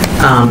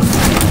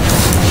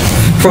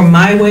 From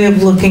my way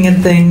of looking at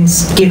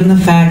things, given the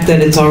fact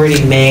that it's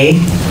already May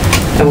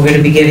and we're going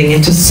to be getting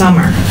into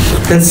summer,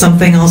 that's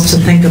something else to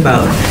think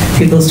about.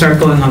 People start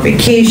going on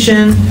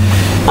vacation,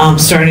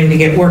 starting to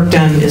get work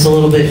done is a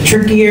little bit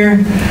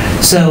trickier.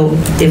 So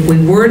if we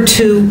were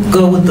to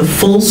go with the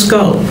full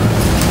scope,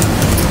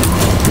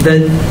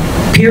 the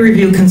peer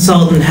review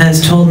consultant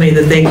has told me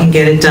that they can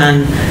get it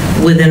done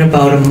within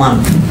about a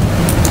month.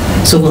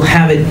 So we'll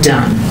have it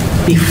done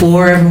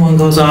before everyone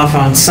goes off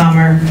on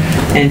summer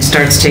and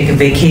starts taking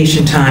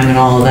vacation time and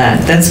all of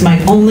that. That's my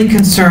only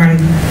concern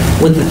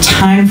with the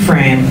time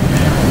frame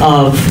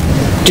of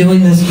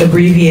doing this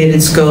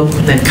abbreviated scope,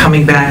 then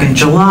coming back in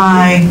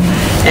July,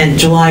 and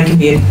July can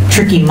be a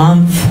tricky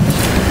month.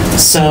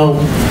 So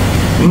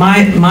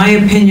my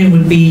opinion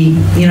would be,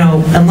 you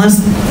know, unless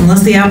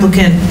the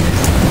applicant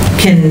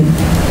can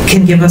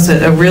give us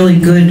a really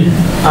good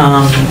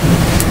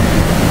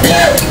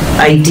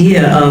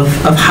idea of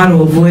how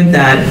to avoid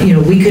that, you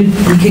know, we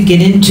could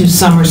get into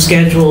summer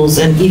schedules,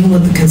 and even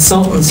with the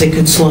consultants, it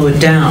could slow it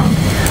down.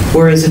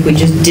 Whereas if we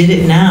just did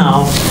it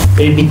now,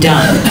 it'd be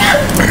done.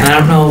 And I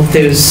don't know if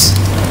there's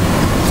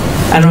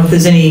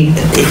any,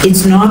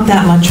 it's not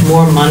that much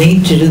more money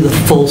to do the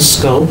full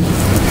scope.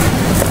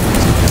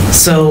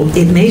 So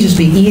it may just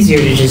be easier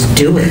to just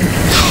do it.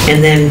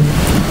 And then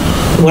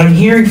what I'm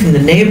hearing from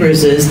the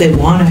neighbors is they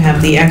want to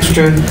have the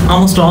extra,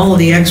 almost all of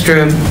the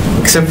extra,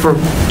 except for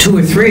 2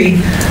 or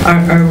 3,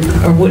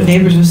 are what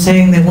neighbors are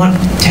saying they want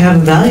to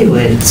have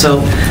evaluated.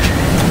 So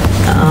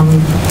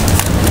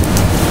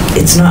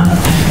it's not,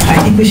 I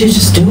think we should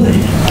just do it.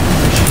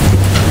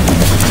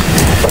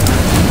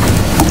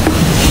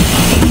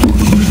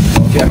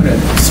 Okay, I'm going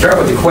to start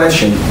with the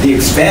question. The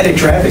expanded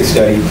traffic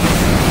study,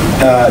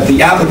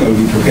 the applicant will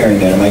be preparing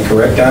that. Am I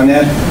correct on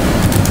that?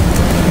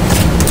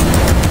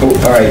 Oh,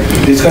 all right.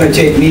 It's going to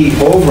take me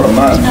over a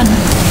month to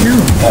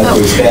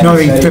expand the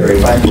study,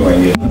 if I'm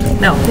doing it.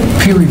 No.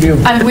 Peer review.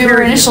 We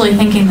were initially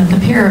thinking that the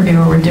peer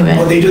reviewer would do it.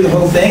 Oh, they do the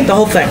whole thing? The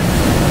whole thing.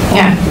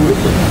 Yeah.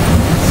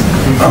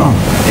 Oh,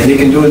 and they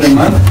can do it in a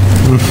month?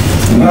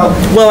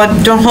 Well,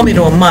 don't hold me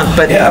to a month,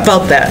 but yeah,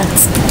 about that.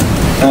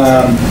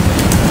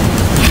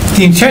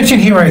 The intention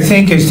here, I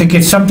think, is to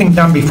get something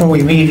done before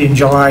we meet in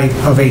July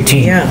of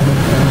 18. Yeah.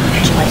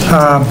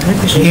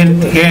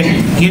 And,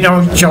 you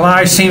know,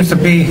 July seems to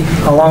be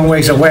a long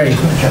ways away,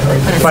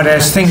 but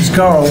as things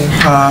go,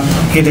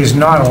 it is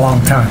not a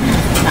long time.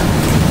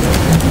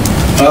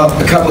 Well,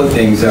 a couple of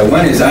things.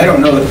 One is, I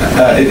don't know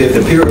if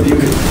the peer review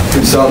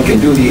consultant can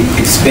do the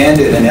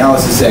expanded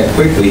analysis that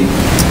quickly.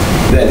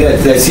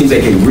 That seems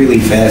like a really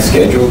fast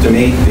schedule to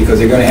me, because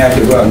they're going to have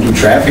to go out and do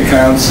traffic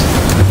counts,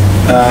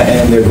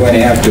 and they're going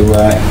to have to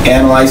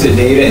analyze the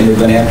data, and they're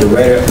going to have to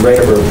write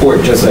up a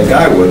report just like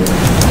I would.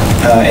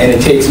 And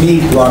it takes me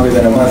longer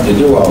than a month to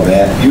do all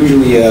that,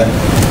 usually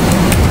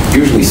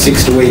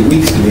 6 to 8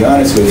 weeks, to be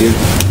honest with you.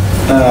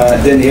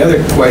 Then the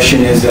other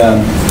question is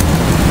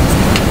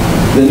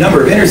the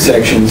number of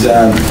intersections.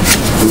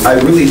 I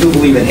really do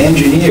believe an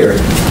engineer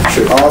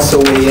should also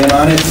weigh in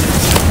on it.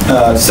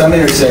 Some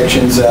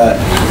intersections,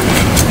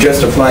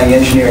 just applying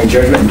engineering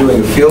judgment and doing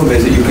a field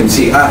visit, you can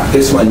see,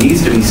 this one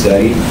needs to be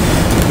studied.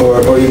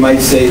 Or you might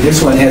say,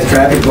 this one has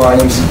traffic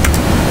volumes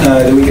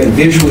that we can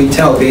visually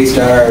tell based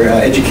on our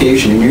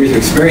education and years of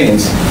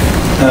experience.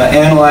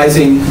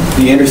 Analyzing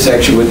the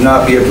intersection would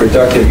not be a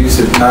productive use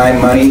of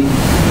time, money,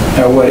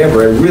 or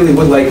whatever. I really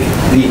would like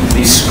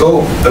the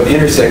scope of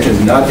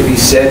intersections not to be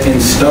set in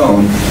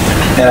stone.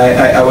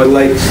 And I would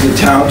like the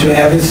town to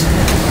have its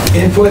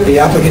input, the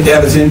applicant to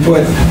have its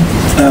input,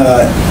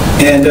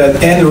 and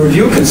the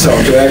review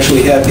consultant to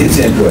actually have its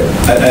input.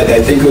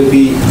 I think it would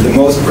be the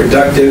most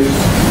productive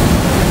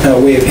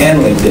way of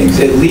handling things.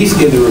 At least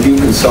give the review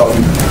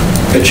consultant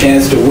a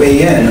chance to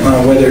weigh in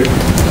on whether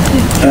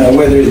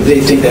they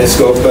think that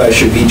scope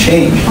should be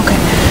changed. Okay.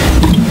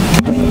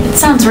 It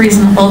sounds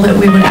reasonable that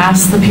we would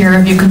ask the peer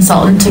review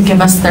consultant to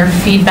give us their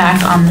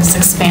feedback on this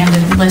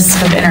expanded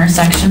list of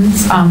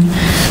intersections.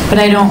 But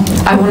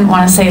I wouldn't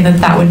want to say that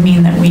that would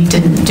mean that we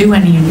didn't do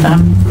any of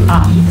them.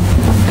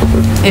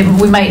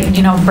 We might,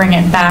 bring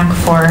it back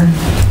for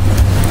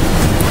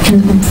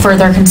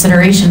further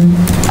consideration,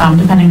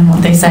 depending on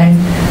what they say.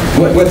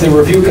 What the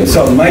review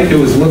consultant might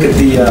do is look at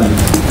the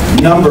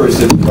numbers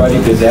that the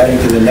project is adding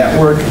to the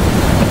network.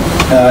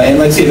 And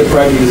let's say the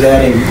project is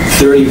adding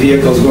 30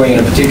 vehicles going in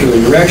a particular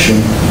direction,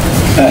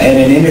 and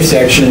an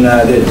intersection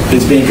that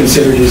is being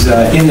considered is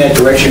in that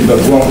direction but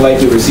won't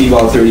likely receive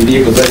all 30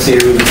 vehicles. Let's say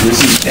it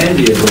receives 10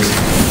 vehicles.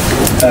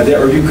 That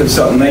review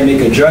consultant might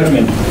make a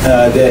judgment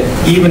that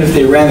even if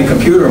they ran the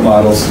computer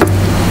models,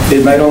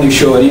 it might only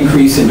show an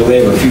increase in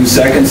delay of a few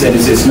seconds, and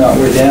it's just not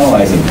worth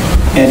analyzing.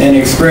 And an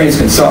experienced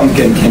consultant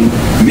can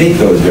make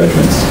those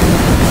judgments.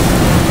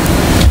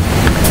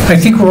 I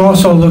think we're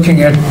also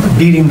looking at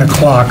beating the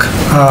clock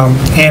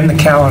and the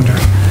calendar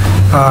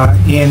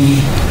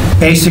in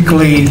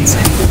basically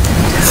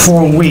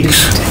 4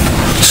 weeks.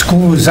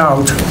 School is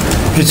out.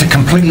 It's a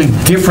completely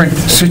different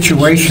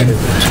situation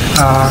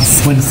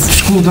when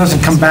school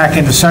doesn't come back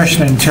into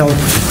session until,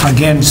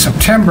 again,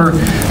 September.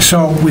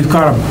 So we've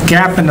got a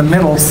gap in the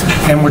middle,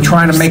 and we're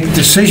trying to make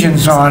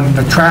decisions on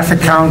the traffic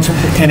count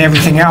and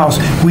everything else.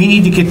 We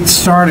need to get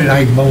started,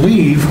 I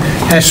believe,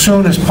 as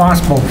soon as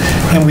possible.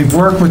 And we've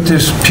worked with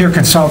this peer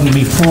consultant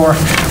before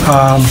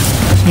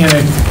in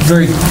a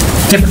very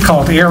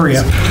difficult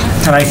area.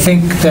 And I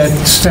think that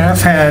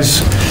staff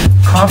has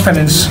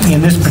confidence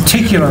in this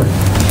particular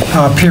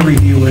peer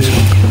review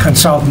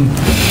consultant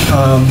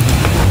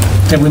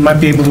that we might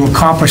be able to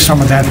accomplish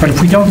some of that. But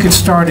if we don't get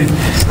started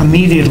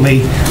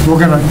immediately, we're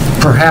going to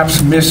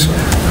perhaps miss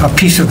a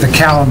piece of the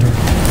calendar.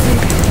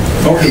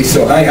 Okay,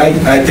 so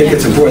I think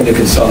it's important the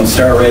consultant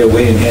start right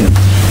away and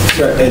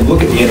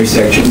look at the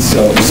intersections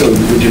so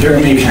the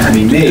determination can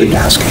be made.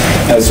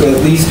 So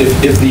at least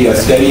if the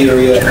study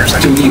area,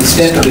 to the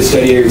extent that the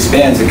study area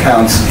expands, the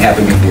counts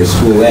happen before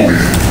school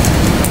ends.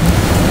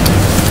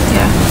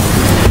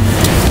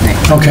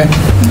 Okay.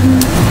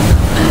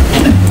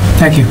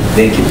 Thank you.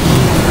 Thank you.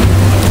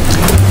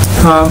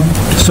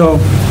 So,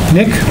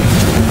 Nick?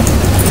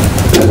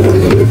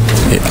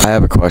 I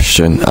have a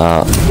question.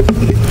 I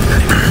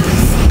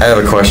have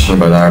a question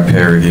about our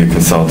peer review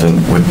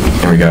consultant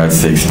in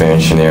regards to the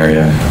expansion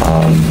area.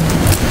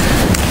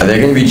 Are they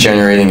going to be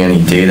generating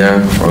any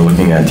data or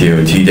looking at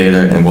DOT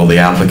data, and will the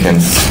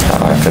applicant's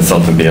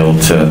consultant be able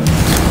to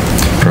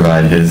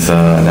provide his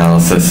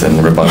analysis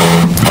and rebuttal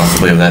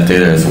possibly of that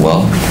data as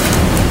well?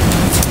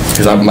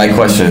 Because my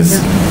question is,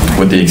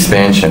 with the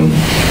expansion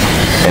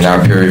and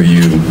our peer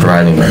review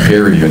providing a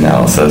peer review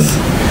analysis,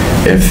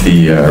 if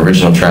the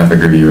original traffic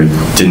reviewer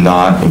did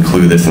not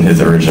include this in his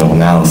original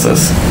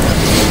analysis,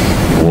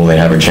 will they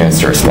have a chance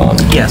to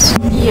respond? Yes.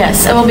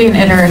 Yes, it will be an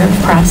iterative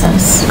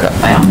process,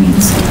 by all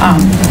means.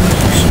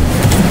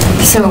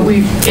 So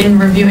in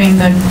reviewing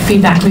the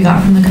feedback we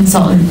got from the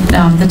consultant,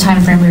 the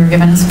time frame we were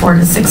given is 4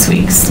 to 6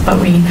 weeks, but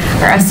we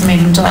are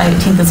estimating July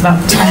 18th is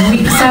about 10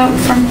 weeks out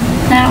from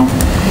now.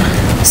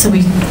 So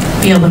we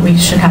feel that we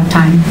should have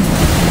time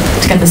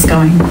to get this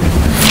going.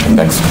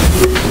 Thanks.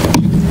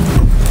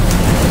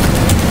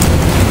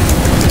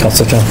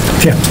 Councilor John?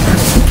 Yeah.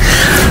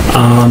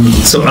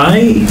 So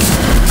I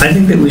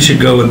think that we should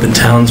go with the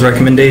town's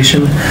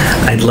recommendation.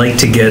 I'd like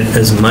to get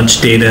as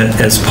much data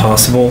as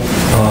possible.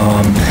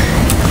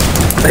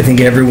 I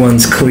think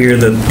everyone's clear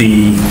that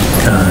the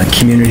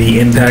community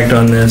impact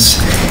on this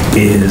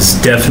is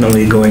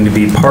definitely going to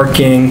be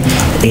parking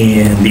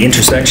and the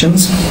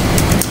intersections.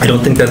 I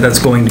don't think that that's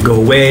going to go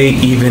away,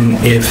 even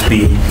if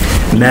the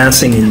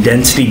massing and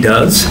density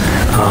does.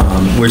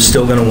 We're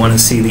still going to want to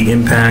see the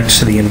impacts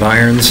to the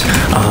environs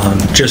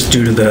just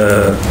due to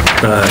the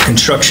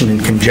construction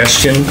and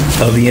congestion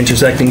of the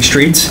intersecting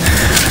streets.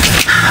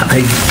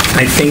 I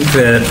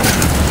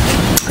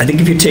think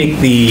if you take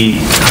the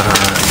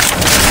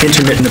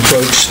intermittent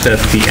approach that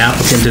the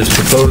applicant is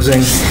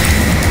proposing,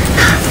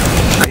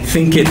 I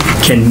think it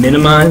can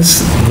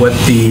minimize what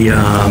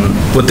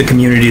the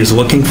community is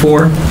looking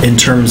for in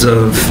terms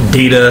of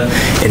data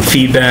and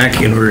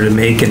feedback in order to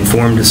make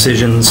informed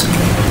decisions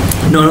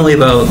not only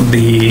about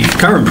the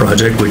current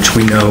project, which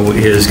we know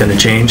is going to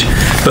change,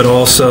 but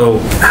also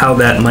how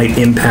that might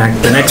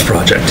impact the next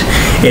project.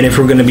 And if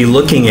we're going to be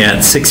looking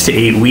at 6 to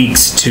 8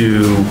 weeks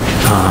to,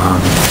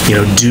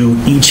 do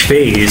each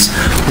phase,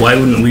 why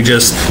wouldn't we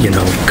just,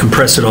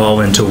 compress it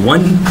all into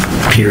one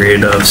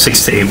period of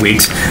 6 to 8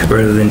 weeks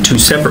rather than two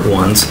separate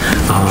ones?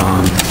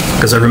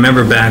 Because I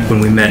remember back when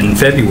we met in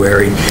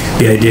February,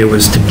 the idea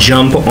was to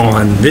jump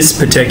on this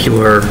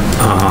particular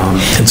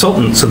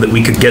consultant so that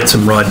we could get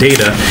some raw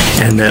data,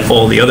 and that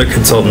all the other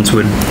consultants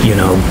would,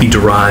 be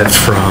derived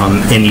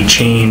from any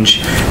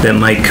change that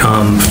might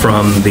come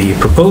from the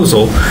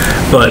proposal.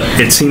 But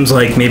it seems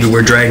like maybe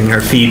we're dragging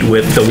our feet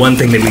with the one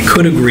thing that we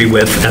could agree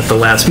with at the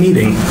last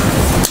meeting,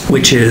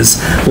 which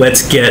is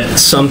let's get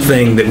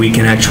something that we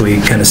can actually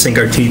kind of sink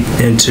our teeth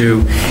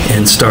into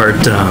and start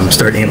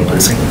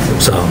analyzing.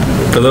 So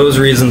for those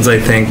reasons, I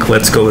think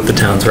let's go with the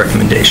town's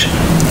recommendation.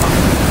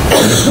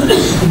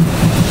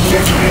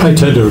 I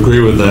tend to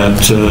agree with that,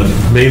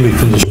 mainly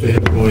from the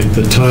standpoint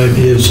that time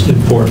is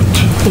important.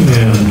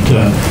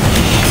 And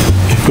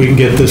if we can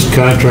get this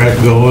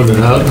contract going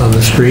and out on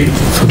the street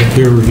for the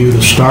peer reviewer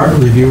to start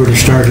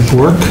its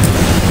work,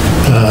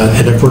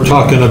 and if we're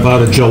talking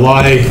about a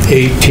July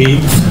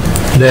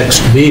 18th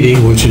next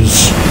meeting, which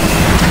is,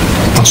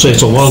 I'll say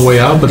it's a long way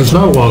out, but it's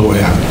not a long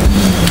way out.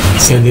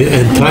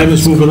 And time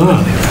is moving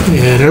on.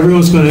 And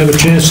everyone's going to have a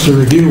chance to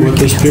review what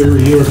this peer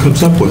reviewer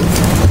comes up with.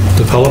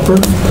 Developer,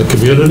 the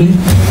community,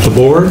 the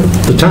board,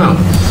 the town.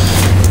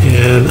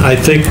 And I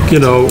think,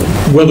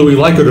 whether we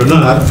like it or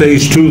not,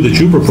 phase 2 that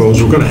you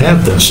propose, we're going to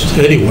have this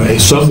anyway,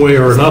 some way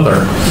or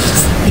another.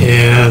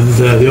 And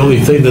the only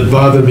thing that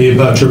bothered me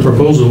about your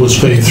proposal was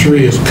phase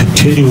 3 is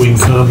continuing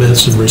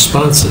comments and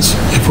responses.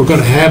 If we're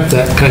going to have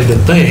that kind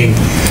of thing,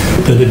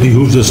 then it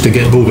behooves us to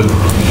get moving.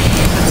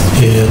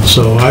 And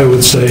so I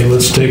would say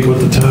let's take what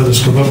the town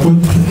has come up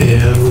with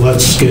and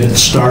let's get it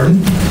started.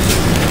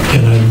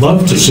 And I'd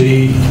love to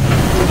see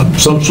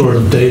some sort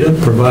of data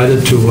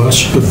provided to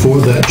us before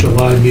that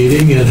July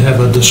meeting and have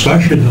a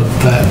discussion of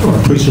that, or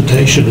a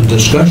presentation and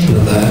discussion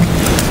of that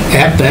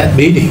at that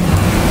meeting.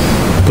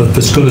 But if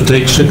it's going to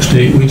take 6 to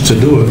 8 weeks to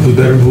do it, we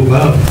better move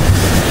out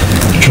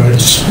to try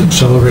to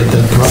accelerate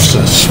that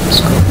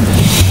process.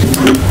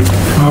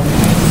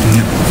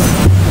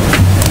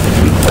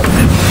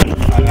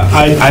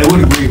 I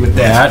would agree with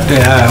that,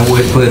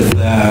 with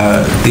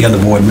the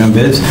other board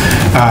members.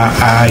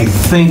 I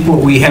think what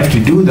we have to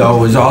do,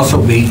 though, is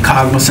also be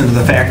cognizant of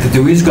the fact that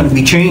there is going to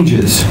be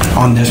changes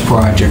on this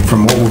project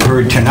from what we've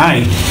heard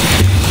tonight,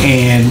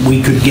 and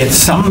we could get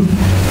some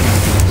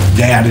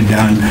data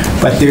done,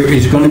 but there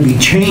is going to be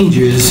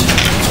changes,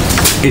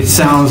 it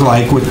sounds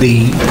like, with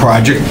the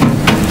project,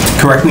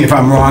 correct me if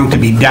I'm wrong, to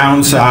be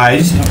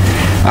downsized.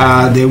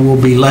 There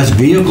will be less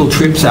vehicle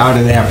trips out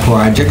of that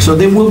project, so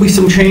there will be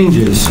some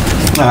changes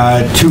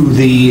to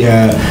the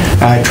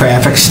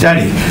traffic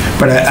study.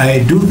 But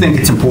I do think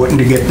it's important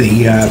to get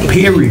the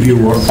peer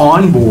reviewer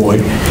on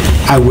board.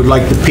 I would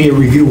like the peer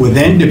reviewer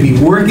then to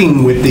be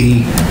working with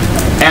the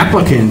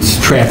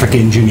applicant's traffic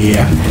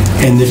engineer,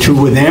 and the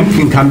two of them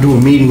can come to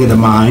a meeting of the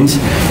minds.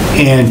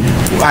 And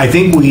I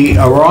think we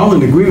are all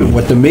in agreement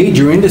what the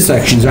major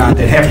intersections are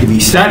that have to be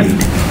studied.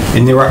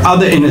 And there are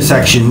other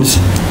intersections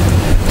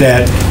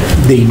that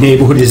the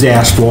neighborhood has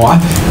asked for,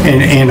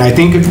 and I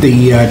think if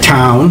the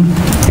town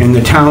and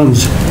the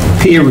town's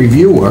peer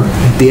reviewer,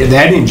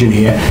 that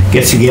engineer,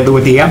 gets together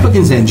with the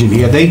applicant's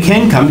engineer, they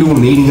can come to a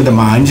meeting of the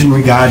minds in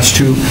regards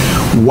to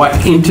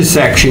what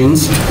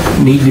intersections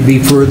need to be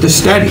further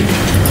studied.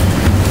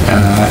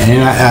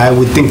 And I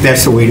would think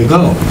that's the way to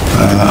go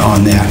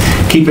on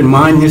that. Keep in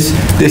mind,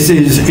 this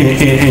is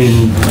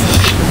in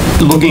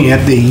looking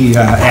at the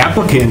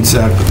applicants.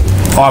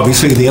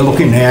 Obviously, they're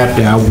looking at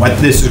what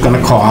this is going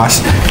to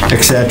cost,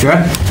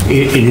 etc.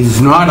 It is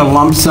not a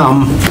lump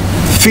sum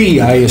fee,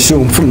 I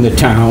assume, from the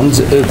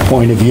town's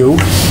point of view.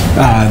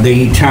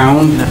 The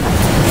town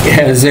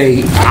has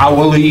a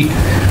hourly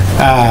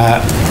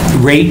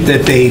rate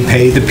that they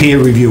pay the peer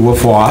reviewer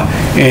for,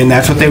 and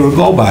that's what they would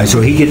go by. So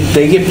they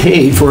get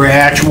paid for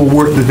actual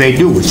work that they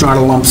do. It's not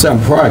a lump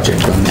sum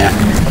project on that.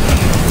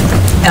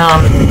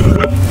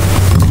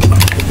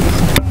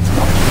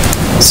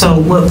 So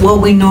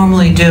what we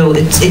normally do,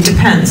 it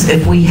depends.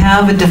 If we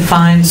have a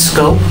defined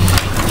scope,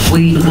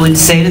 we would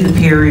say to the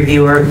peer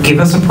reviewer, give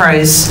us a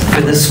price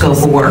for this scope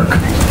of work.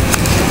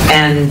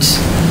 And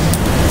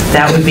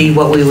that would be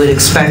what we would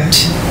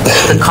expect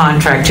the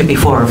contract to be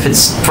for. If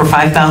it's for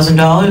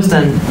 $5,000,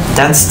 then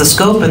that's the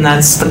scope and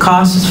that's the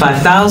cost, it's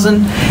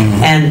 $5,000,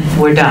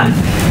 and we're done.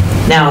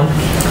 Now,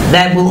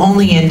 that will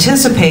only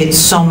anticipate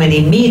so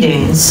many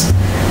meetings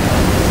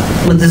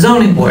with the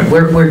zoning board.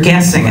 We're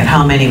guessing at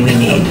how many we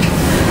need.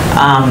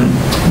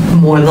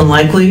 More than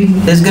likely,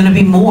 there's going to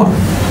be more.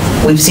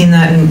 We've seen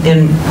that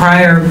in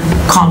prior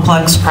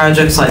complex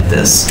projects like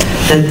this,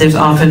 that there's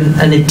often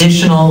an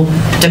additional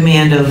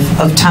demand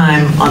of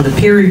time on the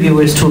peer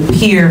reviewers to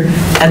appear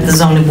at the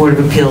Zoning Board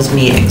of Appeals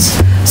meetings.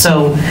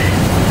 So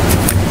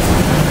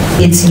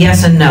it's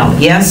yes and no.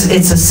 Yes,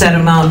 it's a set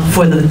amount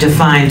for the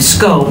defined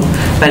scope,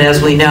 but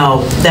as we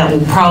know, that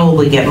will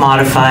probably get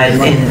modified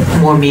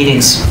and more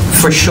meetings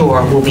for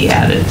sure will be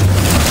added.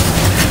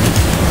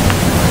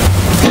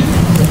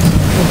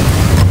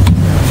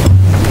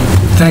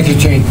 Thank you,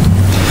 Jane.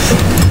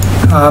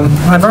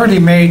 I've already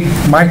made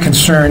my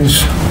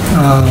concerns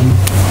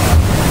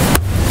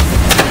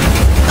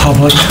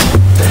public.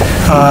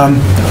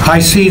 I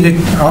see that,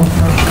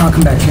 I'll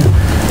come back to you.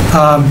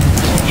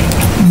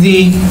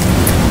 The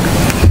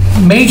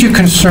major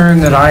concern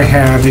that I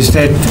have is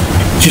that,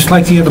 just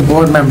like the other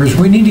board members,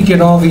 we need to get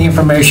all the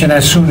information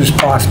as soon as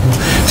possible.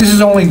 This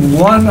is only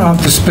one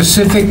of the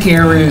specific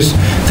areas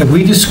that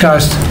we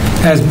discussed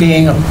as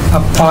being a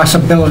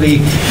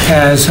possibility,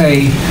 as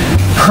a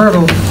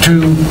hurdle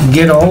to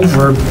get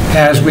over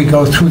as we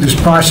go through this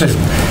process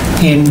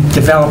in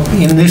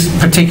this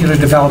particular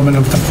development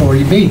of the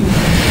 40B.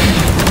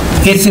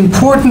 It's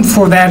important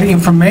for that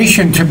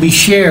information to be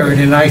shared,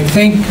 and I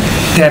think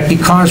that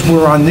because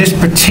we're on this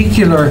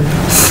particular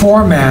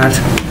format,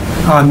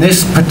 on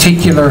this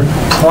particular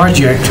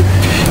project,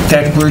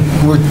 that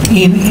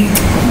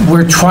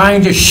we're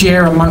trying to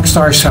share amongst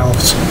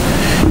ourselves.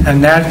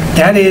 And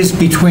that is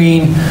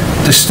between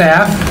the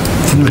staff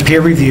from the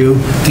peer review,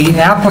 the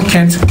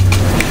applicant,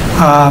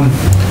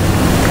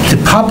 the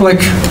public,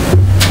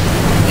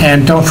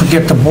 and don't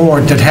forget the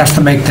board that has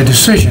to make the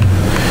decision.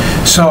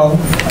 So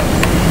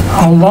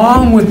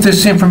along with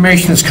this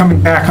information that's coming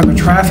back on the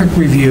traffic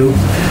review,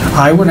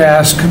 I would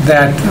ask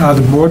that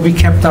the board be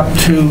kept up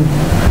to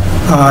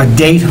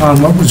date on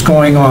what was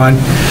going on.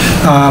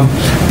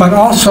 But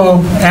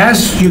also,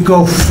 as you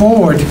go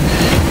forward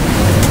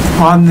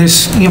on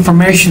this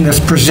information that's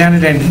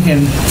presented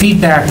in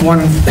feedback, one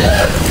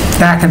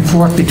back and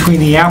forth between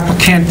the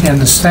applicant and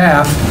the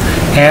staff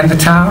and the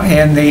town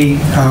and the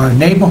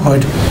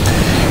neighborhood,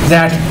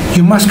 that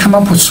you must come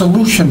up with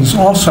solutions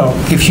also.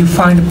 If you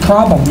find a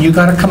problem, you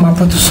got to come up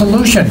with a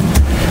solution.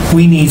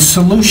 We need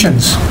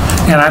solutions.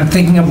 And I'm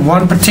thinking of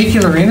one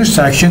particular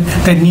intersection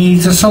that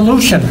needs a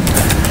solution.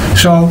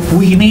 So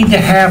we need to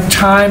have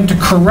time to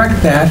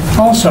correct that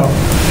also.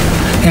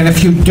 And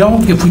if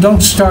we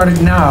don't start it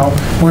now,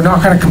 we're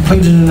not going to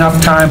complete it in enough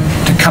time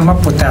to come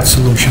up with that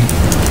solution.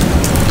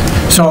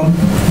 So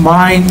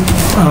my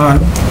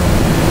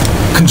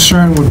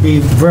concern would be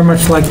very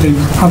much like the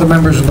other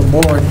members of the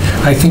board.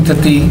 I think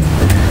that the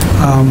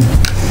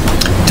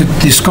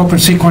scope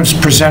and sequence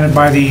presented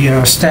by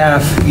the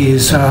staff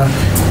is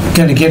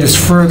going to get us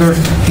further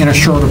in a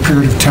shorter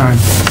period of time.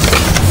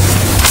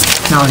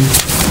 Now,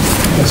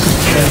 Mr.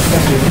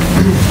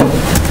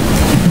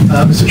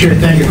 Chair,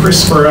 thank you.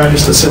 Chris Spur,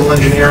 just a civil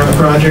engineer on the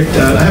project.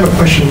 I have a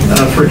question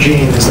for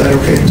Gene. Is that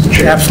okay, Mr.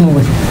 Chair?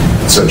 Absolutely.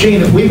 So,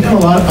 Gene, we've done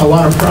a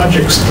lot of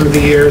projects through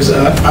the years.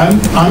 I'm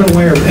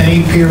unaware of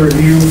any peer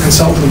review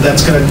consultant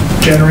that's going to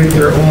generate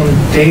their own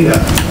data.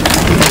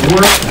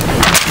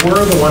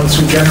 We're the ones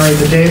who generate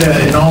the data,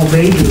 and all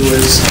they do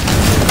is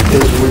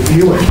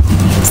review it.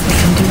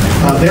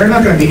 They're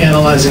not going to be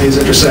analyzing these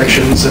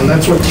intersections, and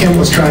that's what Kim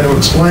was trying to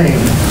explain.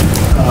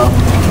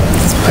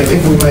 I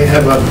think we might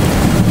have a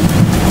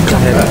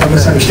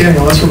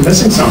misunderstanding unless we're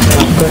missing something.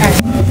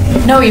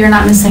 No, you're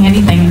not missing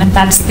anything, and if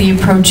that's the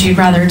approach you'd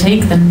rather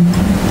take, then,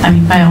 I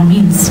mean, by all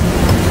means.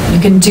 You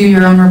can do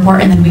your own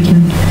report, and then we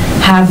can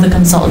have the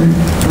consultant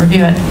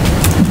review it.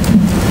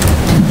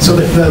 So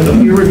the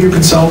peer review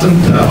consultant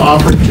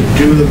offered to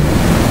do the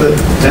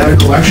data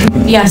collection?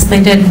 Yes,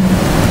 they did.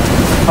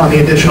 On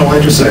the additional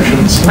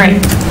intersections? Right.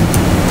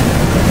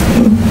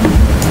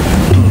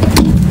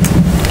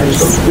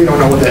 We don't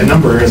know what that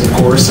number is, of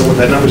course, so what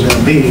that number is going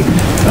to be.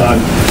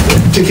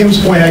 To Kim's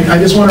point, I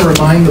just want to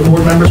remind the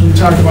board members, we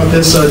talked about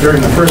this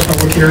during the first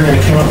public hearing, and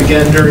it came up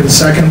again during the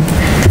second.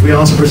 We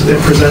also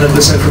presented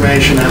this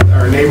information at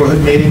our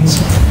neighborhood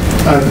meetings.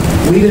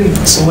 We didn't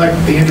select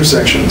the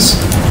intersections.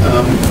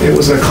 It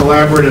was a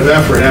collaborative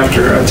effort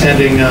after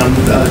attending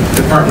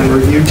department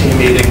review team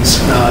meetings.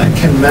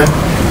 Kim met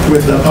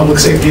with the public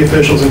safety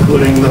officials,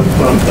 including the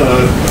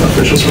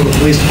officials from the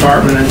police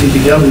department and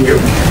DPW.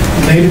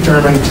 And they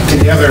determined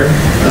together,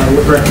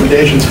 with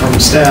recommendations from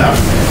staff,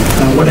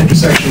 what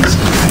intersections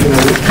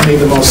made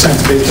the most sense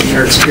based on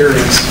their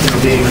experience,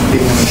 being in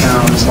the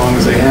town as long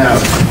as they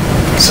have.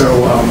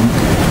 So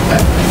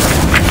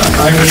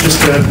I would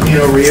just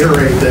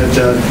reiterate that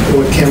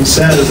what Kim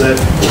said is that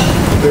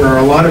there are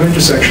a lot of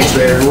intersections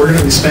there, and we're going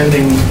to be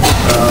spending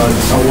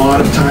a lot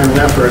of time and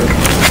effort.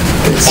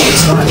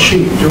 It's not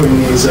cheap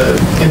doing these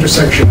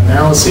intersection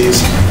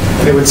analyses.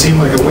 It would seem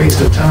like a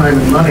waste of time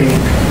and money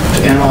to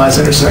analyze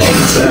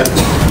intersections that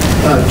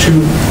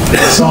two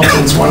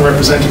consultants, one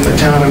representing the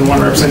town and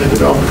one representing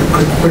the developer,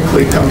 could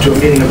quickly come to a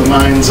meeting of the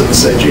minds and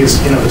say, geez,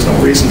 there's no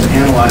reason to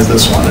analyze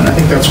this one. And I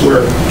think that's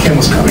where Kim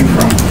was coming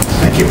from.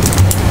 Thank you.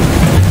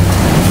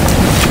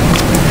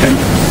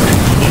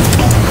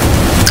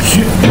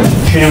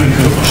 Chairman,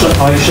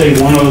 I say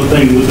one other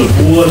thing with the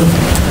board.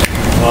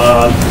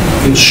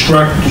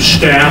 Instruct the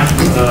staff,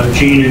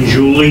 Gene and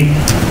Julie,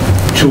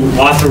 to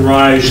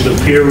authorize the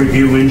peer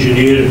review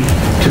engineer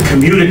to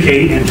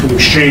communicate and to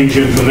exchange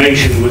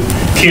information with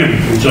Kim,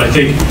 because I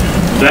think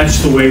that's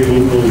the way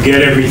we'll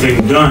get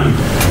everything done.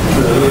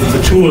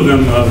 The two of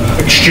them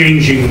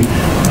exchanging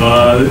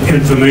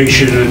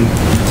information, and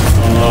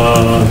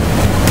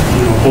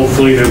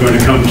hopefully they're going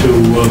to come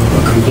to a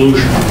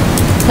conclusion.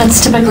 That's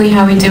typically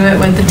how we do it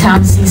with the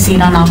town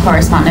CC'd on all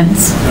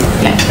correspondence.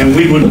 Yeah. And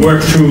we would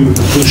work through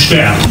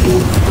staff,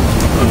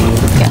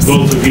 yes.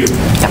 Both of you.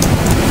 Yep.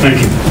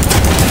 Thank you.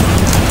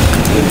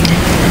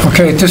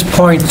 Okay, at this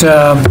point,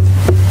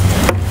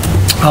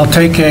 I'll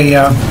take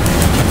a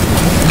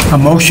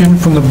motion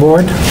from the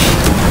board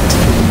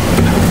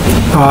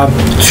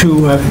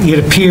it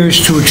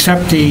appears to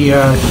accept the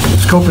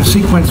scope and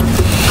sequence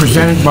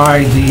presented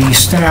by the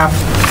staff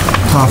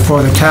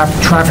for the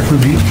traffic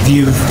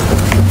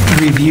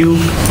review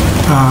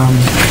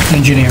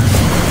engineer.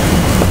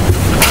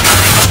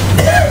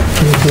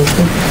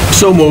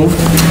 So moved.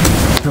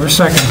 Have a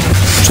second?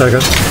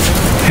 Second.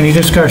 Any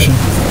discussion?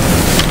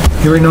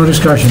 Hearing no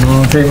discussion.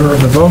 All in favor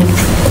of the vote?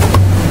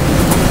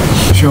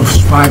 Shows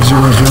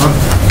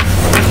 5-0-0.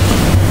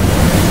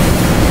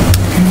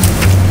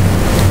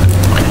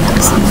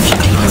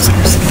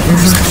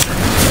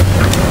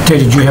 Okay,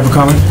 did you have a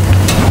comment?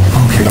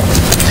 Okay.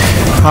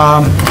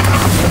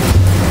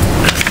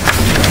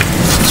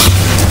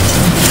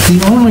 The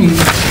only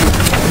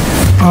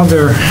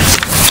other,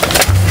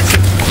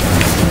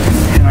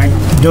 and I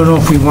don't know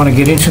if we want to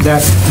get into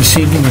that this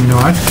evening or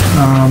not,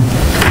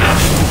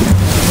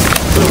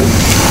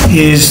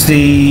 is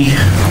the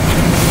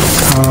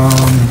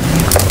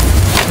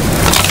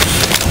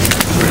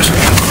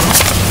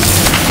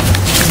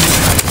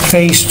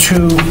Phase 2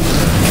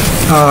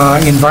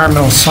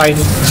 environmental site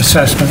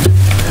assessment.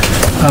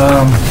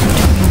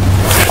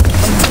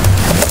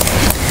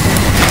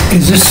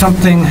 Is this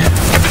something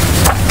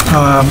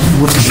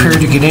we're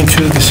prepared to get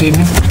into this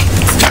evening?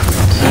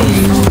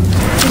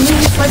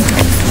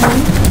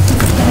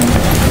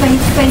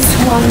 Phase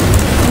 1.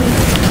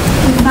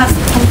 We must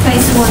on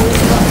phase 1 as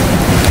well.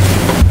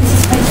 This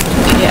is phase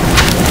 2. Yeah.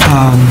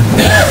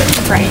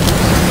 Right.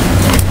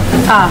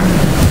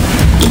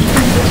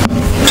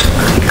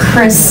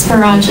 Chris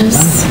Barajas,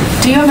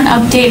 do you have an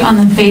update on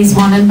the phase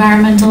 1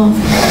 environmental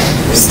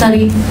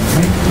study?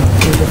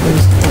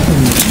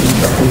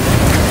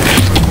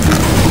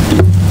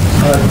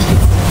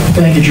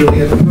 Thank you,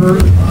 Julia.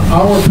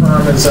 Our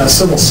firm is a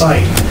civil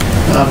site,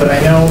 but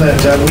I know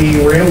that we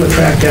were able to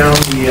track down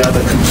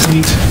the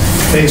complete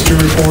phase 2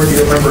 report.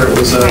 You remember it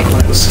was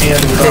when it was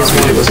scanned and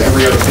copied, it was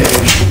every other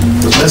page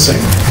was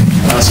missing.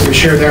 So we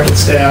shared that with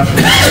staff,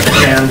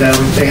 and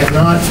they have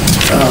not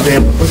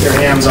been able to put their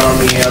hands on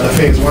the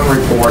phase 1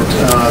 report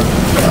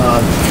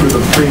through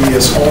the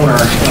previous owner.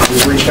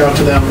 We've reached out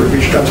to them, we've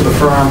reached out to the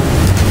firm,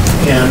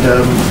 and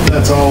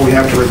that's all we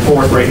have to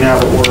report right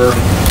now, but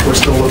we're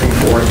still looking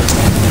for it.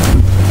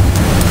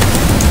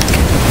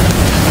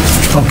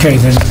 Okay,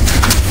 then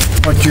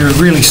what you're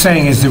really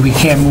saying is that we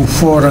can't move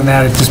forward on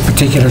that at this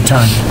particular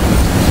time.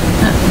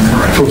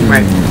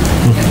 Right.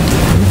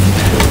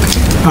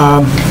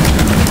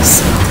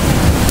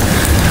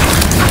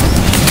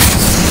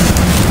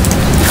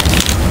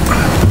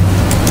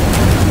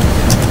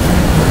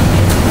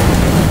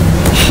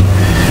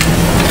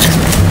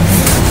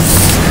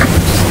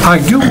 I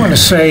do want to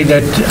say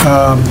that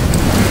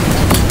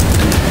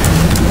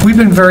we've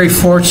been very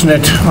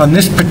fortunate on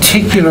this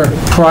particular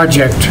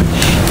project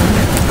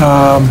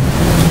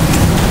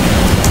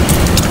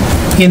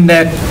in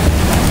that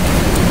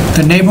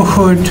the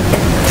neighborhood,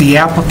 the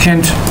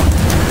applicant,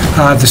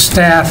 the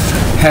staff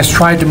has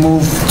tried to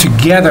move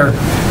together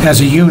as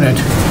a unit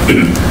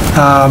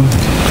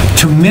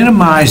to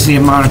minimize the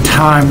amount of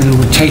time that it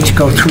would take to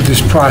go through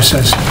this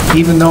process,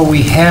 even though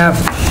we have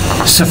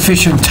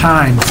sufficient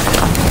time.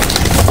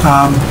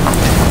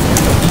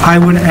 I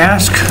would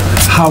ask,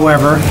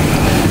 however,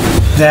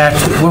 that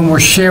when we're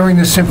sharing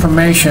this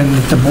information,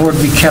 that the board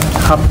be kept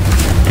up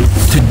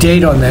to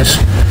date on this,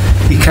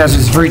 because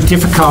it's very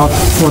difficult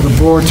for the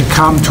board to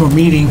come to a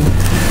meeting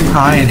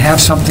and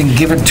have something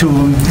given to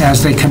them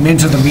as they come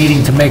into the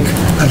meeting to make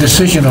a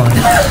decision on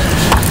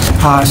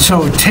it.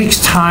 So it takes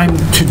time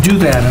to do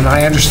that, and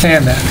I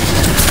understand that.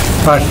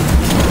 But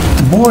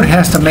the board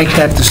has to make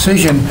that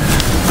decision,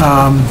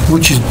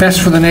 which is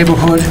best for the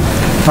neighborhood,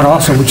 but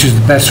also which is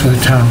the best for the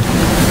town.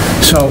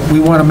 So we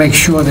want to make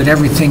sure that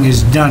everything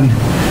is done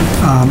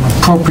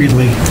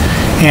appropriately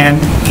and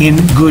in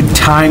good,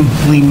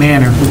 timely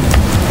manner.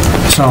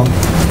 So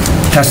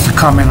that's the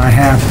comment I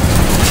have.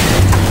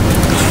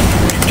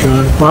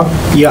 John? Bob?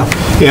 Yeah.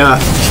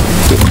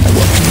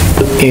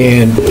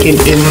 And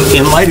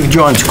in light of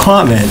John's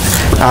comment,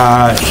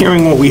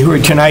 hearing what we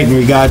heard tonight in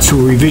regards to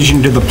a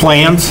revision to the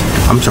plans,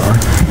 I'm sorry,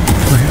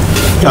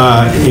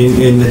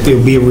 and that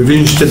there'll be a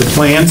revision to the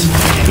plans,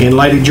 in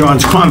light of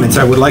John's comments,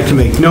 I would like to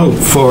make note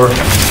for,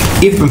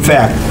 if in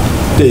fact,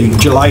 the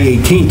July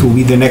 18th will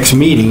be the next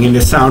meeting, and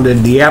it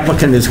sounded the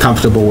applicant is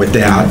comfortable with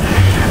that,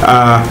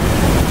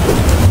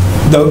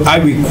 I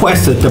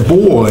request that the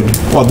board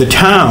or the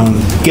town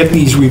get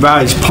these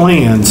revised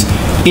plans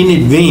in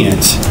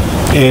advance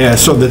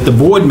so that the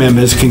board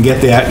members can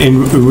get that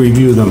and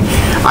review them.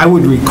 I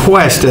would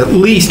request at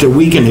least a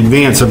week in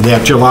advance of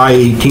that July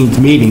 18th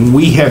meeting,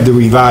 we have the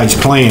revised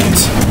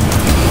plans.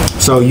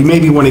 So you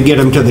maybe want to get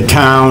them to the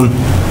town,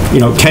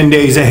 10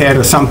 days ahead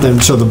or something,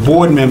 so the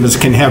board members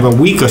can have a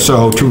week or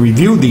so to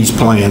review these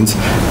plans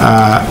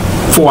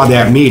for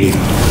that meeting.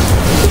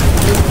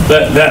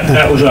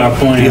 That was our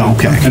plan. Yeah,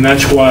 okay. And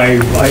that's why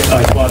I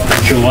thought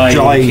that July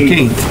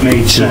 18th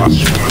made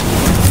sense.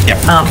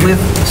 If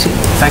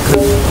I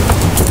could,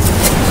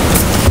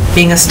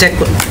 being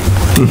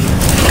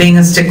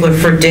a stickler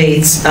for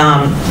dates,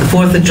 the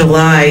 4th of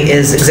July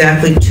is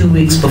exactly 2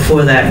 weeks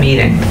before that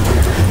meeting.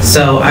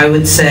 So I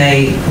would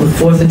say with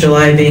 4th of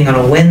July being on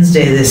a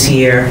Wednesday this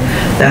year,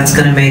 that's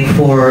going to make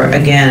for,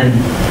 again,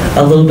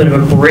 a little bit of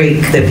a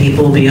break that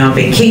people will be on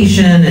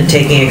vacation and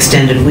taking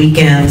extended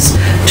weekends.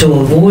 To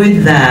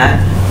avoid that,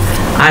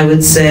 I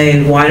would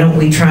say, why don't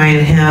we try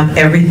and have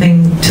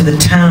everything to the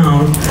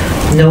town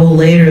no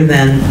later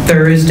than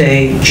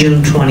Thursday,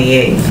 June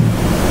 28th.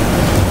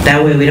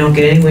 That way we don't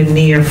get anywhere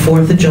near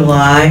 4th of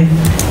July.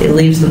 It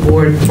leaves the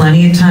board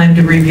plenty of time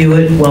to review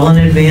it well in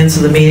advance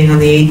of the meeting on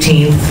the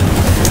 18th.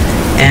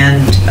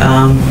 And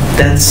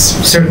that's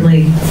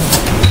certainly,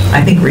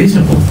 I think,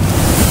 reasonable.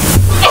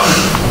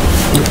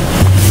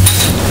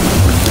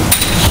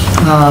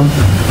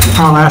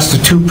 I'll ask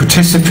the two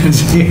participants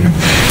here.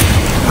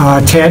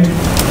 Ted?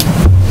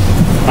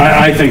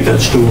 I think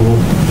that's doable.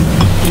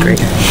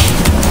 Great.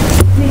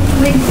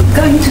 We're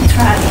going to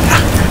try.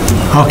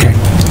 Okay.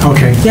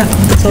 Yeah,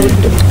 that's all we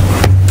can do.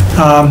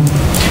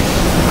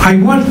 I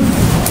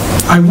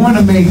want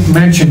to make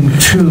mention,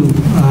 too,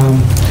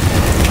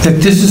 that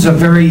this is a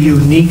very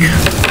unique,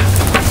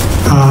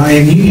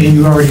 and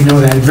you already know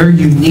that, a very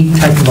unique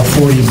type of a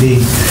 40B.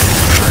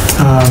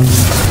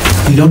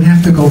 You don't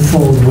have to go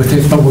forward with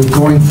it, but we're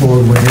going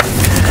forward with it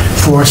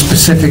for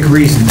specific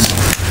reasons.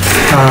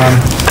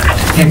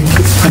 And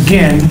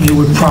again, it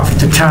would profit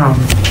the town.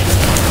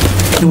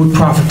 It would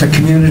profit the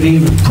community,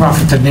 it would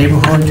profit the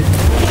neighborhood.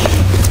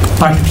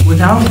 But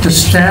without the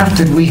staff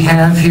that we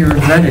have here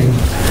in Reading,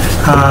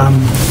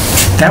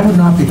 that would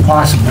not be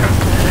possible.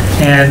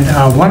 And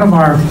one of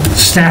our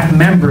staff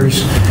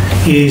members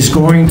is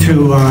going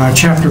to a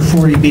Chapter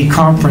 40B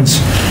conference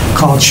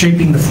called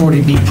Shaping the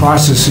 40B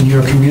Process in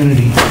Your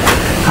Community,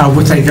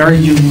 with a very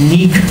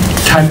unique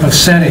type of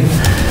setting.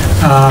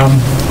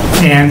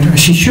 And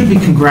she should be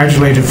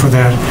congratulated for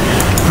that.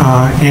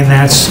 And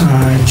that's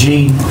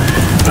Jean,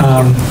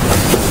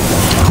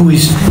 who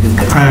is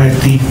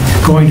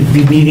going to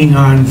be meeting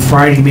on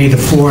Friday, May the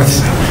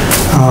 4th.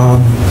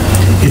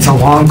 It's a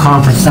long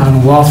conference down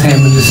in Waltham,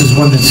 and this is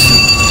one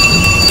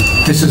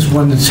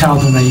that's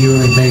held on a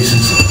yearly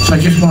basis. So I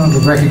just wanted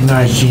to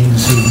recognize Jean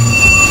this evening.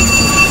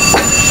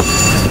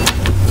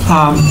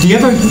 The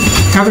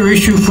other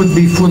issue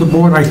before the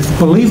board, I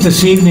believe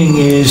this evening,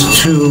 is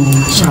to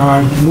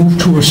move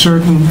to a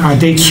certain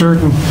date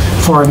certain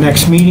for our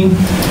next meeting,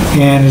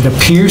 and it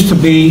appears to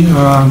be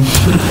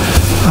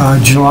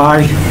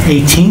July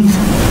 18th.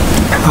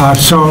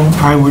 So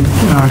I would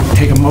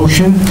take a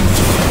motion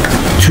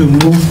to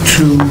move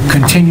to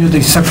continue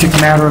the subject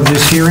matter of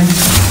this hearing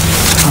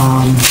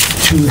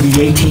to the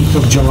 18th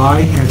of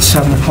July at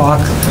 7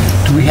 o'clock.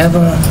 Do we have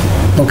a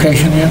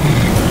location yet?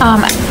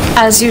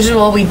 As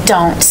usual, we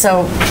don't,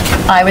 so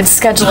I would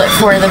schedule it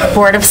for the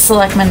Board of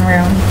Selectmen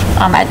room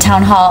at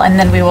Town Hall, and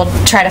then we will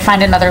try to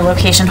find another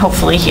location,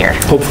 hopefully here.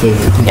 Hopefully.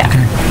 Yeah.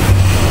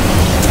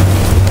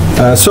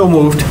 Okay. So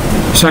moved.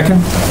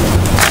 Second?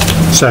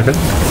 Second.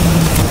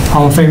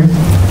 All in favor?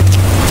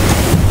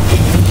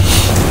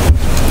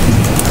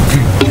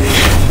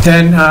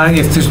 Then,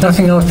 if there's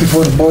nothing else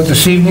before the board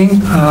this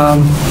evening,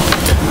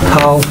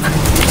 I'll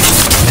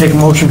take a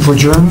motion for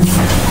adjournment.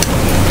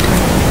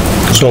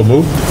 So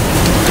moved.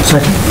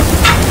 Second?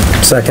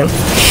 Second.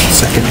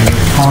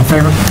 All in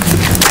favor?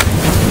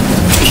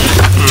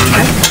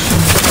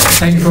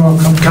 Thank you for all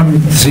coming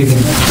this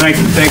evening. Thank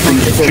you,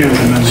 Mr.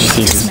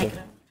 Chairman.